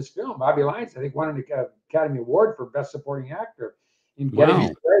in this film. Bobby Lyons, I think, won an Academy Award for Best Supporting Actor in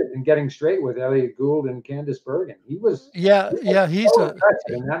Getting Straight with Elliot Gould and Candice Bergen. He was he's so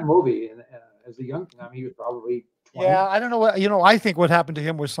in that movie. And as a young, I mean, he was probably 20. Yeah, I don't know what, I think what happened to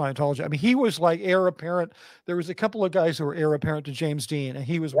him was Scientology. I mean, he was like heir apparent. There was a couple of guys who were heir apparent to James Dean, and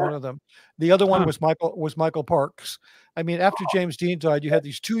he was one of them. The other one was Michael Parks. I mean, after James Dean died, you had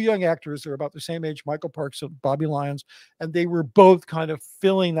these two young actors. They're about the same age, Michael Parks and Bobby Lyons, and they were both kind of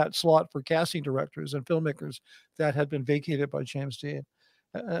filling that slot for casting directors and filmmakers that had been vacated by James Dean.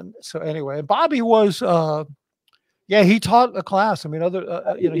 And so anyway, and Bobby was, he taught a class. I mean,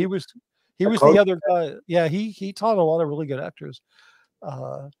 he was the other guy. Yeah, he taught a lot of really good actors.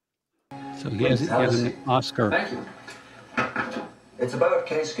 So he has an Oscar. Thank you. It's about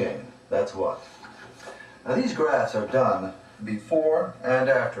case gain. That's what. Now these graphs are done before and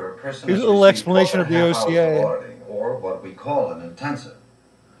after a person. Here's a little explanation of the OCA, or what we call an intensive.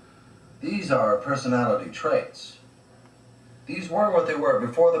 These are personality traits. These were what they were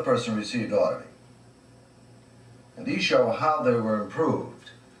before the person received auditing, and these show how they were improved.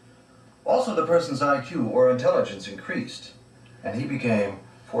 Also, the person's IQ or intelligence increased, and he became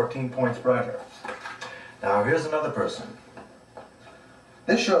 14 points brighter. Now, here's another person.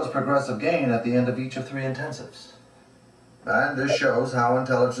 This shows progressive gain at the end of each of 3 intensives. And this shows how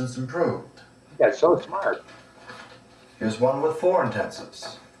intelligence improved. Yeah, so smart. Here's one with 4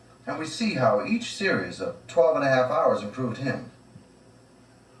 intensives. And we see how each series of 12.5 hours improved him.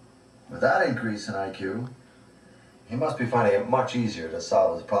 With that increase in IQ, he must be finding it much easier to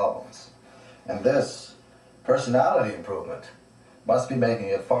solve his problems. And this personality improvement must be making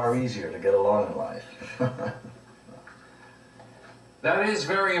it far easier to get along in life. That is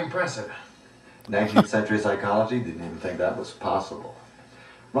very impressive. 19th century psychology didn't even think that was possible.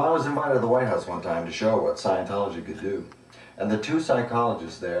 Ron was invited to the White House one time to show what Scientology could do. And the 2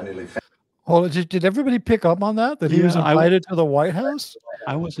 psychologists there nearly... Well, did everybody pick up on that he was invited to the White House?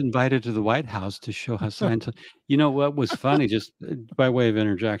 I was invited to the White House to show how Scientology... You know what was funny, just by way of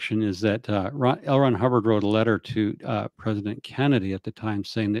interjection, is that L. Ron Hubbard wrote a letter to President Kennedy at the time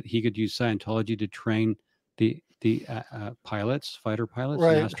saying that he could use Scientology to train the pilots, fighter pilots,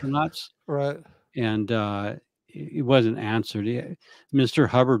 and astronauts. Right. And it wasn't answered. Mr.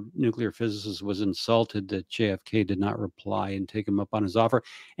 Hubbard, nuclear physicist, was insulted that JFK did not reply and take him up on his offer.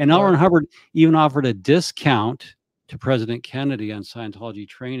 And L. Ron Hubbard even offered a discount to President Kennedy on Scientology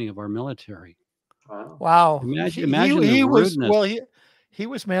training of our military. Wow. Imagine the rudeness. He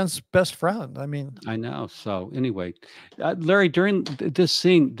was man's best friend. I mean, I know. So anyway, Larry, during this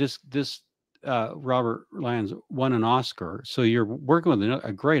scene, this Robert Lyons won an Oscar. So you're working with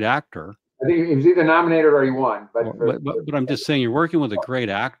a great actor. I think he was either nominated or he won. But I'm just saying, you're working with a great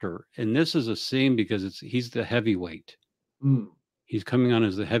actor, and this is a scene because he's the heavyweight. He's coming on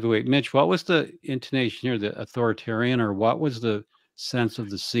as the heavyweight. Mitch, what was the intonation here? The authoritarian, or what was the sense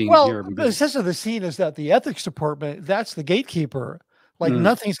of the scene here? Well, the sense of the scene is that the ethics department, that's the gatekeeper. Like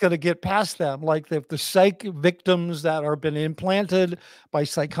nothing's going to get past them. Like the psych victims that are been implanted by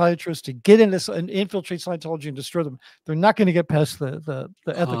psychiatrists to get into and infiltrate Scientology and destroy them, they're not going to get past the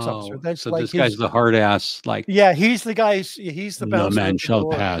ethics officer. That's so like this guy's the hard ass. Like he's the guy. He's the no man shall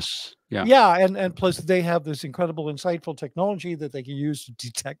pass. Yeah, and plus they have this incredible, insightful technology that they can use to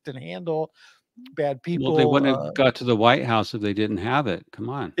detect and handle bad people. Well, they wouldn't have got to the White House if they didn't have it. Come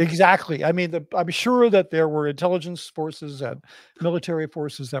on. Exactly. I mean, I'm sure that there were intelligence forces and military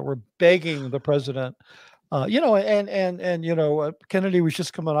forces that were begging the president. Kennedy was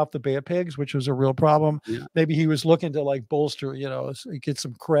just coming off the Bay of Pigs, which was a real problem. Yeah. Maybe he was looking to like bolster, get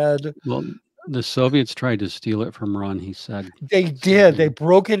some cred. Well, the Soviets tried to steal it from Ron, he said. They did. They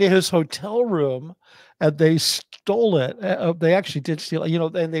broke into his hotel room and they stole it. They actually did steal it,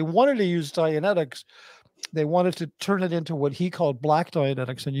 and they wanted to use Dianetics. They wanted to turn it into what he called black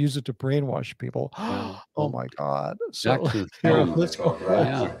Dianetics and use it to brainwash people. Oh my God. So let's go.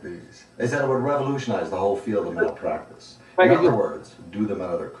 They said it would revolutionize the whole field of malpractice. In other words, do them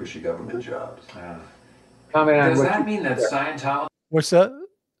out of their cushy government jobs. Does that mean that Scientology... What's that?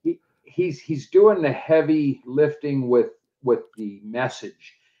 He's doing the heavy lifting with the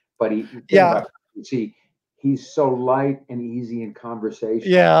message, but he's so light and easy in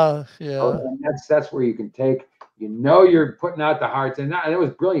conversation. Yeah. And that's where you can take. You're putting out the hearts, and it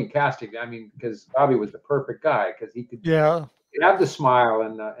was brilliant casting. I mean, because Bobby was the perfect guy because he could. Yeah. have the smile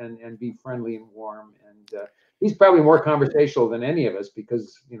and be friendly and warm. And he's probably more conversational than any of us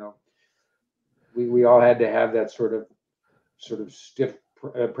because we all had to have that sort of stiff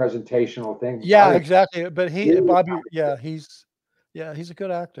presentational thing. Yeah, exactly. But Bobby, he's a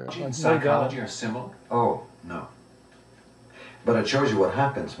good actor. And psychology are similar? Oh, no. But it shows you what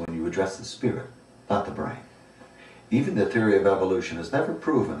happens when you address the spirit, not the brain. Even the theory of evolution has never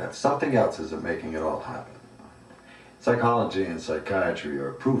proven that something else isn't making it all happen. Psychology and psychiatry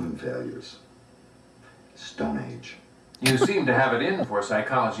are proven failures. Stone Age. You seem to have it in for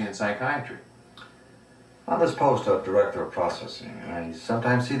psychology and psychiatry. On this post of director of processing, I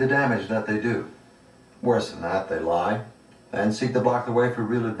sometimes see the damage that they do. Worse than that, they lie and seek to block the way for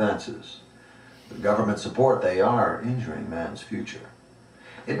real advances. With government support, they are injuring man's future.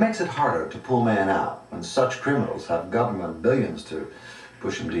 It makes it harder to pull man out when such criminals have government billions to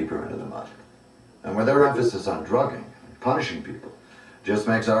push him deeper into the mud. And with their emphasis on drugging and punishing people, just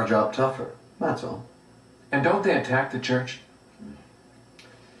makes our job tougher, that's all. And don't they attack the church?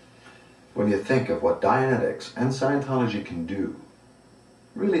 When you think of what Dianetics and Scientology can do,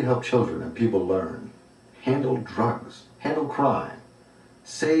 really help children and people learn, handle drugs, handle crime,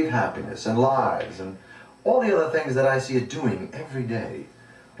 save happiness and lives, and all the other things that I see it doing every day,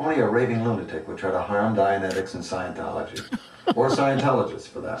 only a raving lunatic would try to harm Dianetics and Scientology, or Scientologists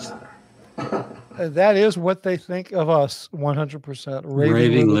for that matter. That is what they think of us, 100%.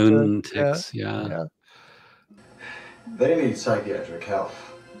 Raving lunatics, yeah. They need psychiatric help.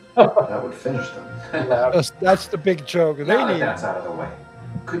 That would finish them. That's the big joke. Now that that's out of the way,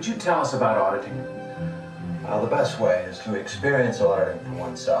 could you tell us about auditing? The best way is to experience auditing for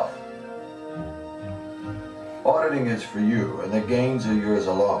oneself. Auditing is for you, and the gains are yours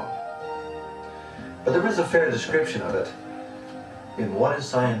alone. But there is a fair description of it in What is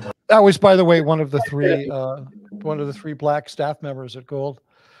Scientology? That was, by the way, one of the three black staff members at Gold.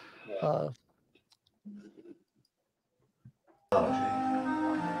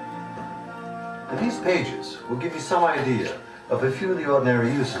 And these pages will give you some idea of a few of the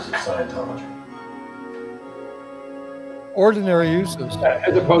ordinary uses of Scientology. Ordinary uses.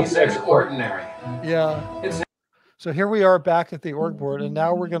 As opposed to ordinary. Yeah. So here we are back at the org board, and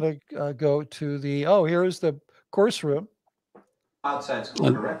now we're going to go to the, here's the course room. Outside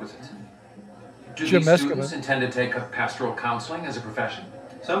school prerequisites. Do Jim these students intend to take up pastoral counseling as a profession?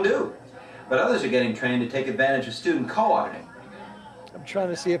 Some do, but others are getting trained to take advantage of student co-auditing. I'm trying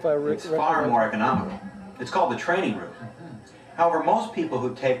to see if I It's far more economical. It's called the training route. However, most people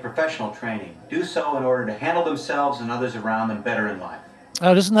who take professional training do so in order to handle themselves and others around them better in life.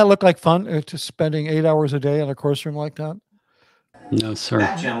 Doesn't that look like fun, just spending 8 hours a day in a course room like that? No, sir.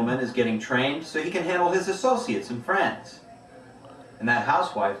 That gentleman is getting trained so he can handle his associates and friends. And that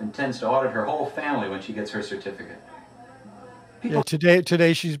housewife intends to audit her whole family when she gets her certificate.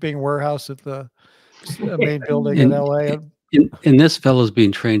 Today she's being warehoused at the main building in LA. And this fellow's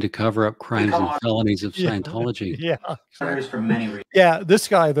being trained to cover up crimes and felonies of Scientology. For many reasons. Yeah, this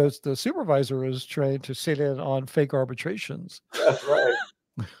guy, the supervisor, is trained to sit in on fake arbitrations. That's right.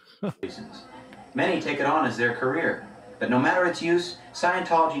 Many take it on as their career, but no matter its use,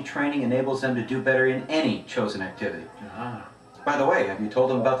 Scientology training enables them to do better in any chosen activity. By the way, have you told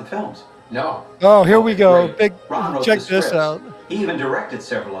them about the films? No. Oh, here we go. Big. Ron wrote check the this scripts. out. He even directed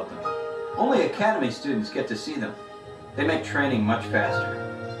several of them. Only Academy students get to see them. They make training much faster.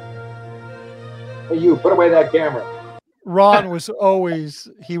 Hey, you put away that camera. Ron was always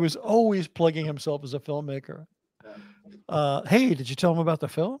plugging himself as a filmmaker. Hey, did you tell him about the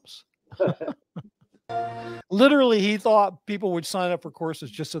films? Literally, he thought people would sign up for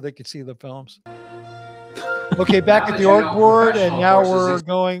courses just so they could see the films. Okay, back at the org board, and now we're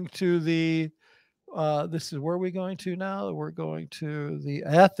going to the. This is where we're going to now. We're going to the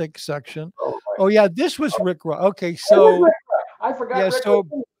ethics section. Oh yeah, this was Rick. Okay, so I forgot. Yeah, Rick so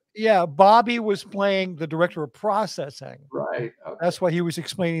yeah, Bobby was playing the director of processing. Right. Okay. That's why he was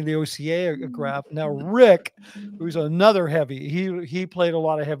explaining the OCA graph. Now Rick, who's another heavy, he played a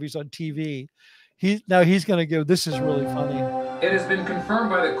lot of heavies on TV. He's going to give. This is really funny. It has been confirmed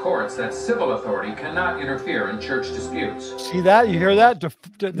by the courts that civil authority cannot interfere in church disputes. See that? You hear that?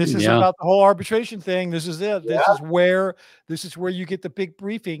 This is about the whole arbitration thing. This is it. This is where you get the big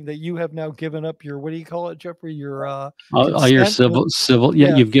briefing that you have now given up your, what do you call it, Jeffrey? Your all your civil.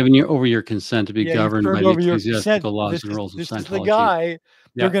 Yeah, you've given over your consent to be governed by the ecclesiastical laws and rules of Scientology. This is the guy.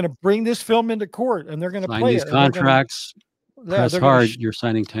 They're going to bring this film into court, and they're going to play these contracts. Press hard. You're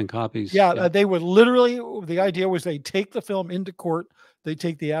signing 10 copies. Yeah, they would literally. The idea was they take the film into court. they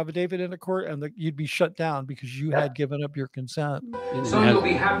take the affidavit into court, and you'd be shut down because you had given up your consent. So you'll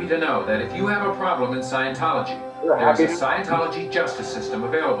be happy to know that if you have a problem in Scientology, there's a Scientology justice system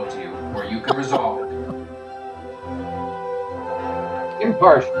available to you where you can resolve it.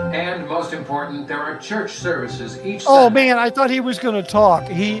 Impartial. And most important, there are church services each Oh Sunday. man, I thought he was going to talk.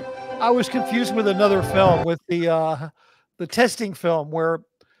 I was confused with another film, with the testing film where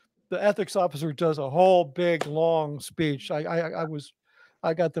the ethics officer does a whole big long speech.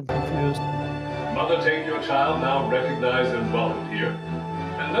 I got them confused. Mother, take your child, now recognized and welcomed here,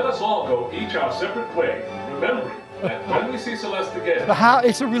 and let us all go each our separate way, remembering that when we see Celeste again, But how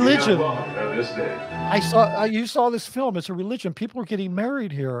it's a religion. we have welcomed her this day. You saw this film. It's a religion. People are getting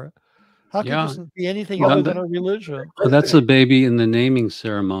married here. How can Yeah. this be anything Well, other than a religion? Well, that's a baby in the naming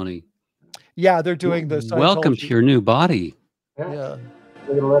ceremony. Yeah, they're doing the Welcome to your new body. Yeah.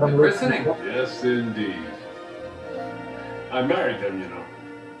 They're gonna let them Listening. Yes, indeed. I married them, you know.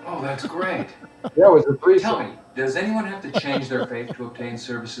 Oh, that's great. Yeah, it was a priest. Tell me, does anyone have to change their faith to obtain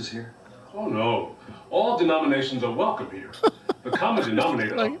services here? Oh, no. All denominations are welcome here. The common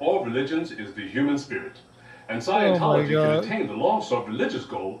denominator of all religions is the human spirit. And Scientology can attain the long-sought religious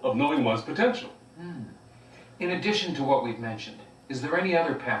goal of knowing one's potential. In addition to what we've mentioned, is there any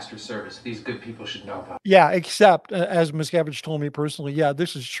other pastor service these good people should know about? Yeah, except as Miscavige told me personally, yeah,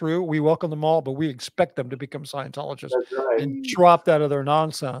 this is true. We welcome them all, but we expect them to become Scientologists and drop that other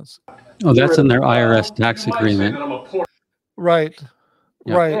nonsense. Oh, that's in their IRS tax agreement. Right.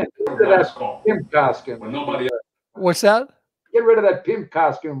 Yeah. Right. Get rid of that pimp costume. When nobody What's that? Get rid of that pimp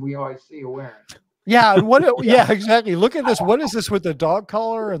costume we always see you wearing. Yeah, yeah, exactly. Look at this. What is this with the dog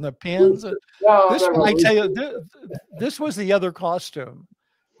collar and the pins? This one, I tell you, this was the other costume.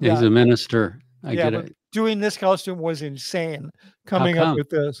 He's a minister. I get but it. doing this costume was insane. Coming up with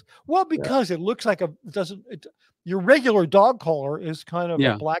this, well, because it looks like your regular dog collar is kind of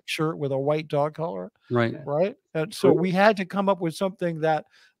a black shirt with a white dog collar, right? And so we had to come up with something that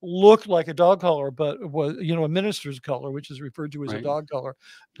looked like a dog collar, but was a minister's collar, which is referred to as a dog collar,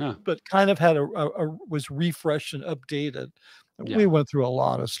 but kind of had was refreshed and updated. We went through a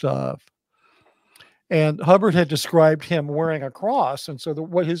lot of stuff. And Hubbard had described him wearing a cross. And so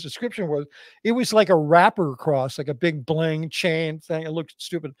what his description was, it was like a rapper cross, like a big bling chain thing. It looked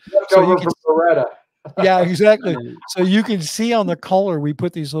stupid. So you can, yeah, exactly. So you can see on the collar, we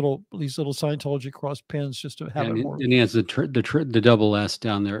put these little Scientology cross pins just to have it more. And he has the double S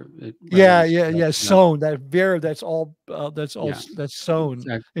down there. Sewn. That's sewn.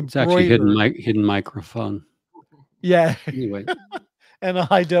 It's actually hidden microphone. Yeah. Anyway. And a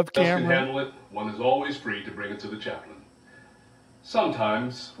high def camera. Can handle it. One is always free to bring it to the chaplain.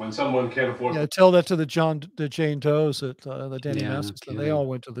 Sometimes, when someone can't afford, tell that to the Jane Does at the Danny Masterson. They all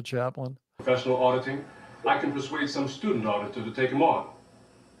went to the chaplain. Professional auditing, I can persuade some student auditor to take him on.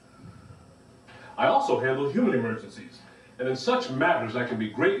 I also handle human emergencies, and in such matters, I can be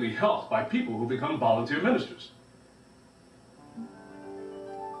greatly helped by people who become volunteer ministers.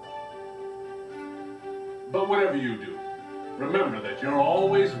 But whatever you do, remember that you're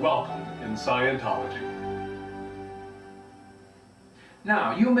always welcome in Scientology.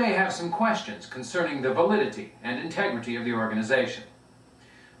 Now, you may have some questions concerning the validity and integrity of the organization.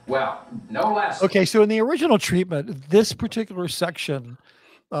 Well, no less. Okay, so in the original treatment, this particular section,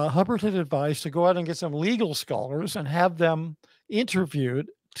 Hubbard had advised to go out and get some legal scholars and have them interviewed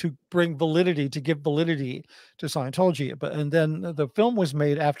to give validity to Scientology. And then the film was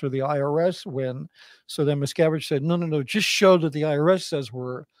made after the IRS win. So then Miscavige said, no, just show that the IRS says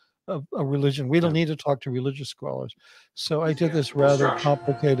we're a religion. We don't need to talk to religious scholars. So I did this rather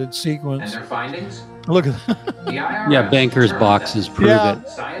complicated sequence. And their findings? Look at that. Banker's boxes prove it.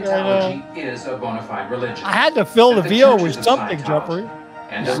 Scientology is a bona fide religion. I had to fill the VO with something, Jeffrey.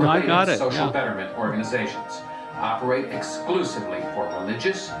 And the related social betterment organizations operate exclusively for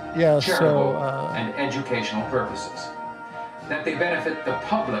religious, charitable, and educational purposes. That they benefit the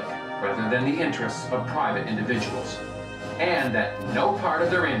public rather than the interests of private individuals. And that no part of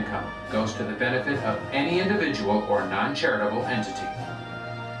their income goes to the benefit of any individual or non-charitable entity.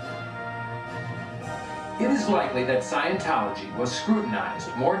 It is likely that Scientology was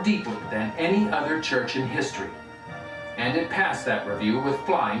scrutinized more deeply than any other church in history. And it passed that review with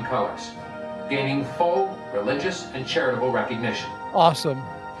flying colors, gaining full religious and charitable recognition. Awesome.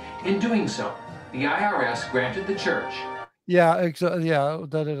 In doing so, the IRS granted the church.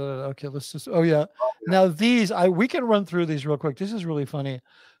 Okay, let's just. Oh yeah. Now these, we can run through these real quick. This is really funny.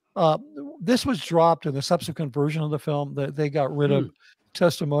 This was dropped in the subsequent version of the film. That they got rid of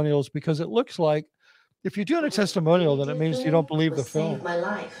testimonials because it looks like if you're doing a testimonial, then it means you don't believe the film. My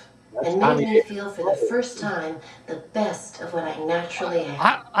life. and made me feel for the first time the best of what I naturally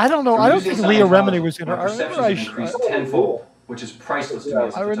am. I don't know. From I don't using think Leah Remini Scientology, was in my her. I remember perceptions have increased tenfold, which is priceless to me as a I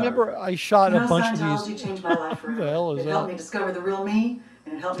photographer. remember I shot You a know, bunch of these. Scientology changed my life Who the forever. hell is It helped that? me discover the real me,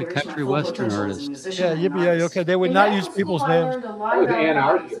 and it helped The me reach my country full western potential as a artist. musician Yeah, and an yippee, yeah, artist. okay. They would In not medical use school, people's I names. learned a That lot was about Ann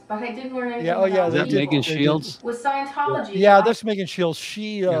bodies, Archer. but I didn't learn anything Yeah, oh yeah, about Is they that did. people. Megan They did. Shields? With Scientology, Yeah, I that's Megan Shields.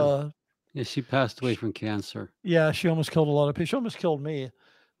 She, Yeah, she passed away from cancer. yeah, she almost killed a lot of people. She almost killed me,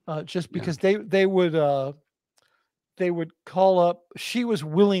 just Yeah. because they would call up. She was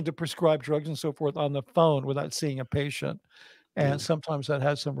willing to prescribe drugs and so forth on the phone without seeing a patient, and Yeah. sometimes that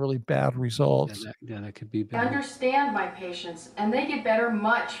had some really bad results. That could be bad. understand my patients, and they get better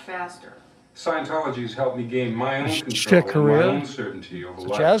much faster. Scientology has helped me gain my own Chick control and my career. own certainty over It's a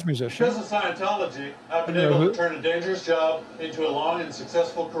life. jazz musician. Because of Scientology, I've been I don't know able who- to turn a dangerous job into a long and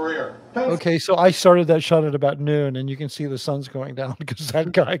successful career. Okay, so I started that shot at about noon, and you can see the sun's going down because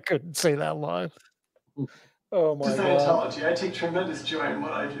that guy couldn't say that live. Oh my To god! Scientology, I take tremendous joy in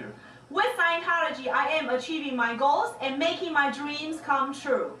what I do. With Scientology, I am achieving my goals and making my dreams come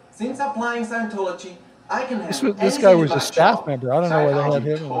true. Since applying Scientology, I can This guy was a staff member. I don't know why they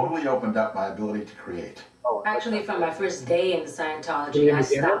had him. Totally opened up my ability to create. Actually, from my first day in Scientology, I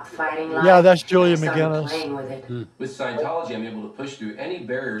stopped fighting life. Yeah, that's Julia and started McGinnis. playing with it. With Scientology, I'm able to push through any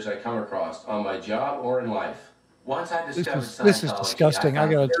barriers I come across on my job or in life. Once I discovered This is Scientology, disgusting. I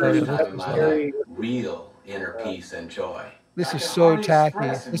found gotta the tell you, first this time in is my life real inner peace and joy. This I is can so hardly tacky.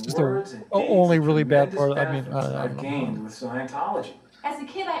 express in This is words the and deeds only the really bad tremendous part. I mean, benefits I I've don't know. gained with Scientology. As a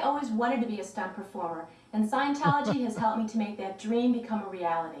kid, I always wanted to be a stunt performer, and Scientology has helped me to make that dream become a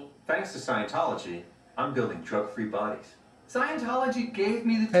reality. Thanks to Scientology, I'm building drug-free bodies. Scientology gave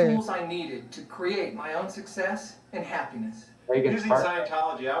me the Hey. tools I needed to create my own success and happiness. Megan Park.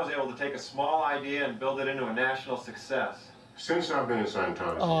 Scientology, I was able to take a small idea and build it into a national success. Since I've been in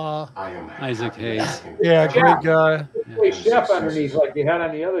Scientology, I am Isaac happy Hayes. as I can Yeah, be. great guy. Hey, chef underneath like you had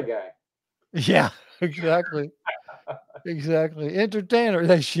on the other guy. Yeah, exactly. Exactly. Entertainer.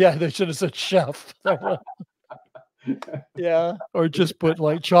 They should have said chef. Yeah, or just put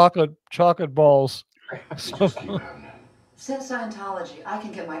like chocolate balls. Since Scientology, I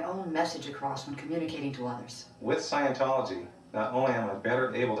can get my own message across when communicating to others. With Scientology, not only am I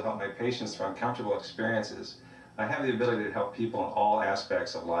better able to help my patients through uncomfortable experiences, I have the ability to help people in all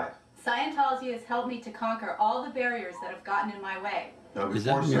aspects of life. Scientology has helped me to conquer all the barriers that have gotten in my way. Is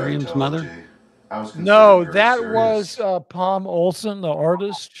that Miriam's mother? No, that was Palm Olsen, the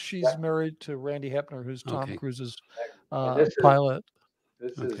artist. She's married to Randy Hepner, who's Tom Cruise's this is- pilot.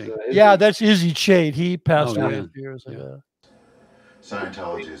 This Okay. is Yeah, that's Izzy Chade. He passed Oh, away yeah. a few years ago.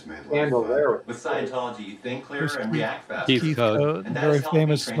 Scientology has made life Scandal fun. there. With Scientology, you think clearer There's and react faster. Keith Coate, And that very has helped me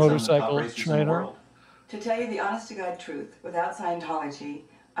famous train some of the top motorcycle racers in the trainer. world. To tell you the honest-to-God truth, without Scientology,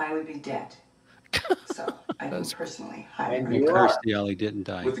 I would be dead. So I do personally highly And And you curse are. the Ali didn't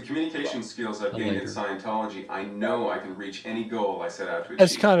die. With the communication skills I've gained in Later. Scientology, I know I can reach any goal I set out to achieve.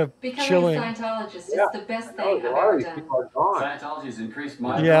 That's kind of Becoming chilling. a Scientologist Yeah. is the best No, thing a I've lot of ever these done. people are gone. Scientology has increased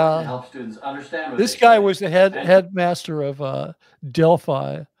my Yeah. ability to help students understand what This they guy say. was the headmaster of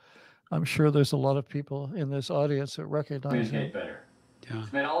Delphi. I'm sure there's a lot of people in this audience that recognize Communicate him. better. Yeah.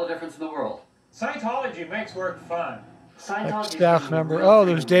 It's made all the difference in the world. Scientology makes work fun. Staff member. Oh,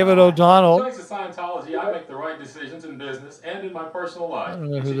 there's David O'Donnell. Thanks to Scientology, I make the right decisions in business and in my personal life. I don't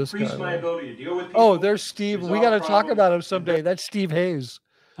know who It's this increased guy my is. ability to deal with people. Oh, there's Steve. We got to talk about him someday. That's Steve Hayes.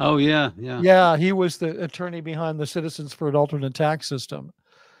 Oh yeah, yeah. Yeah, he was the attorney behind the Citizens for an Alternate Tax System.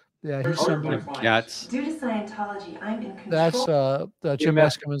 Yeah, he's somebody. Cats. Due to Scientology, I'm in control That's Jim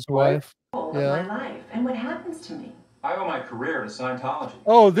Eskelman's wife. of Yeah. my life and what happens to me. I owe my career to Scientology.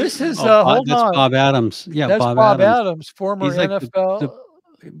 Oh, this is hold That's on. Bob Adams. Yeah, That's Bob Adams, former He's like NFL.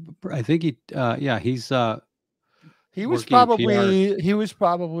 I think he. Yeah, he's. He was working in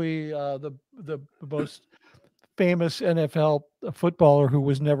probably the most famous NFL footballer who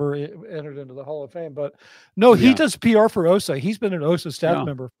was never entered into the Hall of Fame. But no, he Yeah. does PR for OSA. He's been an OSA staff Yeah.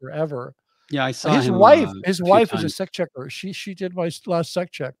 member forever. Yeah, I saw His him. wife. A His few wife is a times. sec checker. She did my last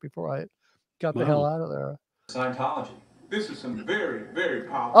sec check before I got the hell Wow. out of there. Scientology. This is some very, very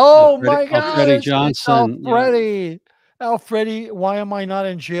powerful. Oh Alfredi- my God! Alfredi It's Johnson, yeah. Alfredi. Alfredi. Why am I not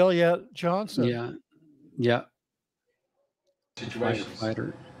in jail yet, Johnson? Yeah, yeah. Situations. Fighter.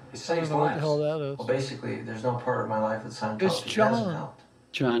 It I don't saves know what the lives. hell that is. Well, basically, there's no part of my life that It's Scientology John. hasn't helped.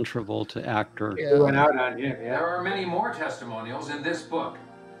 John Travolta, actor. They went out on him. There Yeah. are many more testimonials in this book.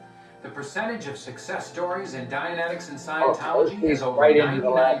 The percentage of success stories in Dianetics and Scientology Oh, is over right into the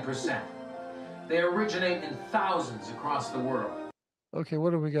lab. 99%. They originate in thousands across the world. Okay,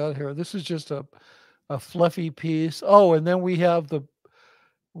 what do we got here? This is just a fluffy piece. Oh, and then we have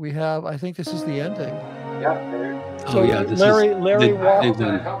We have, I think this is the ending. Yeah. So Larry walked.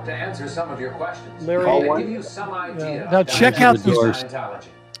 I've helped to answer some of your questions. Larry, to give you some idea. Now check out these doors.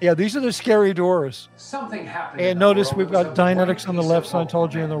 Yeah, these are the scary doors. Something happened. And notice we've got Dianetics on the left,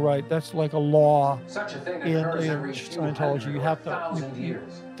 Scientology on the right. That's like a law Such a thing in occurs every Scientology. You have to.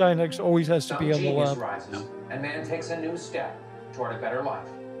 years. Dianetics always has to be on the Genius left. rises, and man takes a new step toward a better life,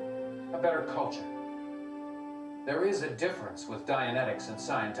 a better culture. There is a difference with Dianetics and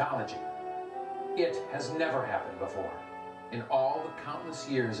Scientology. It has never happened before in all the countless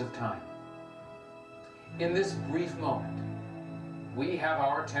years of time. In this brief moment, we have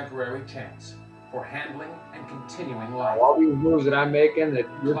our temporary chance for handling and continuing life. All these moves that I'm making, that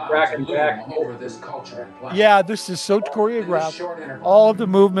you're tracking back over this culture and planet. Yeah, this is so choreographed. All of the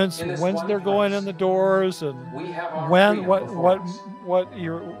movements, when they're going in the doors, and when what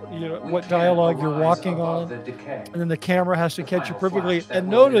dialogue you're walking on, and then the camera has to catch you perfectly. And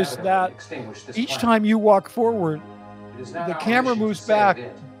notice that each time you walk forward, the camera moves back,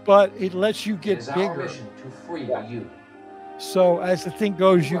 but it lets you get bigger. So as the thing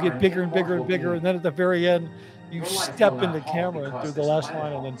goes, you get bigger and bigger and bigger, and then at the very end, you step into camera and do the last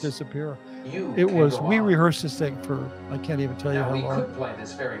line and then disappear. We rehearsed this thing for, I can't even tell you how long. We could play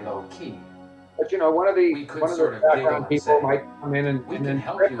this very low key. But one of the background people might come in and then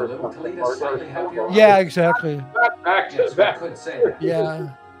help you a little to lead a slightly happier life. Yeah, exactly. Back. Could say that.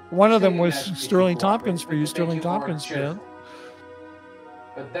 Yeah. One of them was Sterling Tompkins for you, Sterling Tompkins fan.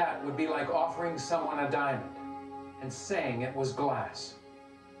 But that would be like offering someone a diamond and saying it was glass.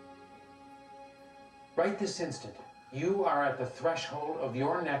 Right this instant, you are at the threshold of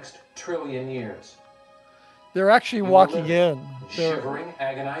your next trillion years. They're actually walking in. Shivering,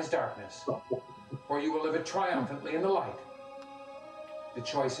 agonized darkness. Or you will live it triumphantly in the light. The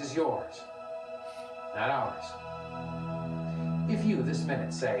choice is yours, not ours. If you this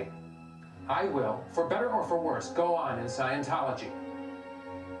minute say, I will, for better or for worse, go on in Scientology,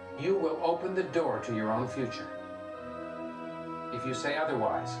 you will open the door to your own future. If you say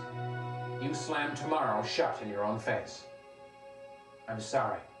otherwise, you slam tomorrow shut in your own face. I'm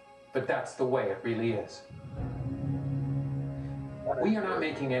sorry, but that's the way it really is. We are not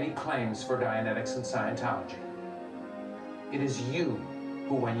making any claims for Dianetics and Scientology. It is you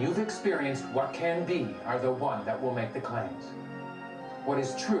who, when you've experienced what can be, are the one that will make the claims. What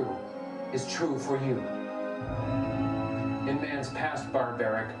is true for you. In man's past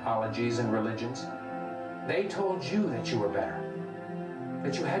barbaric ologies and religions, they told you that you were better,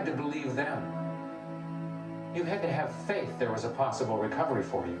 that you had to believe them. You had to have faith there was a possible recovery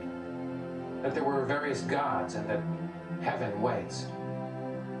for you, that there were various gods and that heaven waits.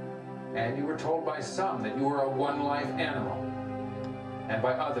 And you were told by some that you were a one-life animal, and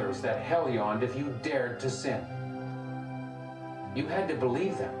by others that hell yawned if you dared to sin. You had to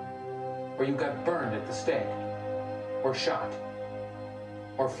believe them, or you got burned at the stake, or shot,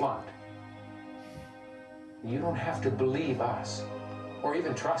 or flunked. You don't have to believe us, or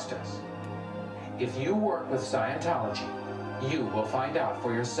even trust us. If you work with Scientology, you will find out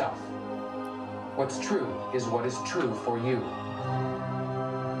for yourself. What's true is what is true for you.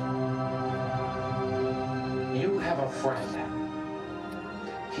 You have a friend.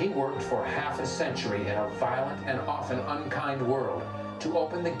 He worked for half a century in a violent and often unkind world to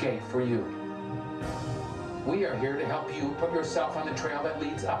open the gate for you. We are here to help you put yourself on the trail that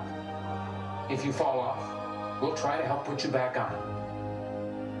leads up. If you fall off, we'll try to help put you back on.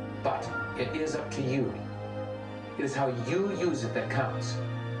 But it is up to you. It is how you use it that counts.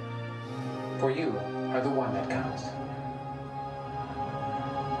 For you are the one that counts.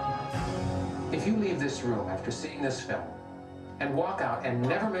 If you leave this room after seeing this film and walk out and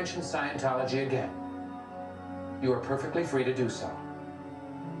never mention Scientology again, you are perfectly free to do so.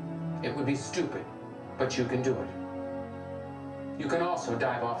 It would be stupid, but you can do it. You can also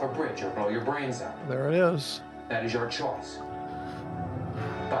dive off a bridge or blow your brains out. There it is. That is your choice.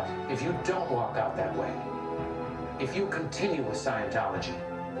 But if you don't walk out that way, if you continue with Scientology,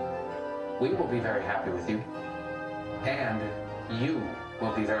 we will be very happy with you. And you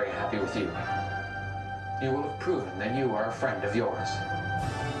will be very happy with you. You will have proven that you are a friend of yours.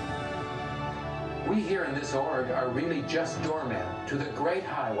 We here in this org are really just doormen to the great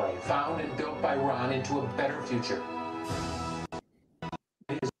highway found and built by Ron into a better future.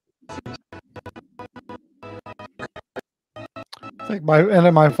 I think my end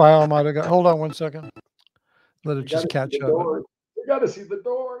of my file might have got. Hold on one second. Let it just catch up. You got to see the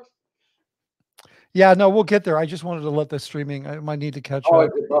doors. Yeah, no, we'll get there. I just wanted to let the streaming. I might need to catch up.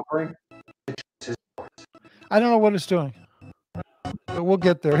 Is it buffering? I don't know what it's doing, but we'll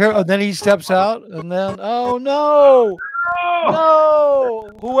get there. Here, then he steps out, and then oh no!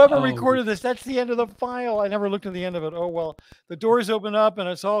 No! Whoever Oh. recorded this, that's the end of the file. I never looked at the end of it. Oh, well. The doors open up and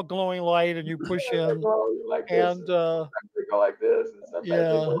it's all glowing light and you push in. Like And, sometimes they go like this. And sometimes they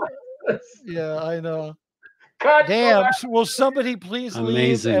yeah. go like this. Yeah, I know. Cut, go Damn. back. Will somebody please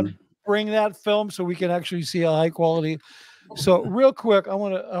leave and Amazing. bring that film so we can actually see a high quality? So real quick, I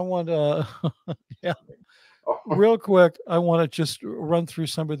want to, yeah. Real quick, I want to just run through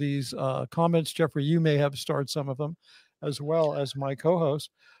some of these comments. Jeffrey, you may have starred some of them as well as my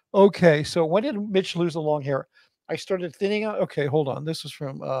co-host. Okay, so when did Mitch lose the long hair? I started thinning out. Okay, hold on. This is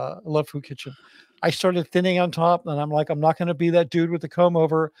from Love Food Kitchen. I started thinning on top, and I'm like, I'm not going to be that dude with the comb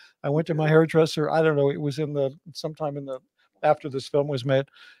over. I went to my hairdresser. I don't know. It was sometime in the after this film was made,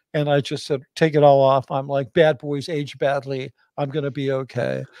 and I just said, take it all off. I'm like, bad boys age badly. I'm going to be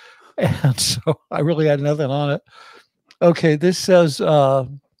okay. And so I really had nothing on it. Okay, this says,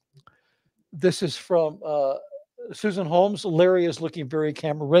 this is from Susan Holmes. Larry is looking very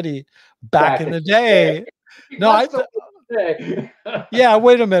camera ready back in the day. No, yeah,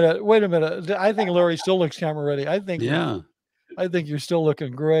 wait a minute. I think Larry still looks camera ready. I think you're still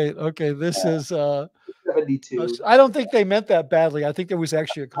looking great. Okay, this is 72. I don't think they meant that badly. I think there was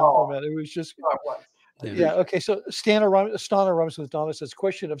actually a compliment. It was just yeah. Okay. So Stana Rums with Donna says,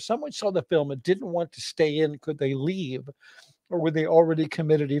 question: if someone saw the film and didn't want to stay in, could they leave, or were they already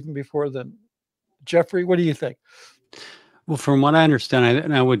committed even before then? Jeffrey, what do you think? Well, from what I understand,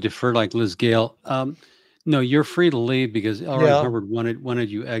 and I would defer like Liz Gale. No, you're free to leave because L. Ron Hubbard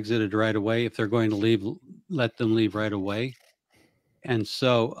wanted you exited right away. If they're going to leave, let them leave right away. And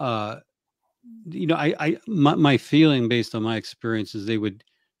so, my feeling based on my experience is they would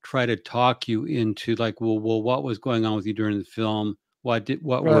try to talk you into like, well, what was going on with you during the film? What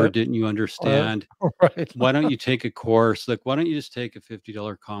word didn't you understand? Right. Why don't you take a course? Like, why don't you just take a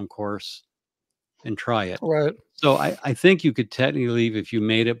 $50 comm course and try it? Right. So I think you could technically leave if you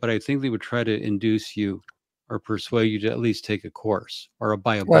made it, but I think they would try to induce you or persuade you to at least take a course or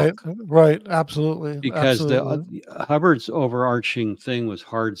buy a book. Right. Absolutely. Because Hubbard's overarching thing was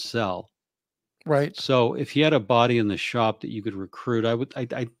hard sell. Right. So if he had a body in the shop that you could recruit,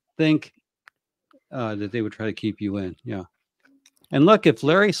 I think that they would try to keep you in. Yeah. And look, if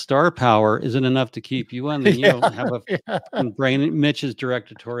Larry's star power isn't enough to keep you in, then you don't have a brain. Mitch's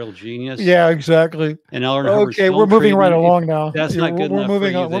directorial genius. Yeah, exactly. And okay, we're moving right along now. That's not good enough. We're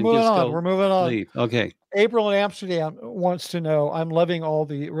moving on. We're moving on. Leave. Okay. April in Amsterdam wants to know, I'm loving all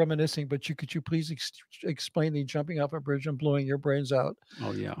the reminiscing, but could you please explain the jumping off a bridge and blowing your brains out?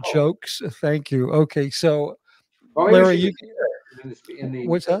 Oh, yeah. Jokes. Thank you. Okay. So, Larry,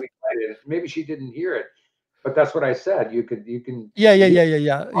 what's that? Maybe she didn't hear it, but that's what I said. You can. Yeah,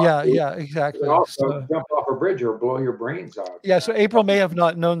 exactly. Also jump off a bridge or blow your brains out. Yeah. So April may have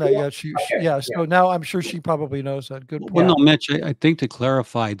not known that yet. So now I'm sure she probably knows that. Good point. Well, no, Mitch, I think to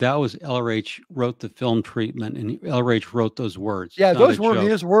clarify, that was LRH wrote the film treatment and LRH wrote those words. Yeah, those were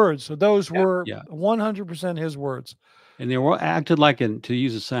his words. So those were 100% his words. And they were acted like to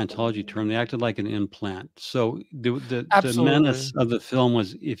use a Scientology term, they acted like an implant. So the menace of the film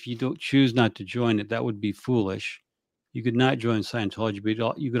was, if you don't choose not to join it, that would be foolish. You could not join Scientology,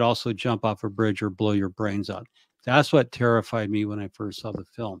 but you could also jump off a bridge or blow your brains out. That's what terrified me when I first saw the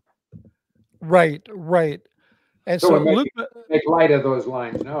film. Right. And so Luke make light of those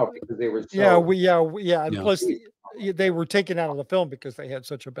lines now because they were so And plus they were taken out of the film because they had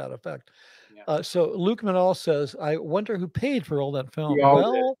such a bad effect. So Luke Manal says, I wonder who paid for all that film.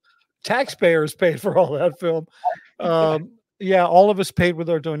 Well, taxpayers paid for all that film. All of us paid with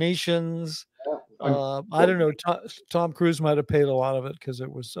our donations. I don't know. Tom Cruise might have paid a lot of it because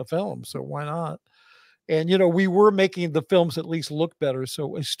it was a film. So why not? And, we were making the films at least look better.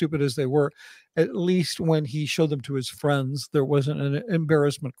 So as stupid as they were, at least when he showed them to his friends, there wasn't an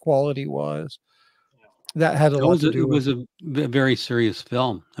embarrassment quality wise. That had a lot to do with it. It was a very serious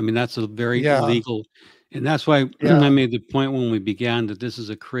film. I mean, that's a very illegal. And that's why I made the point when we began that this is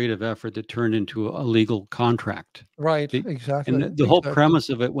a creative effort that turned into a legal contract. Right. Exactly. And the whole premise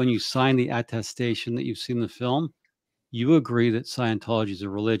of it, when you sign the attestation that you've seen the film, you agree that Scientology is a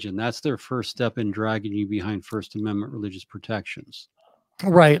religion. That's their first step in dragging you behind First Amendment religious protections.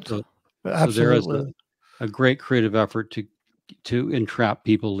 Right. So absolutely. there is a great creative effort to entrap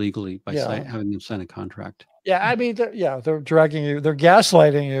people legally by having them sign a contract. Yeah, I mean, they're dragging you, they're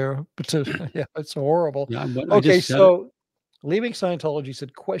gaslighting you. But it's horrible. Yeah, okay, so leaving Scientology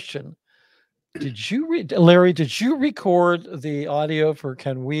said, question: Larry? Did you record the audio for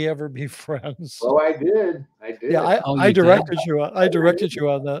 "Can We Ever Be Friends"? Oh, I did. Yeah, I directed you. I directed you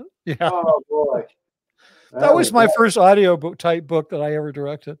on that. Yeah. Oh boy, that was my first audio book type book that I ever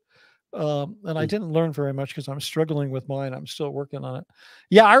directed. And I didn't learn very much because I'm struggling with mine. I'm still working on it.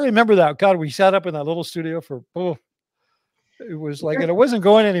 Yeah, I remember that. God, we sat up in that little studio for, it was like, and it wasn't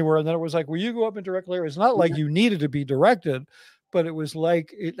going anywhere. And then it was like, will you go up and direct Larry? It's not like you needed to be directed, but it was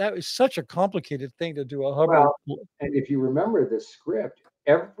like, that was such a complicated thing to do a Hubbard. Well, and if you remember the script,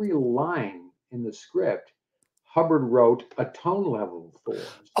 every line in the script, Hubbard wrote a tone level for.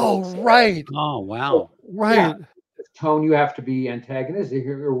 So right. Oh, wow. Right. Yeah, the tone, you have to be antagonistic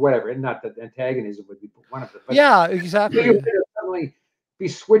or whatever. And not that antagonism would be one of them. But yeah, exactly. You would suddenly be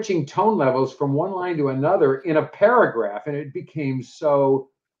switching tone levels from one line to another in a paragraph, and it became so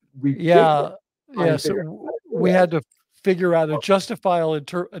ridiculous. Yeah. So we had to figure out a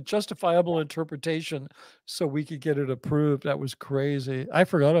justifiable interpretation so we could get it approved. That was crazy. I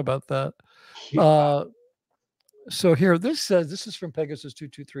forgot about that. So here, this says, this is from Pegasus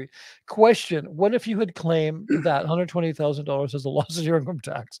 223. Question: what if you had claimed that $120,000 as a loss of your income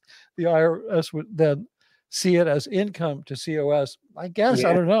tax? The IRS would then see it as income to COS. I guess,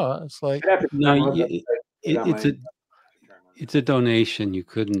 I don't know. It's like, no, it's a donation. You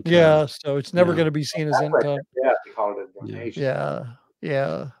couldn't. Yeah, so it's never going to be seen as income. Yeah, they called it a donation.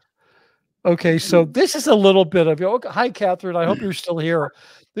 Yeah. Okay, so this is a little bit of, hi, Catherine. I hope you're still here.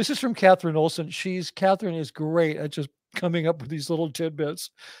 This is from Catherine Olson. Catherine is great at just coming up with these little tidbits.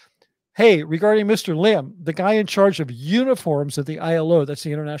 Hey, regarding Mr. Lim, the guy in charge of uniforms at the ILO, that's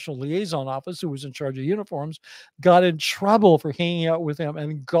the International Liaison Office, who was in charge of uniforms, got in trouble for hanging out with him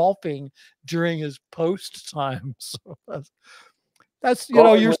and golfing during his post time. So that's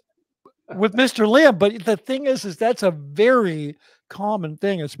you're with Mr. Lim. But the thing is that's a very common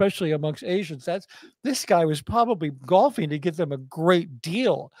thing, especially amongst Asians. This guy was probably golfing to get them a great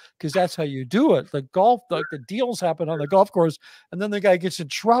deal, because that's how you do it. The deals happen on the golf course, and then the guy gets in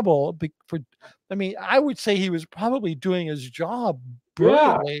trouble I would say he was probably doing his job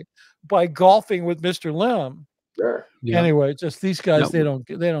brilliantly by golfing with Mr. Lim. Sure. Yeah. Anyway, just these guys, they don't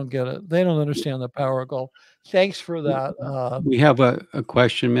get it. They don't understand the power of golf. Thanks for that. We have a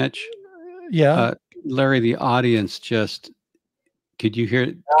question, Mitch. Yeah. Larry, the audience could you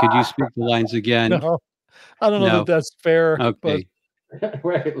speak the lines again? No, I don't know that that's fair. Okay.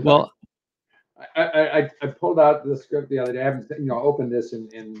 Wait, well, I pulled out the script the other day. I haven't opened this in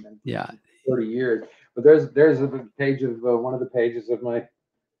 30 years, but there's a page of one of the pages of my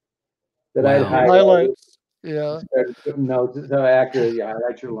that I highlights. Yeah. Notes. So accurately, you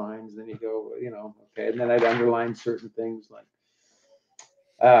highlight your lines, then you go, okay, and then I'd underline certain things like,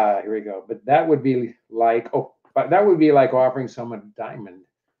 here we go. But that would be like, offering someone a diamond.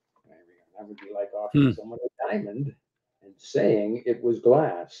 That would be like offering someone a diamond and saying it was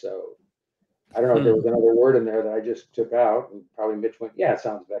glass. So I don't know if there was another word in there that I just took out, and probably Mitch went, yeah, it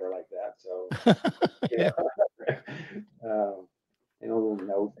sounds better like that. So,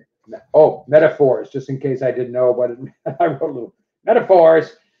 note. Oh, metaphors, just in case I didn't know what it meant. I wrote a little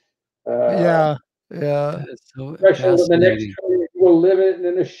metaphors. Yeah. Especially the next you will live it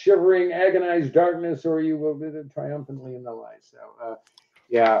in a shivering, agonized darkness, or you will live it triumphantly in the light. So,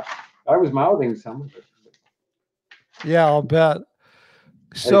 I was mouthing some of it. Yeah, I'll bet.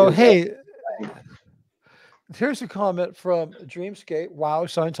 So, hey, here's a comment from Dreamscape. Wow,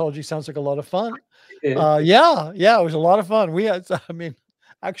 Scientology sounds like a lot of fun. It was a lot of fun.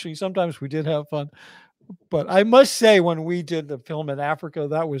 Actually, sometimes we did have fun. But I must say, when we did the film in Africa,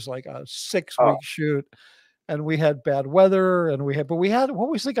 that was like a 6-week shoot. And we had bad weather, and we had what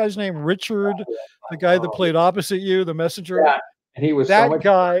was the guy's name? Richard, the guy that played opposite you, the messenger. Yeah, and he was guy.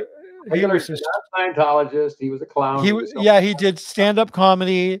 He was not a Scientologist. He was a clown. He did stand-up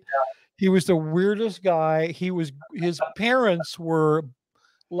comedy. Yeah. He was the weirdest guy. His parents were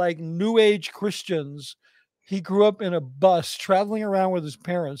like New Age Christians. He grew up in a bus traveling around with his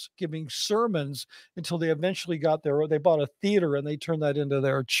parents, giving sermons until they eventually got there. They bought a theater and they turned that into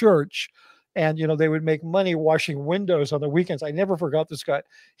their church. And, they would make money washing windows on the weekends. I never forgot this guy.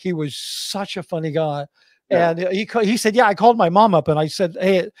 He was such a funny guy. Yeah. And he said, I called my mom up and I said,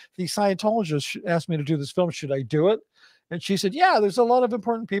 hey, the Scientologist asked me to do this film. Should I do it? And she said, yeah, there's a lot of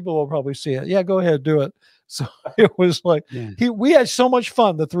important people who will probably see it. Yeah, go ahead, do it. So it was like, we had so much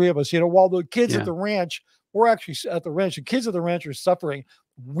fun, the three of us, while the kids at the ranch, we're actually at the ranch. The kids at the ranch are suffering.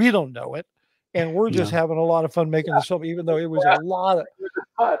 We don't know it. And we're just having a lot of fun making this film, even though it was a lot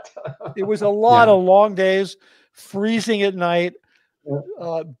of long days, freezing at night,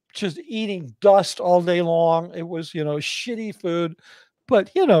 just eating dust all day long. It was, shitty food,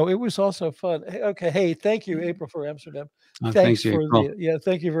 but it was also fun. Okay. Hey, thank you, April, for Amsterdam. Thanks for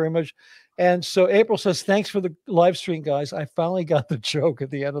thank you very much. And so April says, thanks for the live stream, guys. I finally got the joke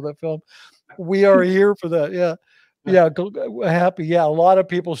at the end of the film. We are here for that. Yeah. Yeah, happy. Yeah, a lot of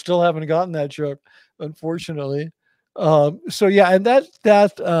people still haven't gotten that joke, unfortunately. So yeah, and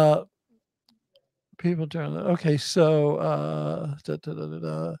that people turn. Okay, so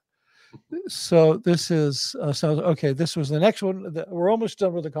so this is okay. This was the next one. We're almost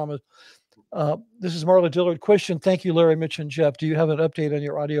done with the comments. This is Marla Dillard. Question. Thank you, Larry, Mitch, and Jeff. Do you have an update on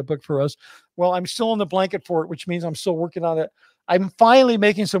your audiobook for us? Well, I'm still in the blanket for it, which means I'm still working on it. I'm finally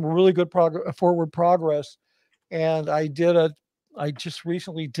making some really good forward progress. And I just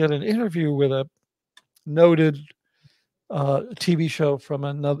recently did an interview with a noted TV show from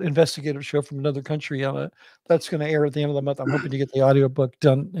another investigative show from another country. That's going to air at the end of the month. I'm hoping to get the audiobook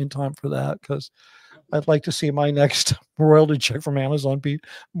done in time for that, because I'd like to see my next royalty check from Amazon be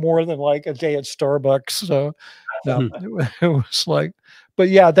more than like a day at Starbucks. So it was like, but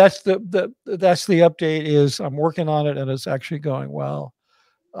yeah, that's the update. Is I'm working on it and it's actually going well.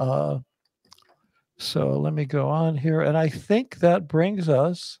 So let me go on here, and I think that brings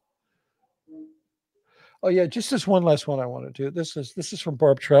us. Oh yeah, just this one last one I want to do. This is from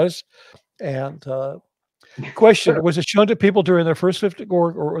Barb Trez, and question: was it shown to people during their first 50,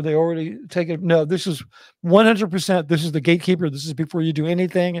 or are they already taken? No, this is 100%. This is the gatekeeper. This is before you do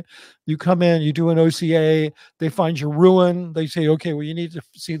anything. You come in, you do an OCA. They find your ruin. They say, okay, well, you need to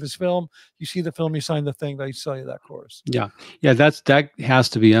see this film. You see the film, you sign the thing. They sell you that course. Yeah, that has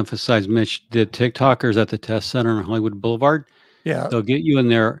to be emphasized, Mitch. The TikTokers at the test center on Hollywood Boulevard. Yeah, they'll get you in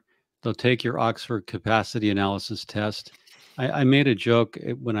there. They'll take your Oxford capacity analysis test. I made a joke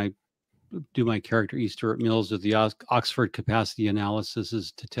when I do my character Easter at Mills of the Oxford capacity analysis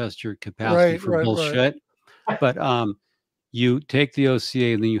is to test your capacity for bullshit. Right. But you take the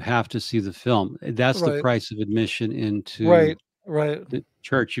OCA and then you have to see the film. That's the price of admission into the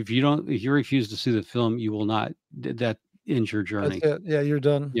church. If you refuse to see the film, you will not. That ends your journey. That's it. Yeah, you're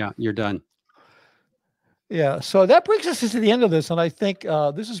done. Yeah, you're done. Yeah, so that brings us to the end of this, and I think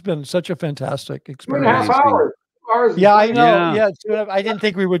this has been such a fantastic experience. 2.5 hours. Yeah, I know. Yeah, I didn't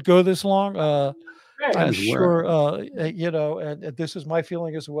think we would go this long. I'm sure, you know, and this is my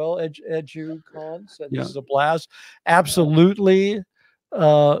feeling as well. EduCons, and this is a blast. Absolutely.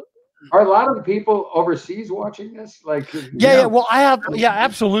 Are a lot of the people overseas watching this? Like, yeah. Well, I have,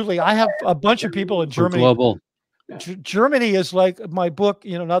 absolutely. I have a bunch of people in Germany. Global. Germany is like my book,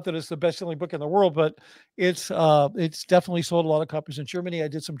 you know, not that it's the best-selling book in the world, but it's definitely sold a lot of copies in Germany. I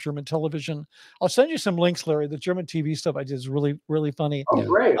did some German television. I'll send you some links, Larry. The German TV stuff I did is really, really funny. Oh,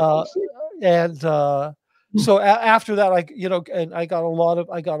 great. So after that, I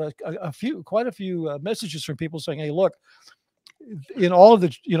got quite a few messages from people saying, hey, look, in all of the,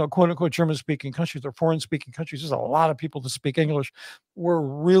 quote unquote, German speaking countries or foreign speaking countries, there's a lot of people that speak English. We're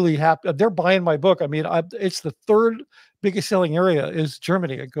really happy. They're buying my book. I mean, it's the third biggest selling area is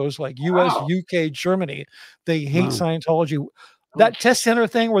Germany. It goes like US, UK, Germany. They hate Scientology. That test center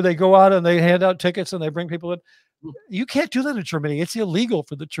thing where they go out and they hand out tickets and they bring people in. You can't do that in Germany. It's illegal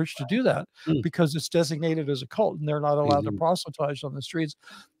for the church to do that because it's designated as a cult and they're not allowed to proselytize on the streets.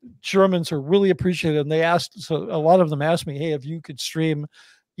 Germans are really appreciative. And they asked, so a lot of them asked me, hey, if you could stream,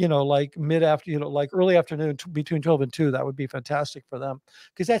 like like early afternoon between 12 and 2, that would be fantastic for them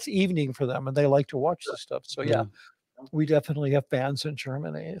because that's evening for them and they like to watch this stuff. So yeah. We definitely have fans in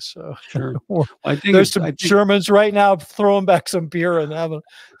Germany. So sure. I think there's some Germans right now throwing back some beer and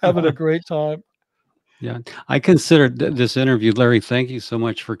having a great time. Yeah, I considered this interview, Larry. Thank you so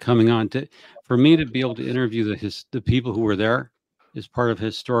much for coming on. For me to be able to interview the people who were there is part of a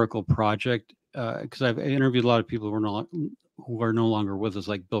historical project. Because I've interviewed a lot of people who are no longer with us,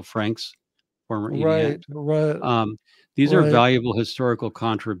 like Bill Franks, former EDN. Right. These are valuable historical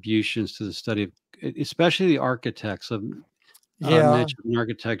contributions to the study of, especially the architects of. Mitch, an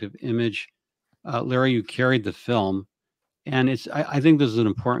architect of image. Larry, you carried the film. And I think this is an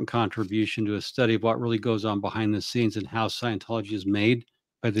important contribution to a study of what really goes on behind the scenes and how Scientology is made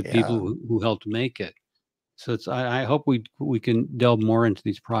by the people who helped make it. So I hope we can delve more into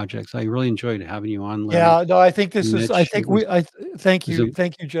these projects. I really enjoyed having you on, Larry. Yeah, no, I think this is, thank you,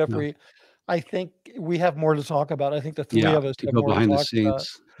 Jeffrey. No. I think we have more to talk about. I think the three of us to have go more behind to the talk scenes.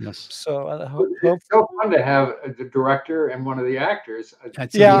 About. Yes. So it's so fun to have the director and one of the actors.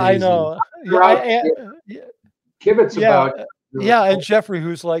 That's amazing. I know. Kibitz about. And Jeffrey,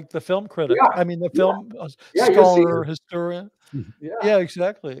 who's like the film critic. I mean, the film scholar, historian. Yeah,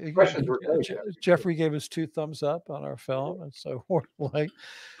 exactly. Jeffrey gave us 2 thumbs up on our film, and so we're like,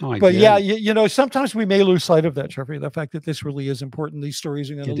 sometimes we may lose sight of that, Jeffrey. The fact that this really is important. These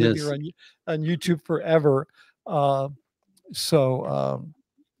stories are going to live here on YouTube forever.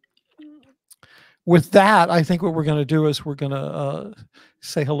 With that, I think what we're going to do is we're going to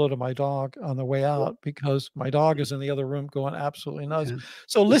say hello to my dog on the way out because my dog is in the other room going absolutely nuts.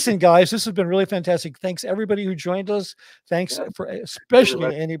 So listen, guys, this has been really fantastic. Thanks everybody who joined us. Thanks for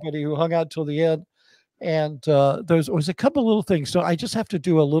especially anybody who hung out till the end. And there was a couple little things. So I just have to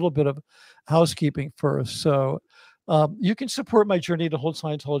do a little bit of housekeeping first. So you can support my journey to hold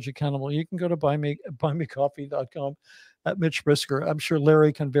Scientology accountable. You can go to buymecoffee.com at Mitch Brisker. I'm sure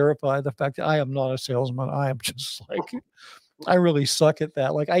Larry can verify the fact that I am not a salesman. I am just like, I really suck at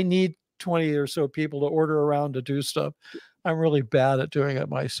that. Like I need 20 or so people to order around to do stuff. I'm really bad at doing it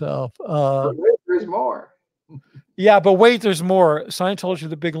myself. There's more. Yeah, but wait, there's more. Scientology,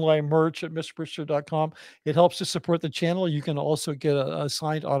 the Big Lie merch at mitchbrister.com. It helps to support the channel. You can also get a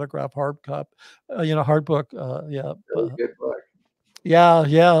signed autograph hard book. Yeah. Good book.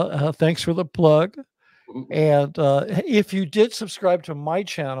 Yeah. Thanks for the plug. And if you did subscribe to my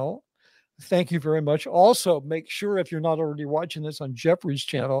channel, thank you very much. Also, make sure if you're not already watching this on Jeffrey's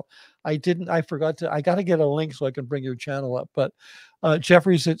channel, I got to get a link so I can bring your channel up. But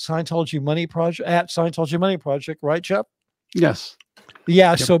Jeffrey's at Scientology Money Project, right, Jeff? Yes.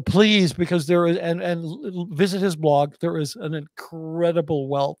 Yeah. Yep. So please, because there is, and visit his blog. There is an incredible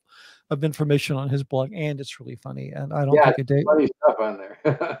wealth of information on his blog, and it's really funny. And I don't think a day. Funny stuff on there.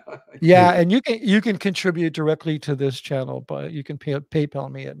 Yeah, and you can contribute directly to this channel by you can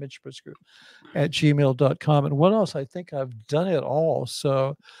PayPal me at mitchbrisker@gmail.com. And what else? I think I've done it all.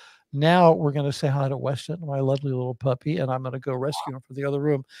 So now we're going to say hi to Weston, my lovely little puppy, and I'm going to go rescue him for the other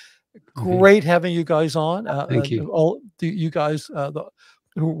room. Great having you guys on. Thank you. All you guys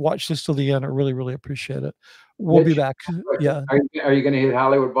who watched this till the end, I really, really appreciate it. We'll be back. Yeah. Are you going to hit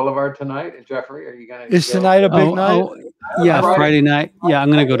Hollywood Boulevard tonight, Jeffrey? Are you going to? Is tonight a big night? Yeah, Friday night. Yeah, I'm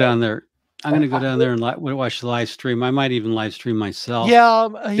going to go down there. I'm going to go down there and watch the live stream. I might even live stream myself. Yeah,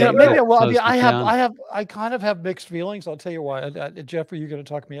 maybe I will. I kind of have mixed feelings. I'll tell you why. Jeffrey, you're going to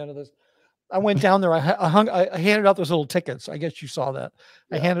talk me out of this. I went down there. I handed out those little tickets. I guess you saw that.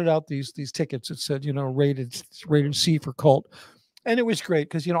 Yeah. I handed out these tickets that said, rated C for cult. And it was great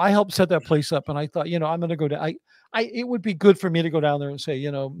because, I helped set that place up. And I thought, I'm going to go to, it would be good for me to go down there and say,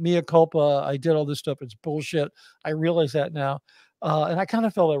 mea culpa, I did all this stuff. It's bullshit. I realize that now. And I kind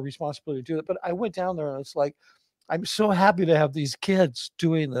of felt a responsibility to do that. But I went down there and it's like, I'm so happy to have these kids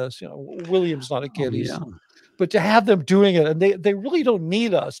doing this. William's not a kid. But to have them doing it, and they really don't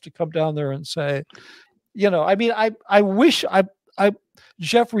need us to come down there and say, I wish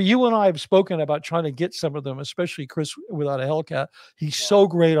Jeffrey, you and I have spoken about trying to get some of them, especially Chris without a Hellcat. He's so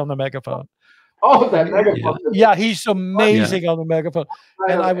great on the megaphone. Oh, that megaphone. Yeah, he's amazing on the megaphone.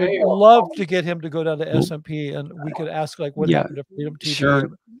 And I would love to get him to go down to SMP and we could ask what happened to Freedom TV. Sure.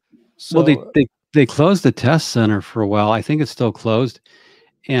 So, well, they closed the test center for a while. I think it's still closed.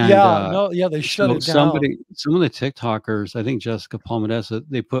 And they shut it down. Some of the TikTokers, I think Jessica Palmadessa,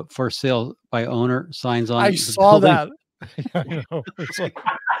 they put for sale by owner signs on. I saw that. I know.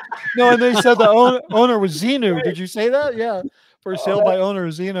 No, and they said the owner was Xenu. Did you say that? Yeah, for sale by owner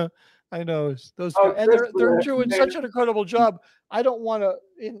Xenu. I know those, and they're doing such an incredible job. I don't want to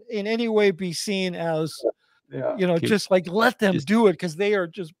in any way be seen as, just let them do it because they are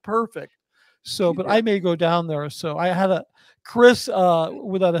just perfect. So, but I may go down there. So I had Chris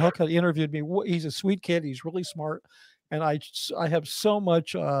without a Hellcat interviewed me. He's a sweet kid. He's really smart. And I have so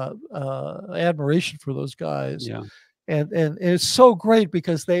much admiration for those guys. Yeah. And it's so great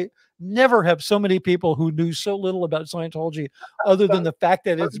because they never have so many people who knew so little about Scientology other than the fact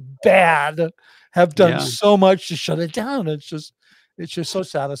that it's bad have done so much to shut it down. It's just so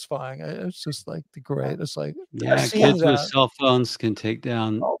satisfying. It's just like the great. It's like kids with cell phones can take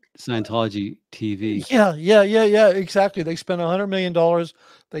down Scientology TV. Yeah, exactly. They spent $100 million.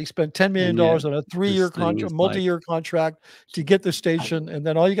 They spent $10 million on a 3-year contract, multi-year contract to get the station, and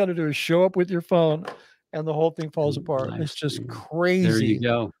then all you got to do is show up with your phone, and the whole thing falls apart. It's just crazy. There you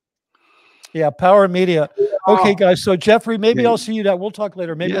go. Yeah, Power Media. Okay, guys. So Jeffrey, maybe I'll see you down. We'll talk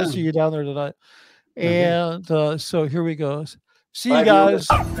later. Maybe I'll see you down there tonight. And so here we go. See you guys.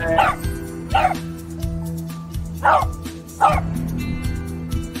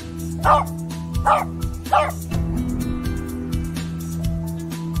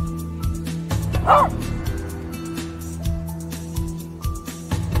 Oh!